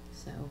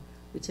 So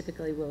we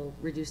typically will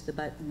reduce the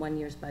 1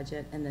 year's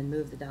budget and then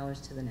move the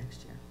dollars to the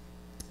next year.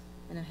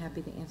 And I'm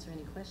happy to answer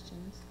any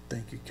questions.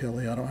 Thank you,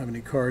 Kelly. I don't have any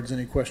cards.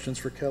 Any questions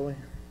for Kelly?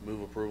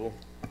 Move approval.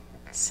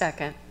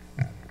 Second.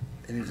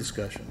 Any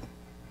discussion?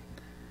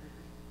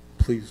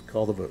 Please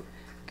call the vote.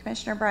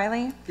 Commissioner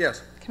Briley?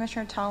 Yes.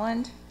 Commissioner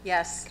Tolland?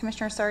 Yes.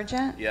 Commissioner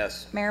Sargent?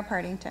 Yes. Mayor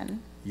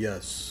Partington?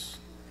 Yes.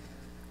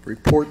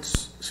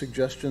 Reports,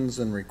 suggestions,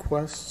 and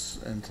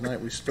requests. And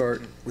tonight we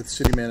start with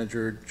City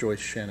Manager Joyce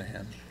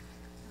Shanahan.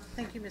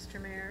 Thank you, Mr.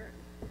 Mayor.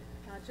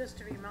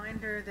 Just a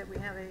reminder that we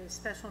have a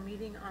special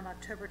meeting on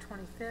October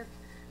 25th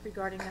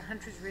regarding the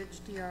Hunters Ridge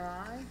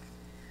DRI.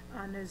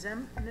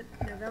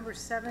 November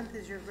 7th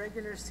is your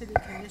regular City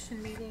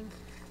Commission meeting,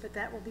 but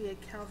that will be at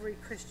Calvary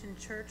Christian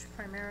Church,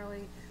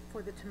 primarily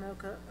for the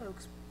Tomoka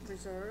Oaks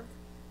Reserve.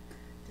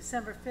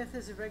 December 5th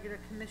is a regular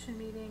commission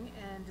meeting,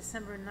 and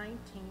December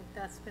 19th,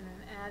 that's been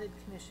an added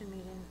commission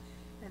meeting,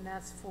 and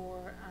that's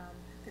for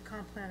the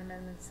comp plan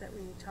amendments that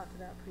we talked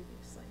about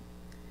previously.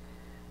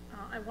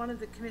 I wanted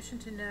the commission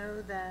to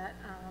know that,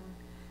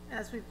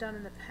 as we've done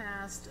in the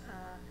past,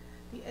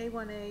 the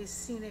A1A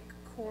Scenic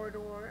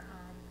Corridor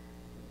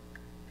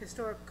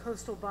Historic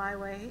Coastal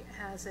Byway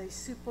has a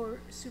super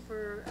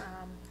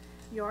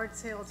yard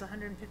sale. It's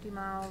 150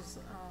 miles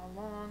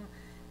long,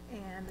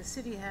 and the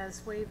city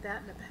has waived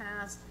that in the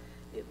past.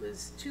 It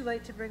was too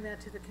late to bring that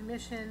to the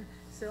commission,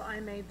 so I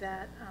made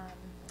that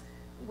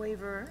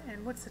waiver.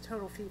 And what's the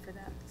total fee for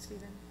that,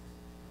 Stephen?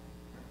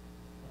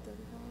 $30?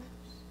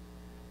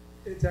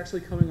 It's actually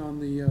coming on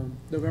the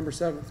November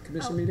 7th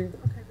commission meeting.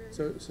 Okay, very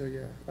So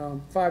yeah,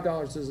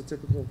 $5 is a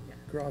typical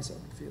garage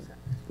selling fee.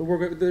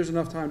 But there's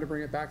enough time to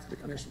bring it back to the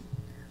commission.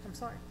 Okay. I'm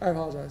sorry. I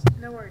apologize.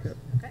 No worries. Yep.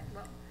 Okay,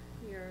 well,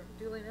 you're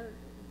duly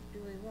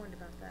warned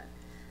about that.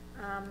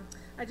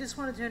 I just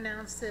wanted to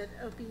announce that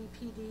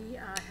OBPD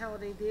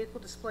held a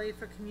vehicle display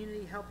for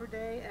Community Helper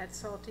Day at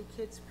Salty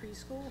Kids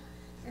Preschool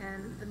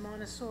and the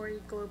Montessori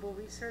Global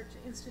Research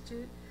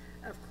Institute.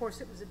 Of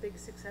course, it was a big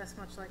success,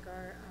 much like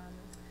our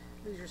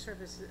leisure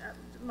services,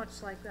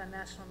 much like the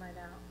National Night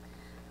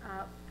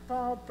Out.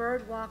 Fall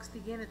bird walks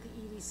begin at the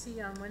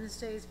EDC on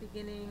Wednesdays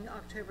beginning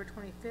October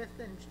 25th,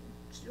 and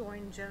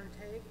join Joan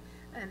Tague.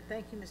 And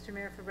thank you, Mr.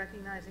 Mayor, for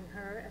recognizing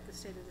her at the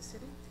State of the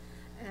City.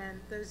 And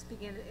those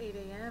begin at 8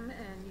 a.m.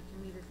 and you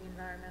can meet at the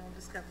Environmental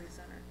Discovery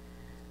Center.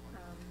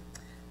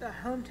 The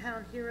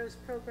Hometown Heroes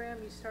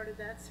program, you started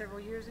that several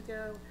years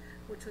ago,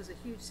 which was a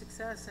huge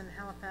success, and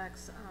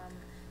Halifax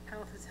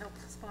Health has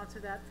helped sponsor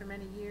that for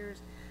many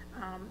years.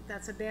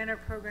 That's a banner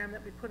program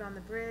that we put on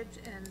the bridge,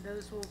 and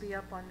those will be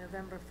up on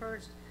November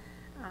 1st.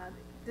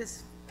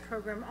 This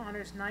program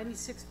honors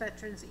 96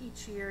 veterans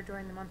each year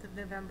during the month of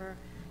November,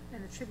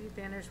 and the tribute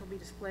banners will be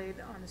displayed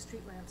on the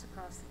street lamps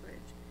across the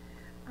bridge.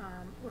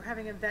 We're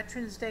having a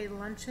Veterans Day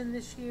luncheon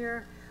this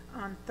year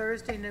on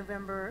Thursday,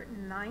 November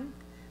 9th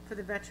for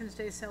the Veterans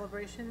Day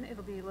celebration.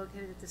 It'll be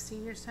located at the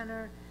Senior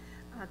Center.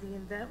 The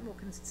event will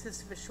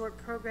consist of a short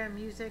program,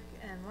 music,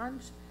 and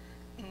lunch,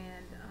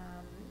 and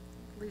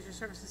Leisure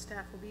Services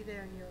staff will be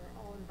there, and you're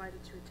all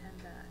invited to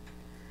attend that.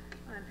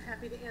 I'm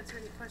happy to answer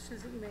any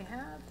questions that you may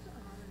have,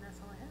 and that's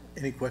all I have.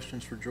 Any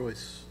questions for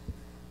Joyce?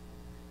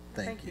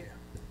 Thank you. you.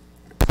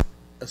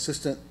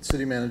 Assistant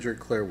City Manager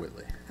Claire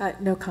Whitley.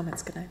 No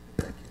comments, good night.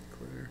 Thank you,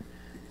 Claire.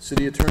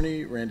 City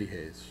Attorney Randy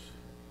Hayes.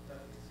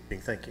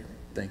 Thank you.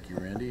 Thank you,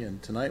 Randy.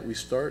 And tonight we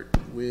start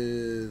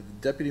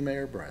with Deputy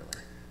Mayor Briley.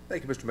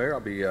 Thank you, Mr. Mayor.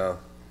 I'll be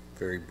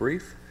very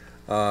brief.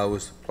 It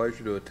was a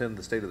pleasure to attend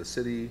the State of the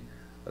City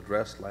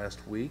address last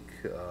week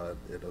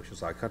at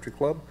Oceanside Country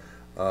Club,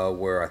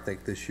 where I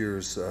think this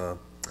year's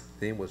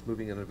theme was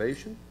moving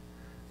innovation.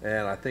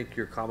 And I think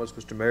your comments,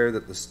 Mr. Mayor,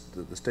 that the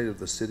state of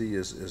the city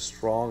is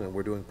strong and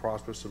we're doing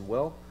prosperous and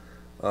well,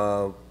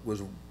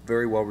 was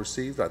very well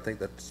received. I think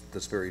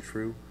that's very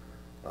true.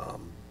 A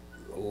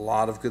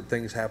lot of good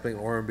things happening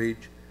in Ormond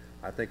Beach.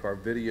 I think our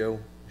video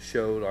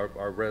showed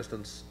our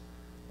residents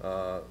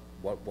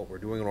what we're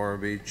doing in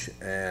Ormond Beach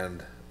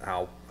and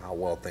how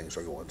well things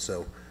are going.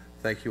 So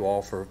thank you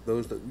all for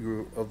those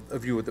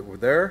of you that were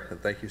there,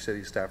 and thank you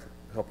city staff for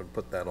helping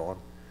put that on.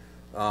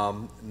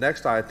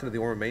 Next, I attended the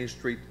Ormond Main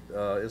Street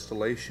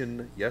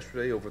installation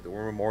yesterday over at the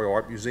Ormond Memorial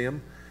Art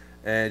Museum,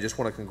 and just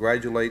want to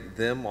congratulate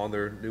them on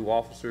their new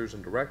officers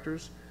and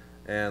directors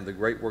and the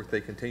great work they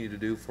continue to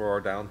do for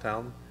our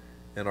downtown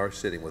and our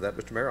city. With that,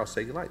 Mr. Mayor, I'll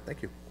say goodnight.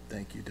 Thank you.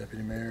 Thank you,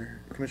 Deputy Mayor.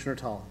 Commissioner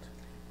Tolland.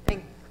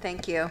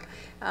 Thank you.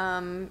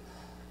 The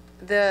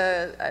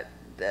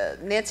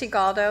Nancy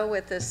Galdo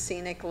with the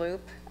scenic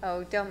loop.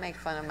 Oh, don't make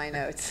fun of my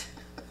notes.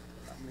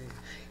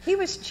 He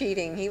was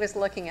cheating. He was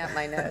looking at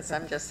my notes.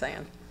 I'm just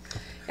saying.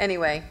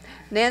 Anyway,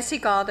 Nancy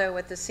Galdo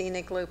with the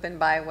Scenic Loop and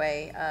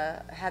Byway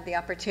had the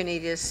opportunity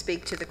to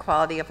speak to the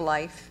quality of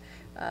life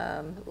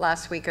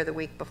last week or the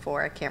week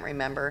before, I can't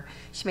remember.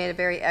 She made a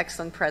very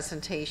excellent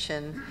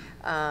presentation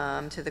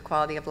to the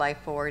Quality of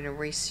Life Board,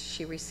 and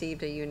she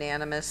received a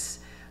unanimous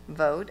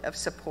vote of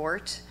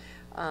support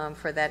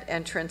for that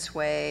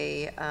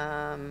entranceway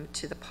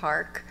to the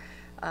park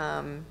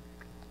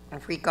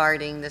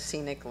regarding the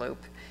scenic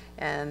loop.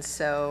 And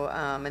so,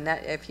 and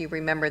that, if you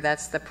remember,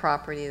 that's the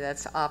property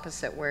that's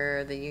opposite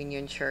where the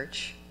Union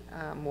Church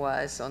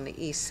was on the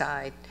east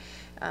side.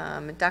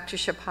 Dr.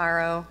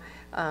 Shapiro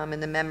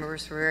and the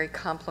members were very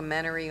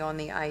complimentary on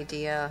the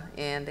idea,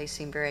 and they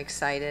seemed very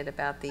excited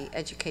about the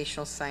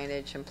educational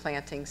signage and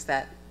plantings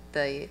that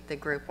the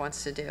group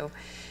wants to do.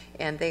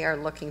 And they are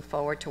looking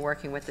forward to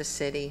working with the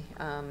city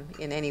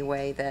in any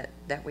way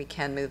that we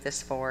can move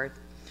this forward.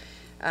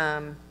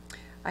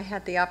 I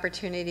had the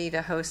opportunity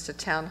to host a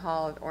town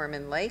hall at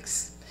Ormond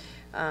Lakes.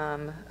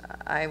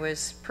 I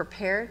was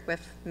prepared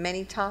with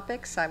many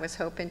topics I was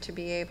hoping to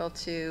be able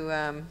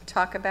to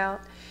talk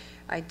about.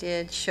 I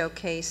did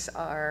showcase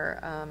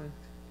our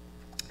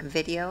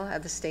video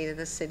of the state of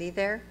the city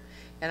there,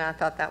 and I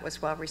thought that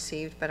was well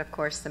received. But of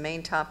course, the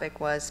main topic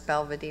was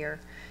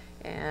Belvedere,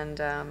 and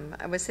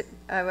I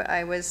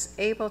was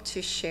able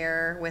to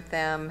share with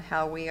them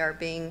how we are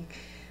being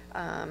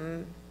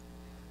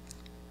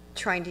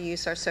trying to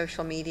use our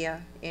social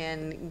media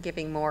and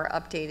giving more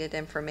updated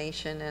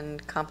information,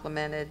 and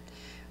complimented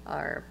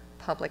our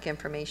public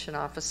information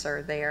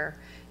officer there,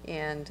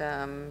 and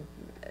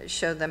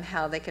showed them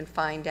how they can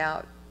find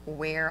out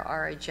where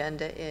our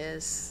agenda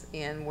is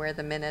and where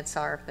the minutes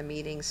are of the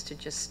meetings, to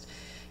just,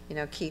 you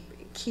know,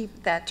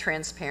 keep that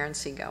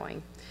transparency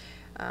going.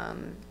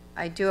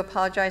 I do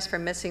apologize for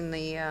missing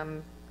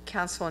the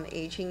Council on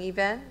Aging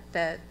event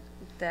that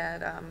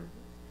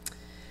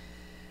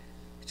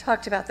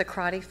talked about the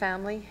Crotty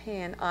family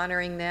and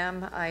honoring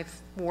them.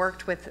 I've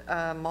worked with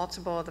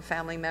multiple of the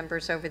family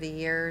members over the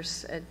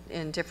years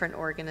in different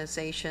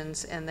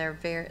organizations, and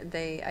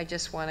I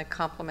just want to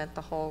compliment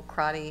the whole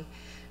Crotty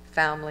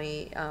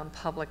family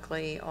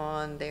publicly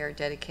on their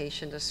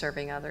dedication to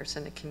serving others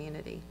in the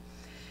community.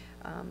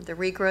 The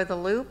Regrow the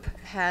Loop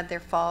had their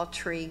fall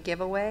tree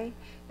giveaway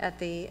at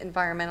the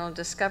Environmental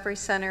Discovery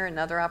Center,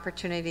 another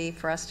opportunity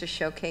for us to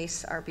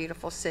showcase our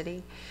beautiful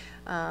city.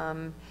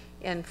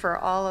 And for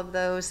all of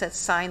those that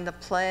signed the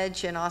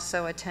pledge and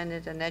also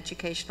attended an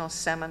educational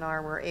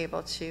seminar, were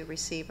able to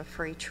receive a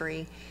free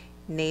tree,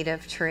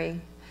 native tree.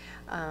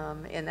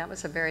 And that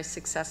was a very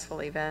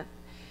successful event.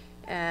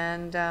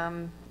 And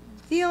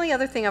the only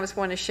other thing I was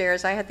wanting to share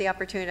is I had the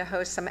opportunity to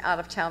host some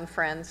out-of-town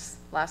friends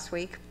last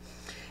week.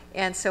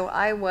 And so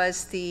I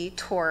was the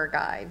tour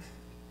guide,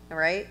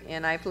 right?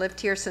 And I've lived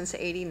here since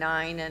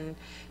 '89, and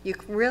you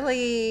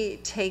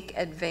really take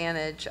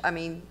advantage, I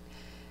mean,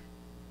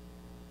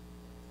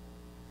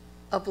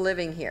 of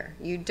living here.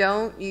 You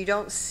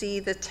don't see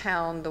the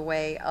town the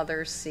way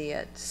others see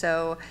it.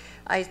 So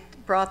I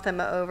brought them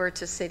over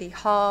to City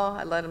Hall.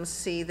 I let them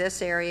see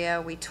this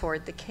area. We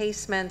toured the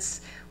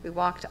casements. We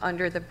walked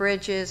under the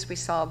bridges. We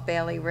saw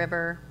Bailey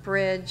River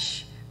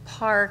Bridge,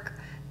 Park,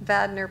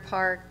 Vadner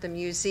Park, the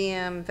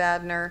museum,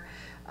 Vadner,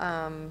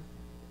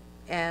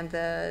 and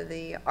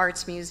the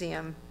Arts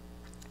Museum.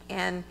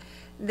 And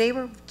they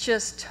were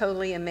just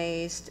totally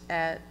amazed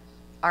at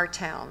our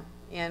town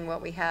and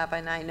what we have.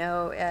 And I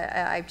know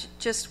I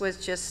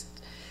was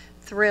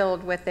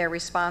thrilled with their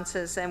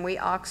responses. And we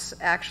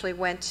actually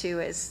went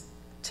to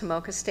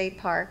Tomoka State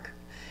Park,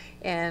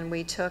 and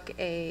we took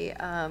a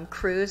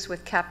cruise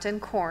with Captain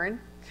Corn,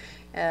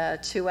 a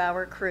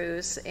 2-hour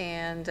cruise,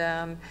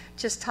 and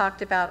just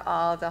talked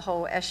about the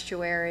whole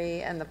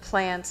estuary and the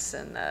plants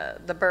and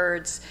the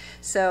birds.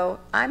 So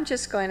I'm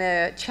just going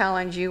to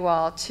challenge you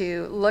all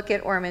to look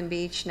at Ormond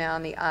Beach now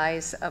in the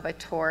eyes of a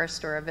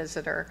tourist or a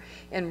visitor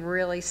and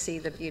really see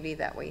the beauty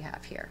that we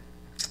have here.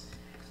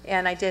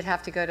 And I did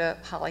have to go to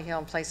Holly Hill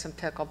and play some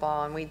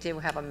pickleball, and we do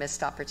have a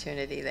missed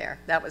opportunity there.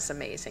 That was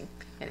amazing.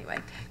 Anyway,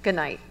 good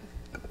night.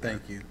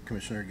 Thank you,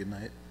 Commissioner. Good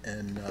night.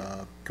 And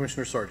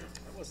Commissioner Sargent.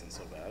 That wasn't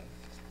so bad.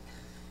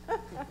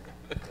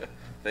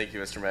 Thank you,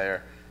 Mr.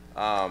 Mayor.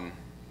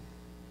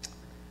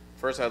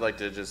 First, I'd like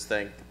to just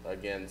thank,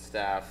 again,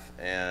 staff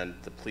and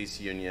the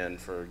police union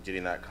for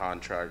getting that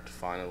contract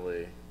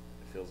finally. It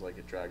feels like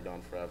it dragged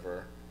on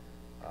forever.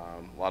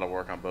 A lot of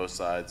work on both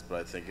sides, but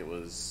I think it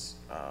was,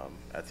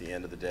 at the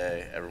end of the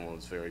day, everyone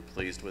was very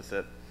pleased with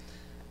it.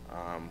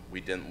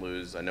 We didn't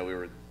lose. I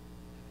know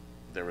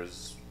there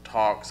was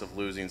talks of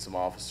losing some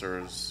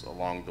officers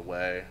along the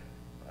way.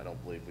 I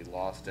don't believe we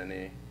lost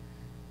any.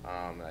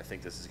 And I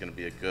think this is going to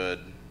be a good,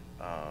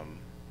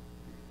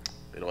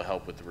 it'll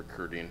help with the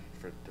recruiting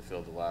to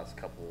fill the last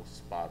couple of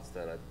spots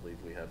that I believe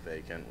we have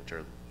vacant, which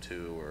are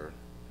 2 or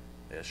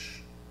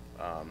ish.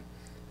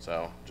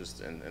 So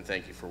just, and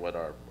thank you for what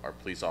our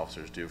police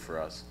officers do for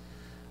us.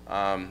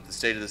 The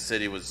State of the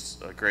City was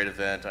a great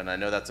event, and I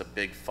know that's a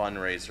big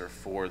fundraiser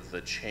for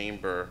the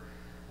chamber.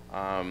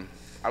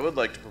 I would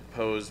like to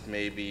propose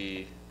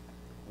maybe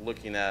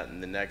looking at in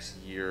the next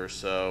year or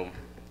so,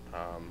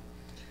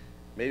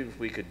 maybe if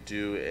we could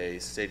do a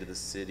State of the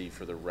City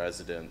for the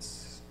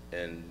residents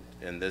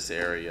in this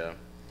area,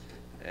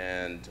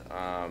 And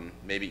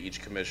maybe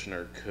each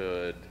commissioner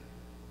could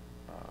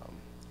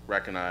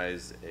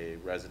recognize a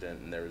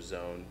resident in their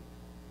zone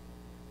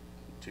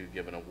to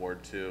give an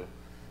award to.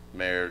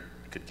 Mayor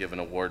could give an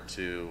award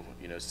to,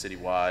 you know,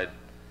 citywide,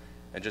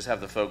 and just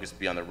have the focus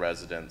be on the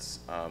residents,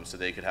 so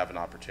they could have an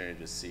opportunity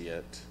to see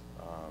it,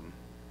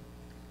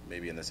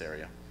 maybe in this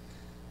area.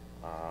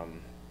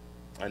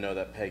 I know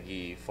that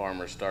Peggy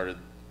Farmer started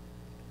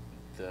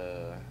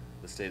the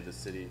State of the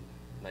City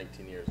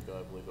 19 years ago,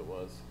 I believe it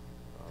was.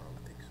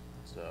 I think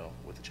so,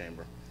 with the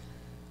chamber.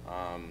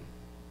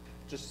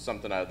 Just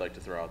something I'd like to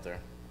throw out there.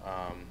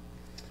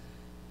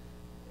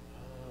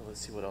 Let's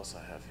see what else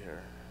I have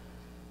here.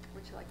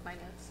 Would you like my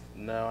notes?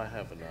 No, I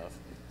have enough.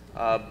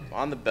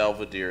 On the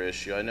Belvedere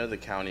issue, I know the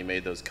county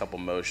made those couple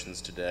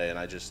motions today, and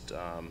I just,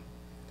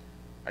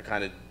 I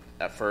kind of,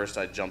 at first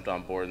I jumped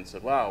on board and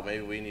said, wow,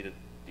 maybe we need to,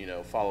 you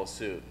know, follow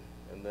suit.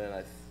 And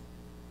then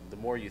the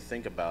more you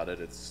think about it,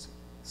 it's,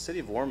 the city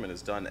of Ormond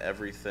has done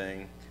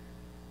everything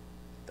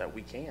that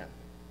we can.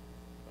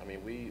 I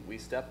mean, we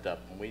stepped up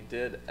and we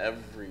did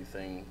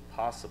everything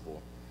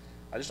possible.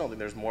 I just don't think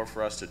there's more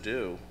for us to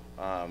do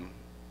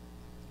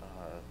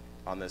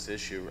on this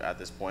issue at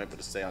this point, but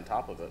to stay on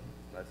top of it.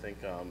 I think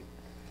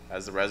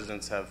as the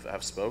residents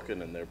have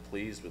spoken and they're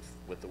pleased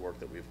with the work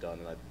that we've done,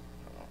 and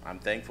I'm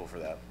thankful for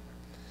that.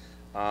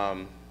 Let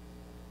me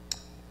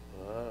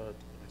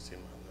see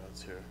my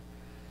notes here.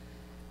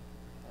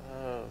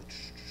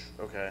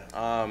 Okay.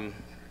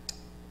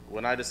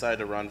 When I decided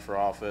to run for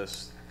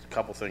office, a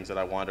couple things that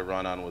I wanted to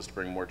run on was to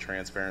bring more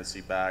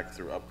transparency back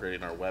through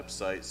upgrading our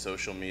website,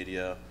 social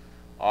media,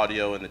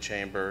 audio in the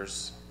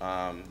chambers,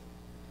 and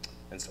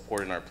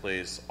supporting our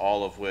police,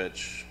 all of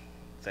which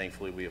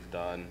thankfully we have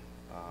done.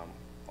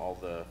 All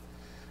the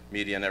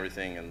media and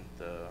everything, and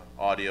the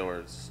audio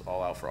is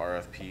all out for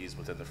RFPs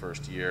within the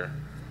first year.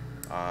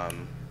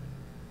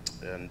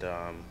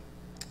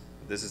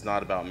 This is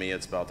not about me,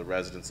 it's about the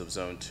residents of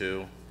Zone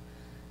 2,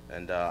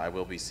 and I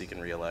will be seeking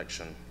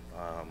re-election.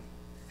 I'll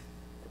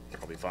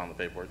be filing the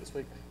paperwork this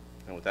week.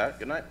 And with that,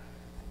 good night.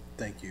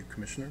 Thank you,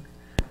 Commissioner.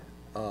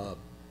 I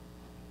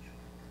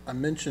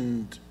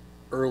mentioned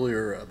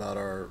earlier about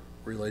our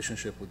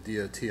relationship with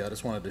DOT. I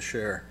just wanted to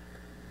share,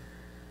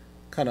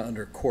 kind of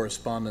under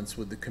correspondence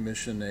with the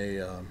commission,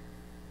 a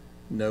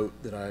note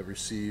that I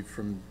received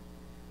from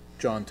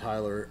John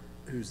Tyler,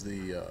 who's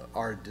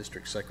our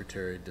district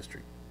secretary,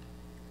 District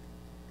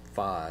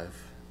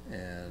 5,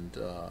 and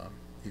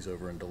he's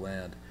over in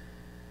DeLand.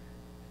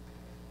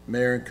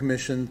 Mayor and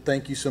Commission,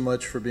 thank you so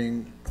much for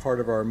being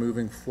part of our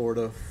Moving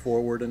Florida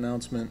Forward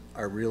announcement.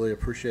 I really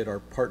appreciate our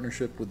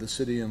partnership with the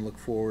city and look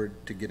forward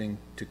to getting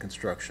to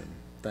construction.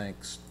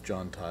 Thanks,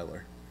 John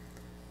Tyler.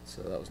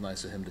 So that was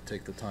nice of him to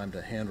take the time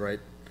to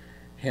handwrite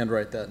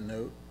that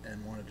note,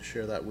 and wanted to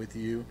share that with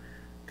you.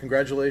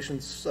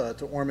 Congratulations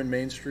to Ormond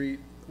Main Street.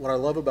 What I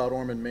love about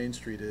Ormond Main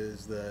Street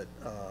is that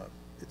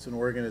it's an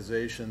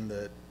organization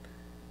that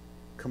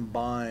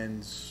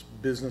combines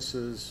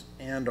businesses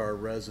and our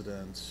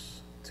residents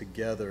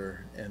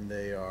together, and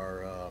they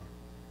are,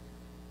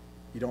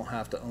 you don't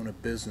have to own a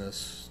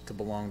business to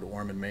belong to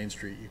Ormond Main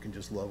Street. You can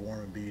just love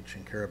Ormond Beach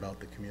and care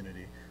about the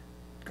community.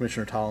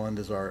 Commissioner Tolland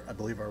is I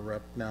believe our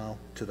rep now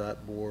to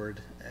that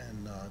board,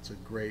 and it's a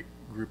great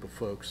group of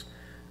folks.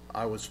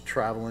 I was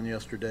traveling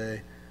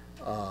yesterday,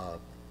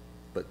 but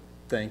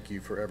thank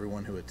you for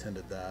everyone who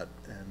attended that.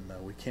 And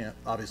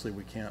obviously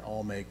we can't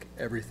all make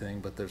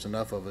everything, but there's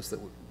enough of us that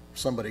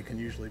somebody can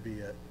usually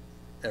be at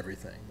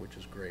everything, which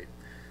is great.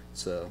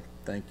 So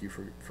thank you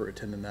for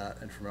attending that,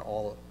 and from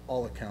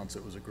all accounts,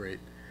 it was a great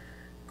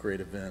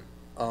event.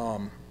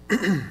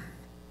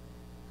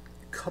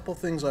 Couple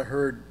things I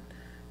heard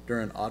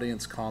during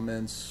audience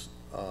comments: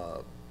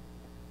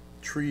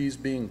 trees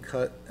being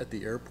cut at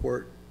the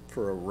airport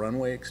for a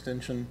runway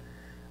extension.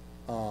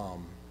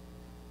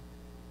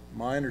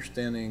 My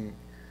understanding,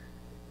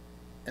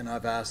 and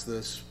I've asked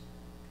this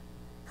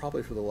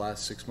probably for the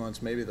last 6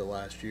 months, maybe the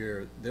last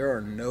year, there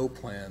are no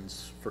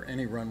plans for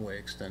any runway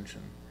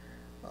extension.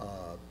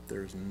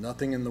 There's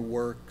nothing in the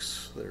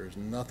works. There's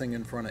nothing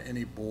in front of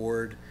any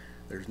board.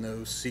 There's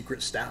no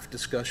secret staff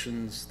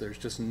discussions. There's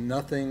just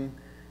nothing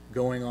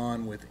going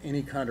on with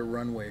any kind of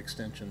runway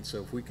extension.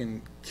 So if we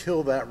can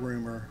kill that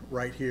rumor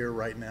right here,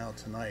 right now,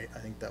 tonight, I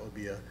think that would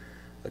be a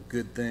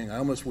good thing. I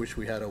almost wish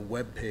we had a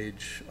web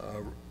page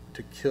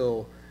to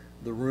kill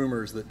the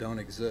rumors that don't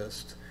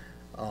exist,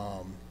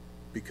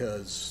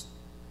 because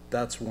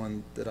that's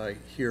one that I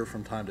hear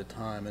from time to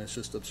time, and it's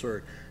just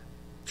absurd.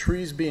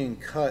 Trees being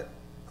cut,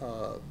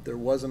 there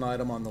was an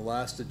item on the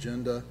last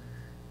agenda.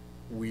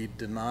 We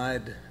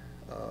denied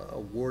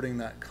awarding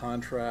that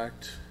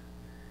contract,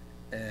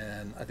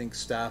 and I think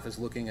staff is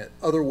looking at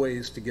other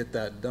ways to get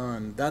that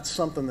done. That's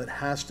something that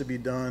has to be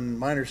done.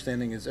 My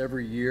understanding is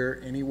every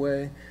year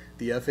anyway.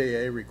 The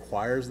FAA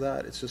requires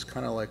that. It's just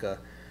kind of like a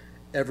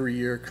every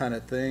year kind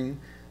of thing.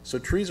 So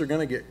trees are going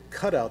to get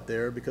cut out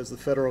there because the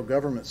federal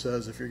government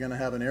says if you're going to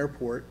have an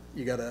airport,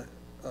 you got to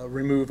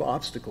remove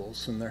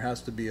obstacles, and there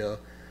has to be a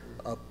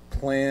a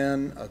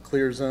plan, a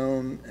clear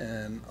zone,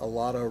 and a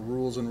lot of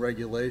rules and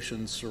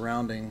regulations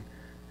surrounding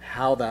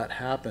how that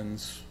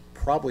happens,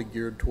 probably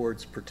geared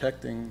towards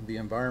protecting the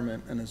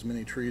environment and as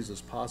many trees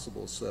as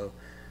possible. So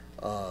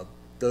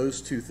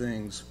those two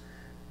things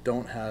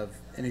don't have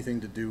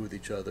anything to do with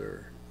each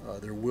other.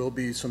 There will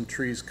be some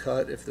trees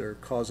cut if they're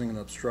causing an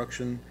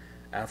obstruction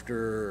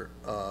after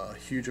a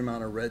huge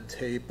amount of red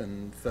tape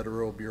and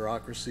federal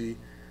bureaucracy,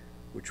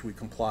 which we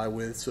comply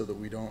with so that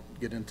we don't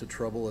get into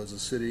trouble as a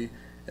city.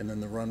 And then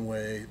the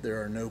runway,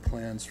 there are no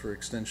plans for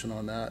extension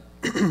on that.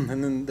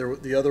 And then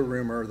the other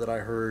rumor that I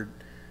heard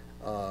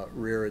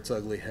rear its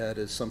ugly head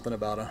is something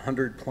about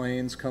 100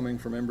 planes coming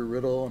from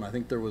Embry-Riddle, and I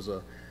think there was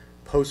a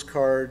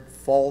postcard,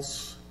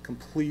 false,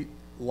 complete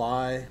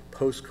lie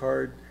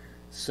postcard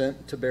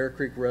sent to Bear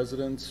Creek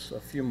residents a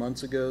few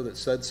months ago that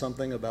said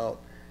something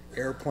about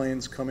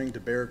airplanes coming to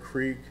Bear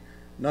Creek.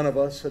 None of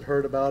us had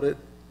heard about it.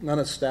 None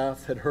of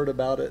staff had heard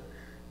about it.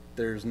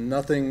 There's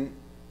nothing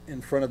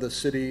in front of the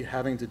city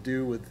having to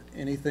do with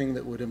anything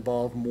that would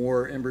involve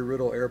more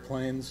Embry-Riddle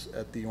airplanes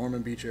at the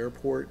Ormond Beach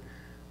Airport.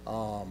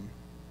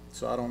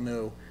 So I don't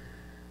know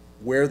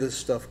where this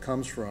stuff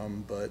comes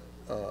from, but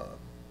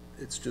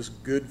it's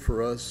just good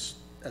for us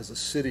as a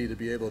city to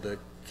be able to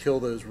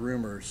kill those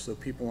rumors so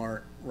people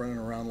aren't running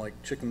around like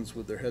chickens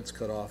with their heads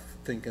cut off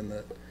thinking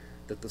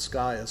that the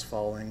sky is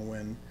falling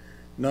when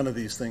none of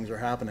these things are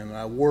happening. And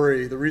I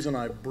worry, the reason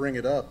I bring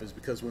it up is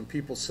because when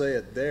people say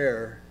it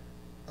there,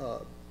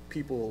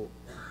 people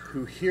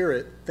who hear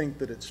it think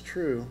that it's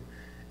true,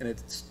 and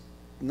it's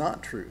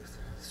not truth.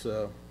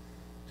 So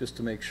just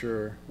to make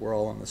sure we're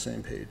all on the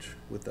same page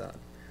with that.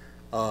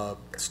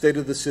 State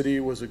of the City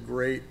was a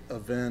great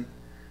event,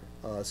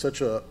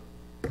 such a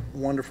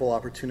wonderful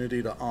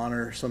opportunity to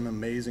honor some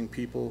amazing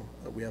people.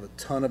 We have a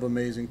ton of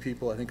amazing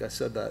people. I think I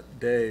said that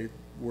day,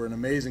 we're an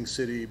amazing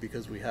city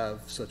because we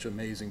have such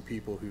amazing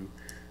people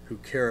who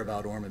care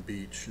about Ormond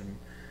Beach. And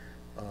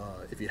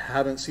if you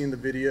haven't seen the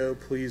video,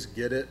 please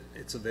get it.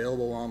 It's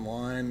available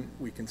online.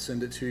 We can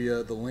send it to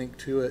you, the link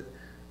to it.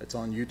 It's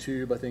on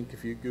YouTube, I think,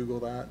 if you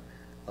Google that.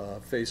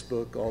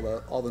 Facebook,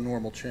 all the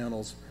normal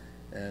channels.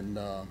 And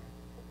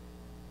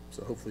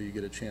so hopefully you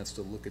get a chance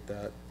to look at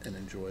that and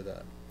enjoy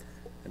that.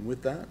 And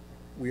with that,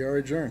 we are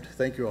adjourned.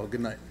 Thank you all.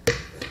 Good night.